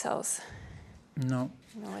CAR T cells? No.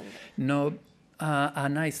 No.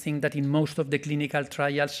 And I think that in most of the clinical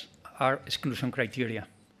trials are exclusion criteria.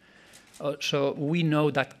 So we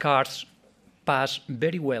know that CARs pass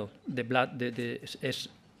very well the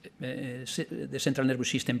central nervous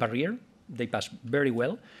system barrier. They pass very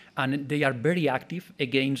well, and they are very active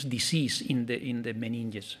against disease in the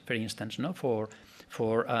meninges, for instance. No? For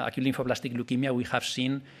acute lymphoblastic leukemia, we have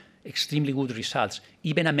seen extremely good results.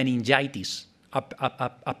 Even a meningitis,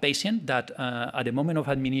 a patient that at the moment of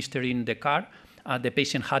administering the CAR, the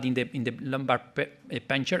patient had in the lumbar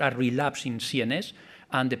puncture a relapse in CNS,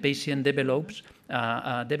 and the patient developed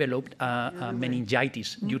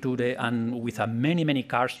meningitis due to with many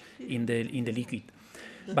CARs in the liquid.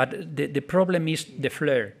 But the problem is the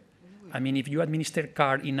flare. I mean, if you administer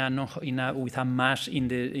CAR with a mass in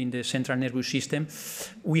the central nervous system,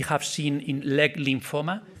 we have seen in leg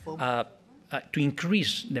lymphoma to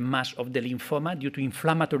increase the mass of the lymphoma due to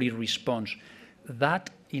inflammatory response. That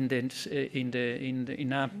in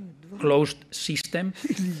a closed system,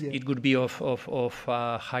 it could be of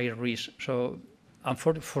high risk. So,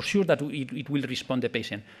 for sure that it will respond the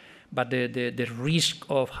patient, but the risk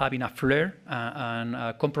of having a flare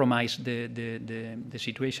and compromise the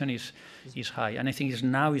situation is high. And I think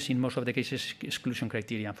now is in most of the cases exclusion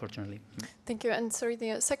criteria, unfortunately. Thank you. And sorry,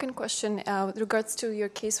 the second question with regards to your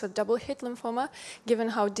case with double-hit lymphoma, given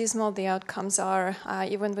how dismal the outcomes are,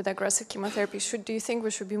 even with aggressive chemotherapy, do you think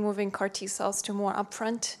we should be moving CAR T cells to more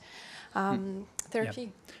upfront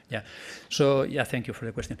therapy? Yeah. So, yeah, thank you for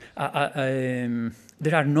the question.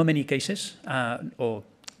 There are no many cases,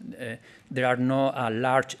 there are no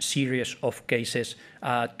large series of cases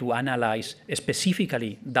to analyze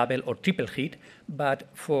specifically double or triple hit, but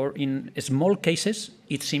in small cases,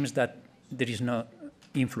 it seems that there is no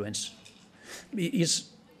influence. It's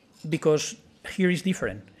because here is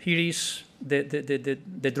different. Here is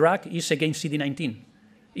the drug is against CD19.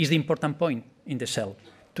 Is the important point in the cell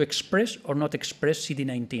to express or not express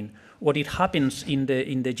CD19. What it happens in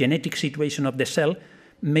the genetic situation of the cell,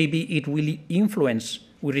 maybe it will influence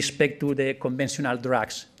with respect to the conventional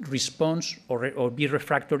drugs, response or be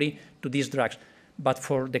refractory to these drugs. But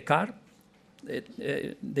for the CAR,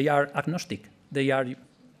 they are agnostic. They are,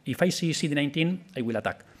 if I see CD19, I will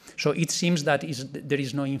attack. So it seems that there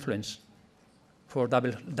is no influence for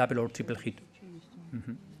double or triple hit.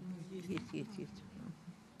 Mm-hmm. Yes.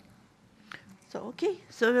 So, okay,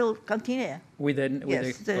 so we'll continue.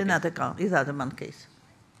 Another one case.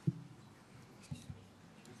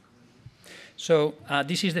 So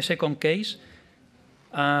this is the second case.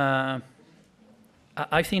 I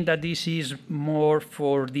think that this is more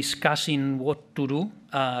for discussing what to do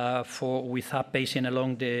with a patient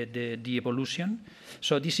along the evolution.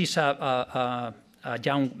 So this is a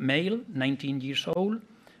young male, 19 years old.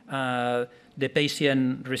 The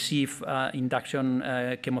patient received induction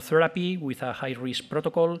chemotherapy with a high-risk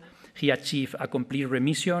protocol. He achieved a complete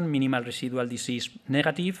remission, minimal residual disease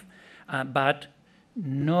negative, but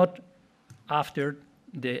not after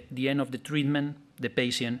the end of the treatment, the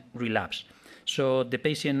patient relapsed. So the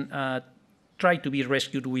patient tried to be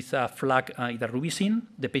rescued with flag-idarubicin.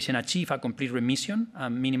 The patient achieved a complete remission,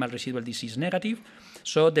 minimal residual disease negative.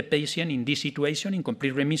 So the patient in this situation, in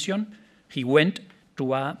complete remission, he went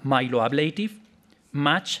to a myeloablative,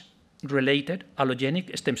 match-related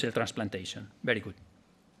allogenic stem cell transplantation. Very good.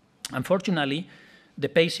 Unfortunately, the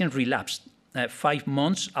patient relapsed 5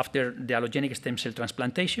 months after the allogenic stem cell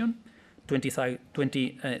transplantation.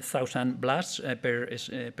 20,000 blasts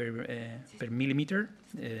per millimeter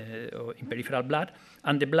in peripheral blood,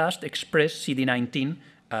 and the blast express CD19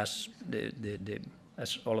 as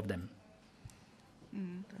as all of them.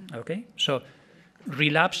 Okay, so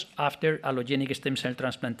relapse after allogenic stem cell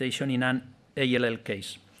transplantation in an ALL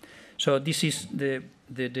case. So this is the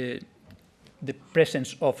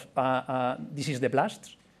presence of this is the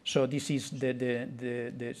blast. So this is the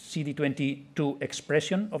CD22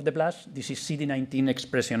 expression of the blast. This is CD19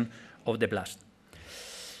 expression of the blast.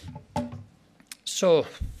 So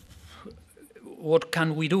what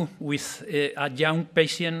can we do with a young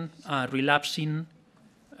patient relapsing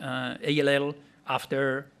ALL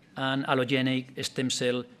after an allogenic stem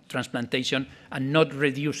cell transplantation and not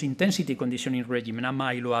reduce intensity conditioning regimen, a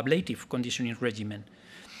myeloablative conditioning regimen?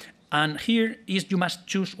 And here is you must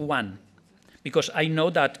choose one, because I know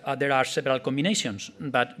that there are several combinations,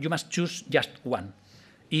 but you must choose just one.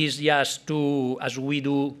 Is just to, as we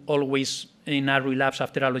do always in a relapse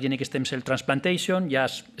after allogenic stem cell transplantation,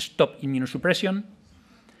 just stop immunosuppression.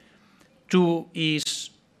 2 is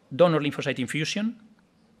donor lymphocyte infusion.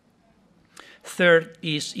 3rd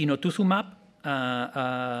is inotuzumab,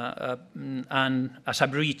 and as a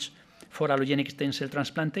bridge for allogenic stem cell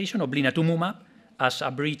transplantation, or blinatumomab as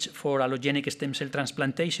a bridge for allogenic stem cell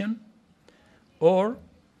transplantation. Or,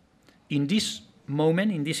 in this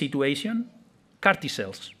moment, in this situation, CAR T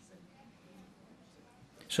cells.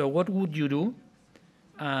 So what would you do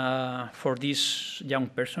for this young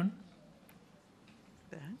person?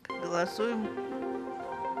 Голосуем.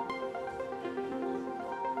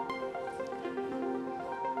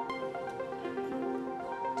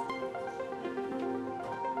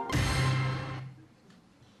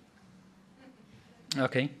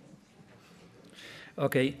 Okay.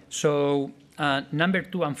 Okay. So number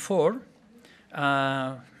 2 and 4,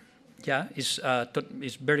 yeah, is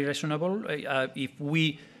very reasonable. If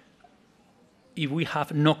we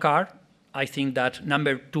have no CAR, I think that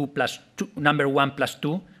number 1 plus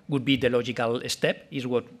 2 would be the logical step. Is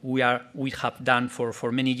what we have done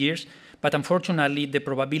for many years. But unfortunately, the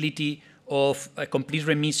probability of a complete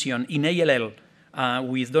remission in ALL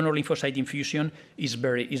with donor lymphocyte infusion is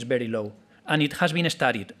very low. And it has been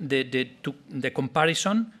studied. The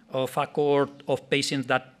comparison of a cohort of patients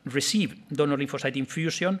that receive donor lymphocyte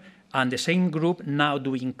infusion and the same group now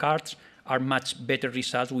doing CARs are much better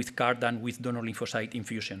results with CAR than with donor lymphocyte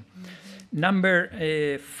infusion. Mm-hmm.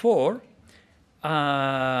 Number 4,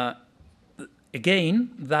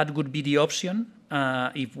 again, that would be the option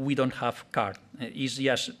if we don't have CAR. Is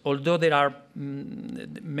yes, although there are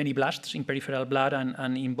many blasts in peripheral blood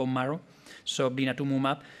and in bone marrow, so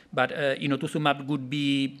blinatumomab, but inotuzumab would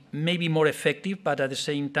be maybe more effective, but at the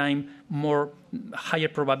same time higher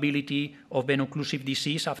probability of veno-occlusive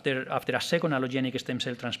disease after a second allogenic stem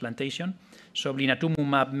cell transplantation. So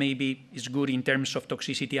blinatumomab maybe is good in terms of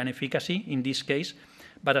toxicity and efficacy in this case,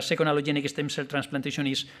 but a second allogenic stem cell transplantation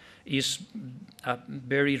is a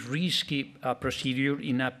very risky procedure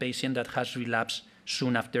in a patient that has relapsed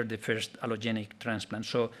soon after the first allogenic transplant.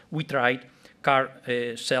 So we tried CAR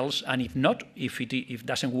cells, and if not, if it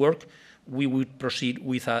doesn't work, we would proceed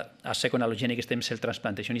with a second allogenic stem cell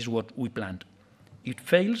transplantation, is what we planned. It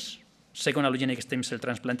fails, second allogenic stem cell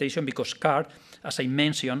transplantation, because CAR, as I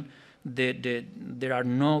mentioned, there are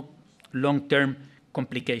no long-term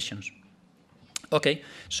complications. Okay,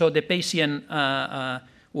 so the patient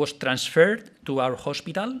was transferred to our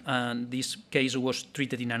hospital, and this case was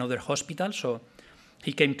treated in another hospital, so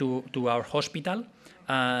he came to our hospital.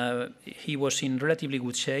 He was in relatively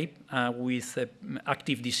good shape with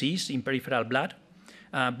active disease in peripheral blood.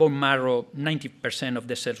 Bone marrow, 90% of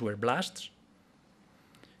the cells were blasts.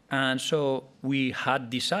 And so we had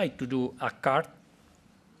decided to do a CAR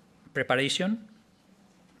preparation.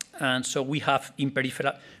 And so we have in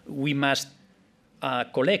peripheral, we must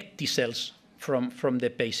collect T cells from the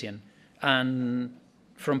patient and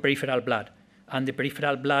from peripheral blood. And the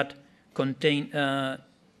peripheral blood contains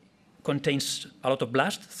a lot of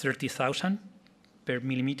blast, 30,000 per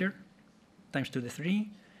millimeter times 10 to the 3,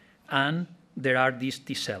 and there are these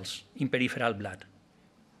T cells in peripheral blood.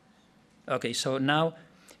 Okay, so now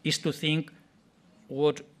is to think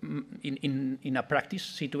what, in a practice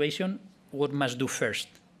situation, what must do first,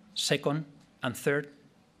 second, and third.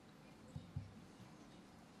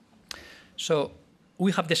 So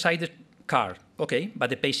we have decided CAR, okay, but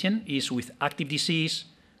the patient is with active disease,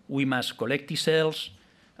 we must collect T cells.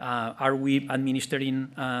 Are we administering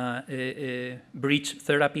bridge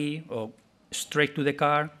therapy or straight to the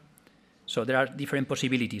CAR? So there are different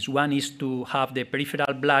possibilities. One is to have the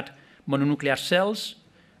peripheral blood mononuclear cells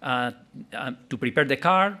to prepare the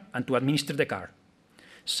CAR and to administer the CAR.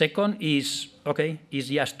 Second is, okay, is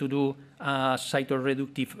just to do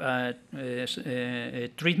cytoreductive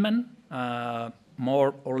treatment,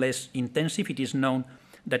 more or less intensive. It is known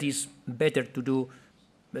that it's better to do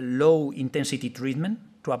low intensity treatment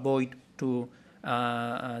to avoid to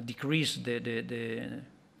decrease the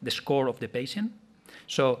score of the patient.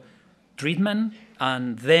 So treatment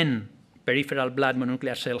and then peripheral blood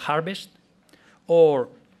mononuclear cell harvest, or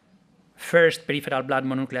first peripheral blood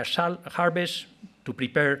mononuclear cell harvest to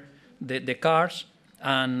prepare the CARs,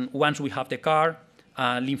 and once we have the CAR,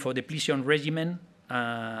 lymphodepletion regimen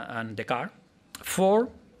and the CAR. 4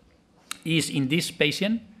 is in this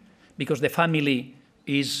patient, because the family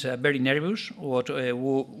is very nervous, what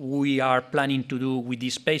we are planning to do with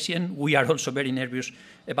this patient. We are also very nervous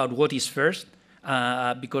about what is first,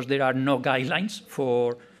 because there are no guidelines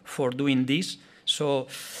for doing this. So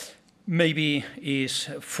maybe is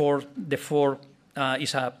the 4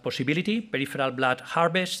 is a possibility: peripheral blood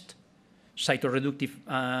harvest, cytoreductive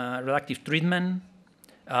reductive treatment,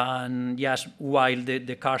 and just while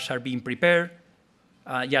the CARs are being prepared,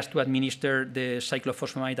 just to administer the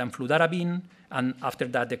cyclophosphamide and fludarabine, and after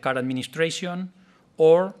that the CAR administration,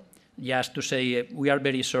 or just to say, we are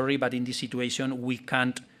very sorry, but in this situation we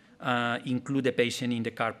can't include the patient in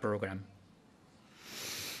the CAR program.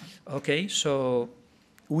 Okay, so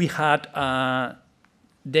we had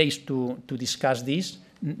days to discuss this.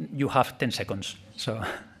 You have 10 seconds. So.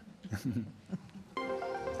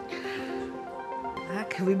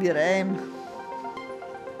 Так, выбираем.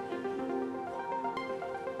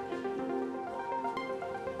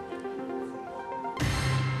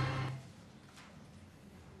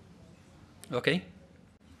 Okay.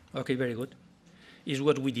 Okay, very good. Is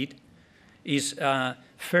what we did. Is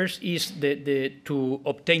first is to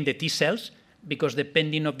obtain the T cells, because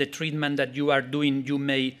depending on the treatment that you are doing, you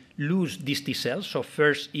may lose these T cells. So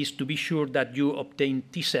first is to be sure that you obtain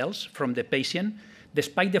T cells from the patient,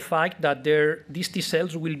 despite the fact that these T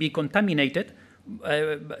cells will be contaminated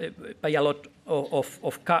by a lot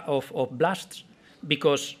of blasts,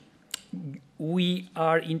 because we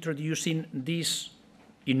are introducing this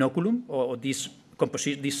inoculum, or this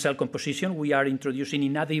cell composition, we are introducing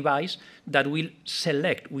in a device that will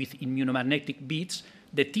select with immunomagnetic beads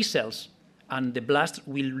the T cells, and the blasts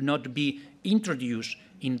will not be introduced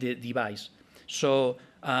in the device. So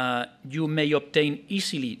you may obtain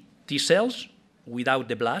easily T cells without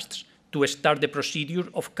the blasts to start the procedure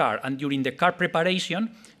of CAR. And during the CAR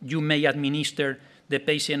preparation, you may administer the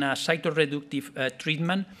patient a cytoreductive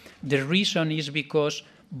treatment. The reason is because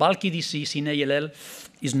bulky disease in ALL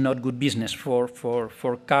is not good business for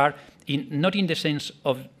CAR, not in the sense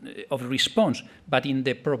of response, but in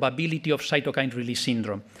the probability of cytokine release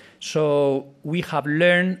syndrome. So we have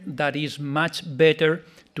learned that it's much better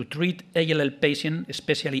to treat ALL patients,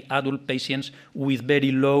 especially adult patients, with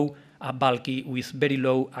very low with very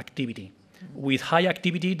low activity. With high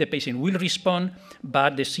activity, the patient will respond,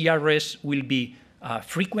 but the CRS will be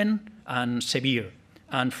frequent and severe.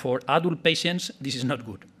 And for adult patients, this is not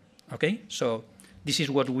good. Okay, so this is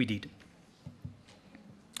what we did.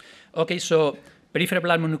 Okay, so peripheral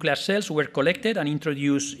blood mononuclear cells were collected and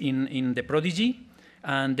introduced in the Prodigy,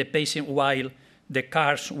 and the patient, while the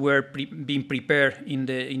CARs were being prepared in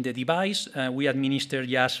the device, we administered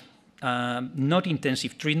just not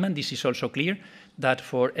intensive treatment. This is also clear that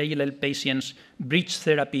for ALL patients, bridge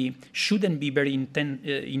therapy shouldn't be very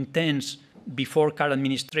intense before CAR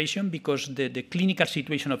administration, because the clinical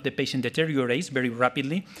situation of the patient deteriorates very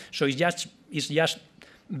rapidly. So it's just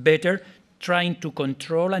better trying to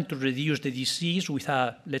control and to reduce the disease with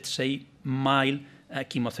a, let's say, mild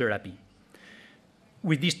chemotherapy.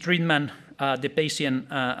 With this treatment, the patient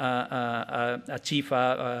achieved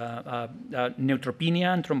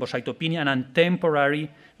neutropenia and thrombocytopenia, and temporary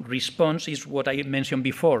response is what I mentioned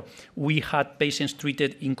before. We had patients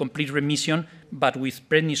treated in complete remission, but with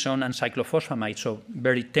prednisone and cyclophosphamide, so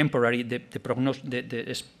very temporary. The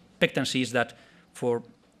expectancy is that for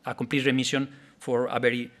a complete remission for a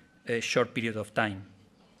very short period of time.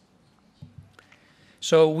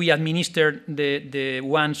 So we administered the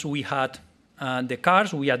ones we had the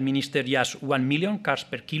CARs. We administered just 1 million CARs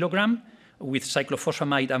per kilogram with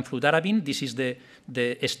cyclophosphamide and fludarabine. This is the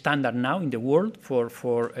standard now in the world for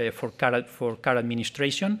CAR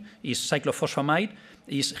administration. Is cyclophosphamide.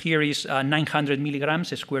 Here is 900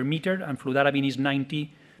 milligrams a square meter, and fludarabine is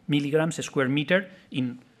 90 milligrams a square meter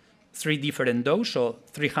in 3 different doses, so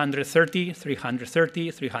 330,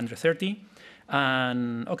 330, 330.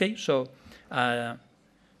 And okay, so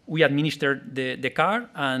we administered the CAR,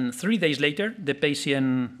 and 3 days later, the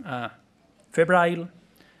patient febrile,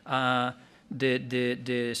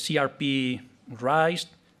 the CRP rised,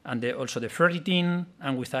 and also the ferritin,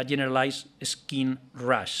 and with a generalized skin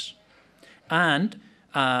rash. And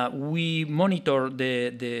we monitor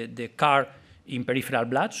the CAR in peripheral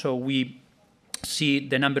blood, so we see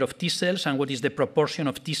the number of T cells and what is the proportion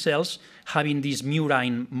of T cells having this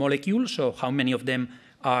murine molecule, so how many of them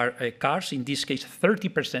are CARs. In this case,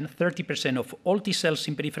 30% of all T cells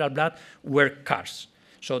in peripheral blood were CARs.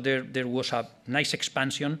 So there was a nice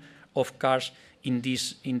expansion of CARs in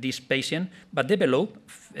this patient, but developed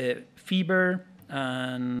fever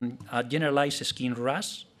and a generalized skin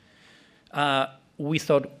rash. We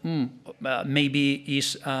thought maybe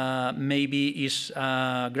is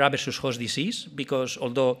graft versus host disease, because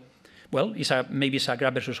although, well, maybe it's a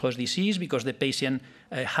graft versus host disease because the patient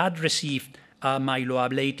had received a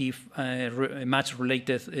myeloablative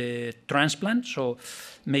match-related transplant, so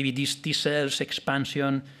maybe this T cells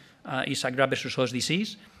expansion is a graft versus host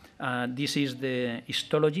disease. This is the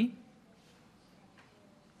histology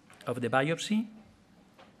of the biopsy.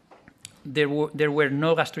 There were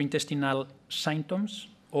no gastrointestinal symptoms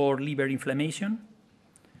or liver inflammation.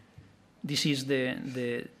 This is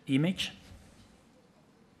the image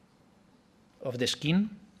of the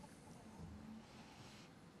skin.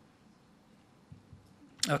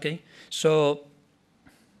 Okay, so,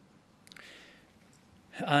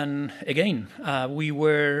 and again, we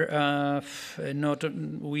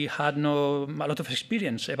had a lot of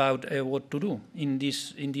experience about what to do in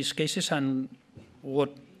these cases and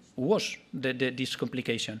what was this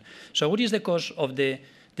complication. So what is the cause of the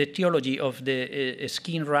etiology of the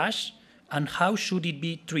skin rash, and how should it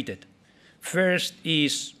be treated? First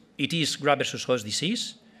it is graft versus host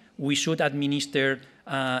disease. We should administer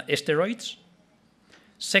steroids.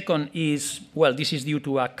 Second is, well, this is due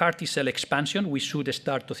to a CAR T cell expansion. We should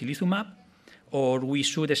start tocilizumab, or we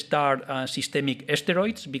should start systemic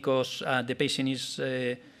steroids because the patient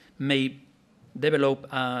may develop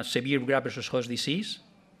severe graft versus host disease.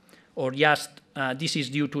 Or just, this is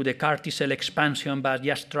due to the CAR T cell expansion, but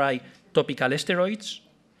just try topical steroids.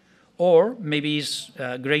 Or maybe it's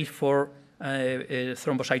great for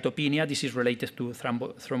thrombocytopenia. This is related to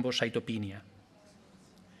thrombocytopenia.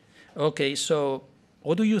 Okay, so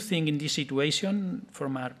what do you think in this situation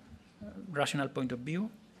from a rational point of view?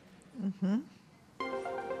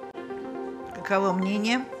 Каково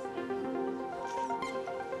мнение?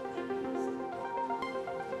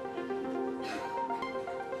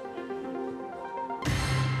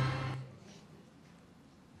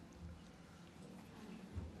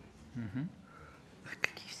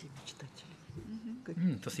 Какие все мечтатели?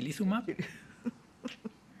 Tocilizumab?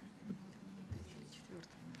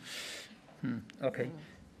 Okay.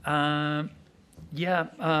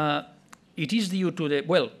 It is due to the,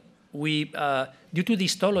 well, due to the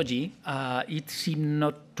histology, it seemed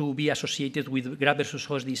not to be associated with graft versus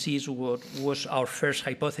host disease, what was our first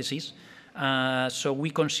hypothesis. So we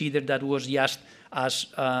considered that was just as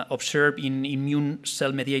observed in immune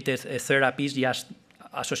cell-mediated therapies, just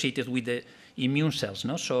associated with the immune cells,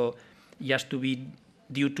 no? So just to be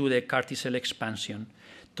due to the CAR T cell expansion.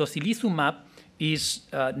 Tocilizumab is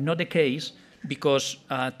not the case because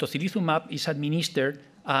tocilizumab is administered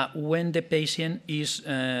when the patient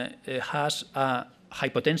has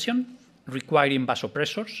hypotension requiring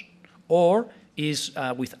vasopressors, or is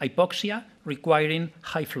with hypoxia requiring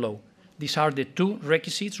high flow. These are the two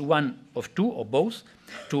requisites, one of two or both,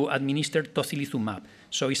 to administer tocilizumab.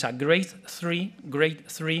 So it's a grade 3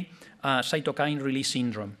 cytokine release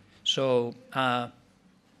syndrome. So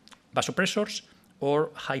vasopressors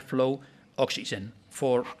or high flow oxygen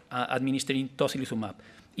for administering tocilizumab.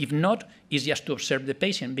 If not, it's just to observe the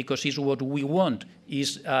patient, because it's what we want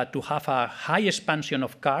is to have a high expansion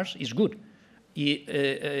of CARs is good.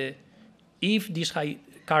 If this high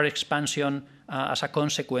CAR expansion as a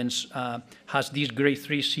consequence has this grade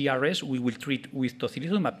 3 CRS, we will treat with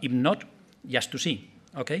tocilizumab. If not, just to see.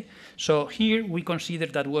 Okay, so here we consider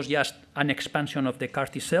that was just an expansion of the CAR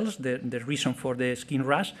T cells, the reason for the skin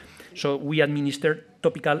rash. So we administered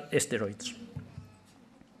topical steroids.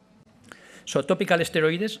 So topical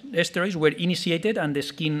steroids were initiated and the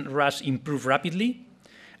skin rash improved rapidly.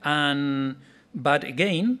 But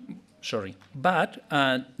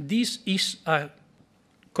this is a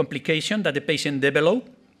complication that the patient developed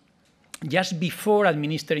just before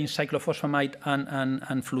administering cyclophosphamide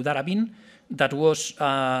and fludarabine, that was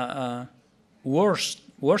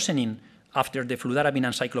worsening after the fludarabine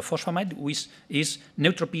and cyclophosphamide, which is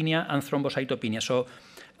neutropenia and thrombocytopenia. So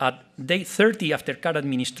at day 30 after CAR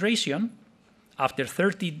administration, after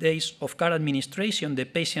 30 days of CAR administration, the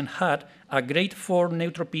patient had a grade 4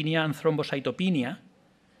 neutropenia and thrombocytopenia,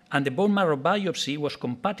 and the bone marrow biopsy was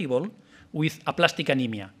compatible with aplastic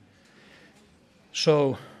anemia.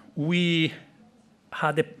 So we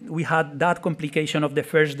had that complication of the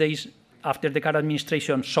first days after the CAR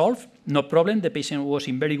administration solved, no problem. The patient was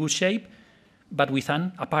in very good shape, but with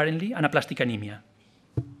apparently anaplastic anemia.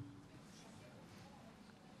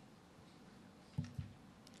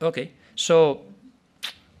 Okay, so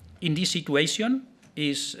in this situation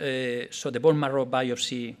so the bone marrow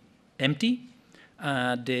biopsy empty,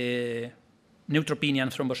 the neutropenia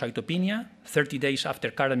and thrombocytopenia 30 days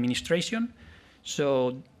after CAR administration.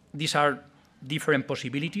 So these are different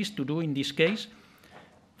possibilities to do in this case.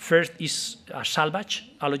 First is a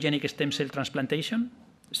salvage allogenic stem cell transplantation.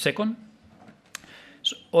 Second,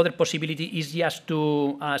 other possibility is just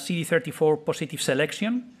to CD34 positive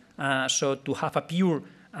selection, so to have a pure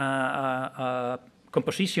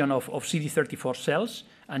composition of CD34 cells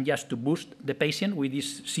and just to boost the patient with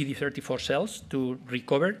these CD34 cells to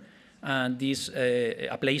recover this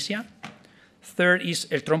aplasia. Third is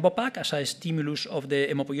a thrombopac as a stimulus of the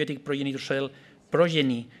hemopoietic progenitor cell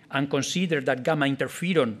progeny and consider that gamma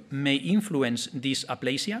interferon may influence this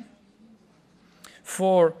aplasia.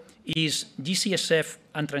 Four is GCSF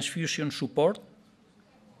and transfusion support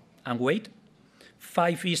and wait.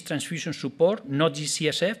 Five is transfusion support, not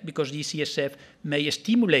GCSF, because GCSF may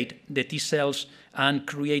stimulate the T cells and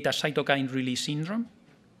create a cytokine release syndrome.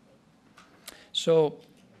 So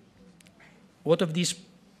what of these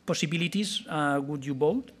possibilities would you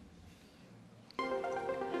vote?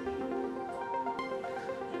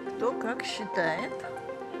 Кто как считает?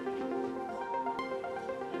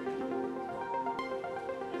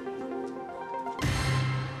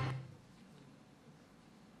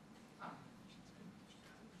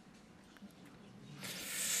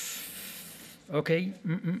 Okay.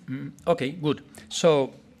 Okay, good.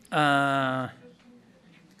 So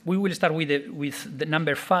we will start with the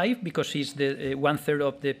number 5 because it's the 1/3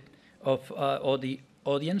 of the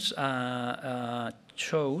audience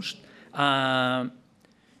chose.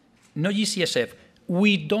 No GCSF.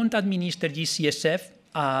 We don't administer GCSF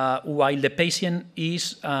while the patient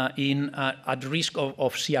is at risk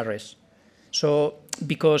of CRS. So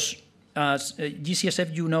because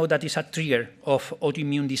GCSF, you know that is a trigger of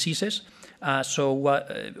autoimmune diseases. And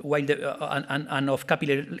of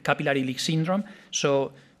capillary leak syndrome.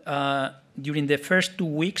 So during the first 2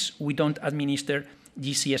 weeks, we don't administer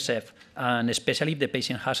GCSF, and especially if the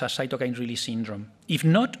patient has a cytokine release syndrome. If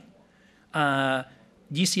not,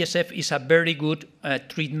 GCSF is a very good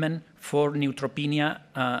treatment for neutropenia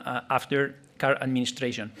after CAR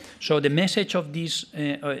administration. So the message of this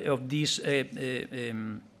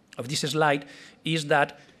slide is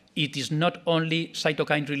that it is not only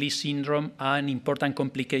cytokine release syndrome, an important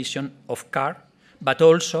complication of CAR, but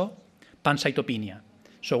also pancytopenia.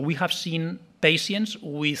 So we have seen patients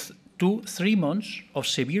with 2-3 months of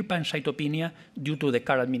severe pancytopenia due to the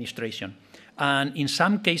CAR administration. And in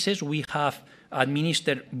some cases, we have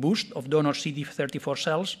administered boost of donor CD34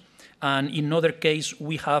 cells. And in other case,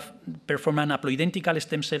 we have performed an haploidentical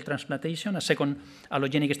stem cell transplantation, a second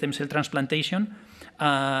allogenic stem cell transplantation,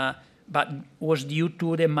 but was due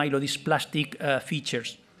to the myelodysplastic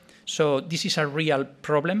features. So this is a real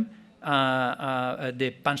problem,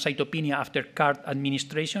 the pancytopenia after CAR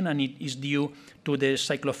administration, and it is due to the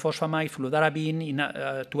cyclophosphamide, fludarabine,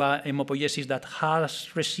 to a hemopoiesis that has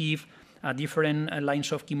received different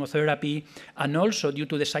lines of chemotherapy, and also due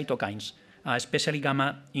to the cytokines, especially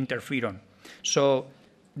gamma interferon. So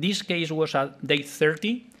this case was at day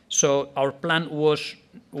 30. So our plan was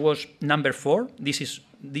number 4.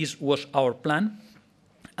 This was our plan.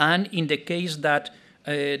 And in the case that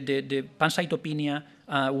the pancytopenia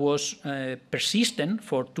was persistent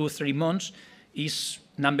for 2-3 months, is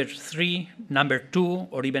number 3, number 2,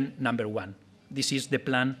 or even number 1. This is the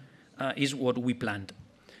plan, is what we planned.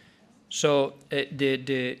 So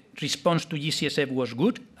the response to GCSF was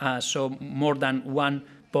good. So more than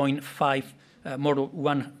 1.5, more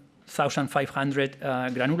than 1,500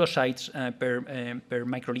 granulocytes per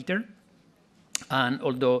microliter. And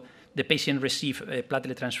although the patient received a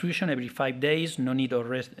platelet transfusion every 5 days, no need of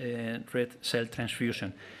red cell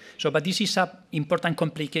transfusion. So, but this is an important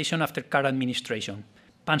complication after CAR administration,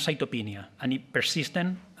 pancytopenia, and it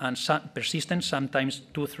persistent, sometimes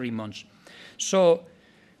 2-3 months. So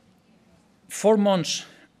 4 months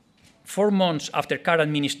after CAR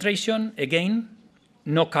administration, again,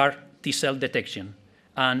 no CAR T cell detection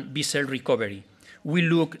and B cell recovery. We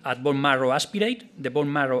look at bone marrow aspirate. The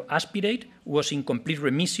bone marrow aspirate was in complete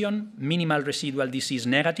remission, minimal residual disease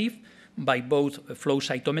negative by both flow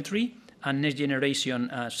cytometry and next generation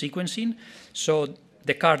sequencing. So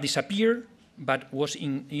the CAR disappeared, but was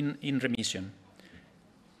in remission.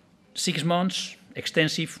 6 months,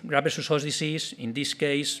 extensive graft versus host disease, in this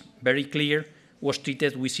case, very clear, was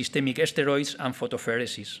treated with systemic steroids and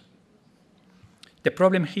photopheresis. The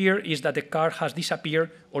problem here is that the CAR has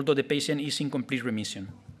disappeared, although the patient is in complete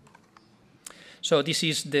remission. So this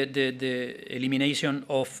is the elimination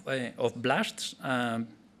of blasts,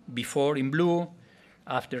 before in blue,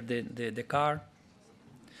 after the CAR.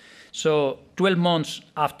 So 12 months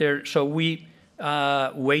after, so we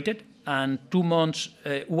waited, and 2 months,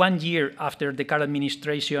 1 year after the CAR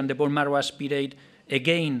administration, the bone marrow aspirate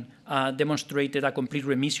again demonstrated a complete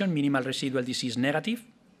remission, minimal residual disease negative.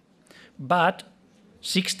 But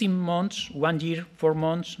 16 months, 1 year, 4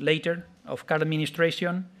 months later of CAR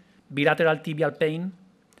administration, bilateral tibial pain,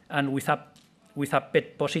 and with a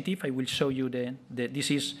PET positive. I will show you this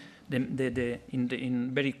is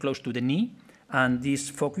in very close to the knee, and this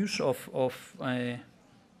focus of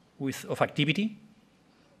activity.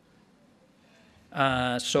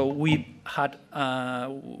 So we had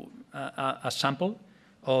a sample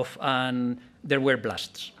of, and there were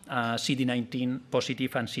blasts, CD19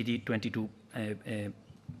 positive and CD22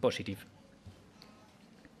 positive.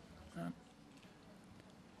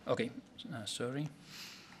 Okay, sorry.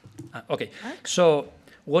 Okay, so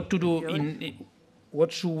what to do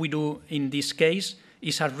what should we do in this case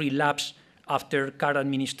is a relapse after CAR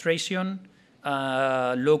administration,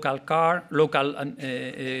 local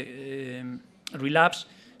relapse.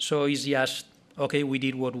 So it's just, okay, we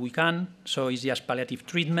did what we can, so it's just palliative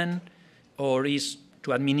treatment, or is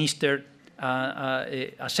to administer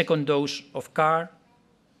a second dose of CAR,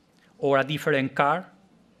 or a different CAR,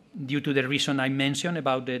 due to the reason I mentioned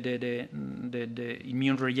about the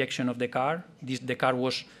immune rejection of the CAR. The CAR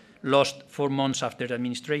was lost 4 months after the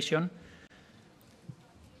administration.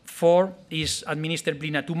 4 is administered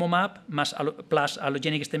blinatumomab plus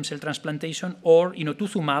allogeneic stem cell transplantation, or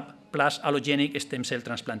inotuzumab plus allogeneic stem cell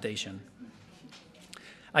transplantation.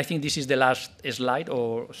 I think this is the last slide,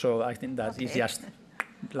 or so I think that is just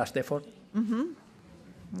last effort.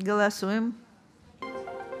 Голосуем.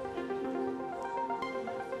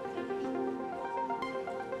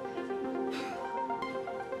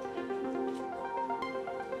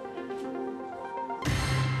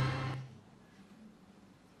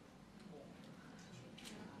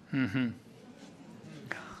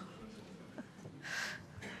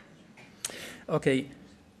 Okay,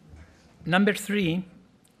 number 3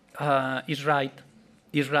 is right.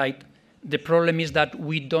 The problem is that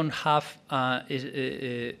we don't have,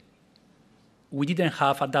 we didn't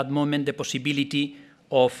have at that moment the possibility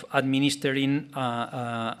of administering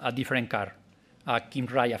a different CAR,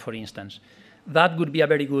 Kymriah, for instance. That would be a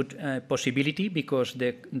very good possibility because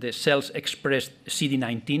the cells expressed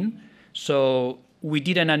CD19. So we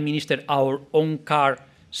didn't administer our own CAR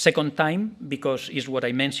second time because it's what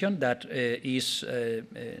I mentioned, that is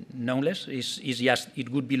knownless, is just, it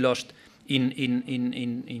would be lost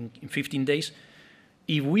in 15 days.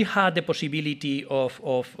 If we had the possibility of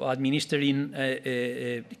administering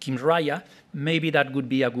Kymriah, maybe that would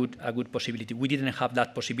be a good possibility. We didn't have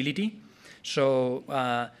that possibility, so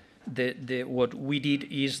what we did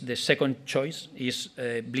is the second choice is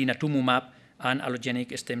blinatumomab and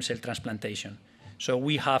allogeneic stem cell transplantation. So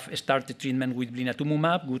we have started treatment with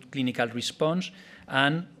blinatumomab, good clinical response,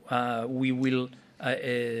 and we will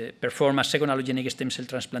perform a second allogeneic stem cell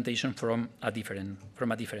transplantation from a different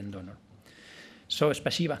donor. So,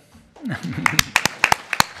 спасибо.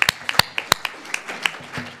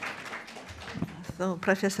 So,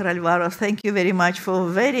 Professor Alvaro, thank you very much for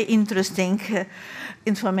very interesting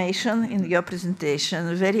information in your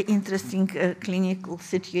presentation, very interesting clinical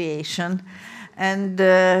situation. And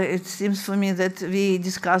it seems for me that we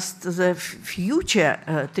discussed the future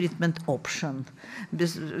treatment option.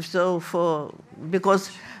 Because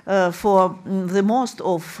for the most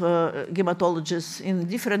of hematologists in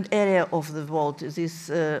different areas of the world, this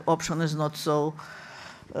option is not so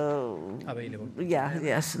available. Yeah,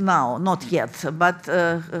 yes, now, not yet. But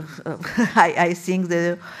I think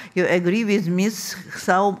that you agree with me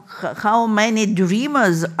how many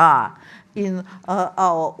dreamers are in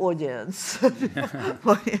our audience.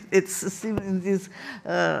 It's in these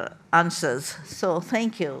answers. So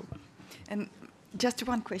thank you. And just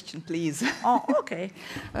one question, please. Oh, okay.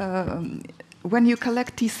 When you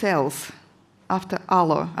collect T cells after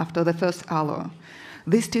allo, after the first allo,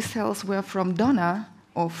 these T cells were from donor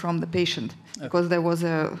or from the patient? Because there was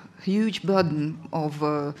a huge burden of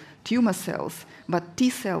tumor cells, but T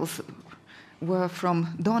cells were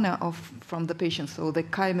from donor or from the patient, so the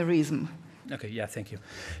chimerism. Okay, yeah, thank you.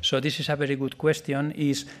 So this is a very good question,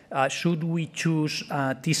 is should we choose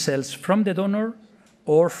T cells from the donor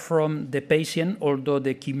or from the patient, although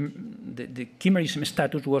the chimerism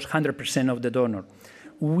status was 100% of the donor?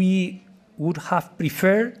 We would have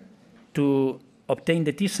preferred to obtain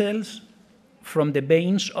the T cells from the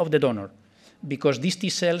veins of the donor, because these T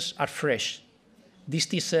cells are fresh. These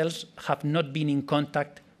T cells have not been in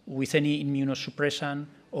contact with any immunosuppressant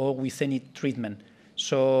or with any treatment.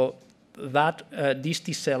 So that these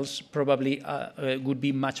T cells probably would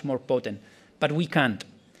be much more potent. But we can't,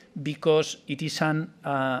 because it is an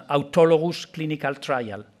autologous clinical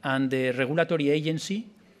trial, and the regulatory agency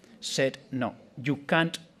said, no, you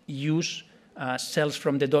can't use cells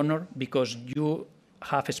from the donor because you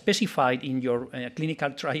have specified in your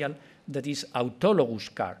clinical trial that is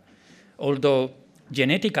autologous CAR. Although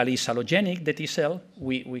genetically is allogenic, the T cell,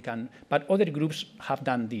 we can, but other groups have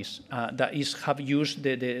done this, that is, have used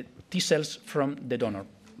the T cells from the donor.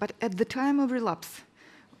 But at the time of relapse,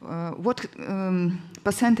 what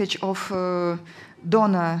percentage of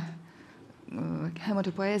donor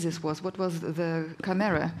hematopoiesis was? What was the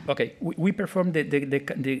chimera? Okay, we performed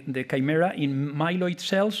the chimera in myeloid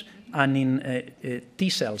cells and in T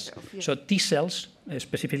cells. Yeah. So T cells,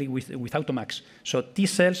 specifically with Automax. So T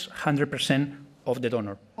cells, 100% of the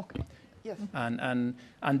donor. Okay. Yes.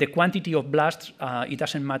 And the quantity of blasts, it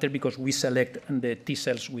doesn't matter because we select the T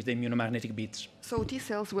cells with the immunomagnetic beads. So T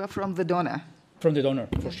cells were from the donor? From the donor,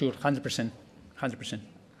 for sure, 100%. 100%.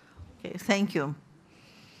 Okay, thank you.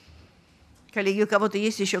 Коллеги, у кого-то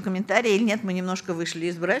есть еще комментарии или нет? Мы немножко вышли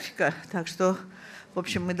из графика, так что, в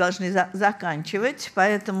общем, мы должны заканчивать,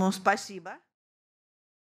 поэтому спасибо.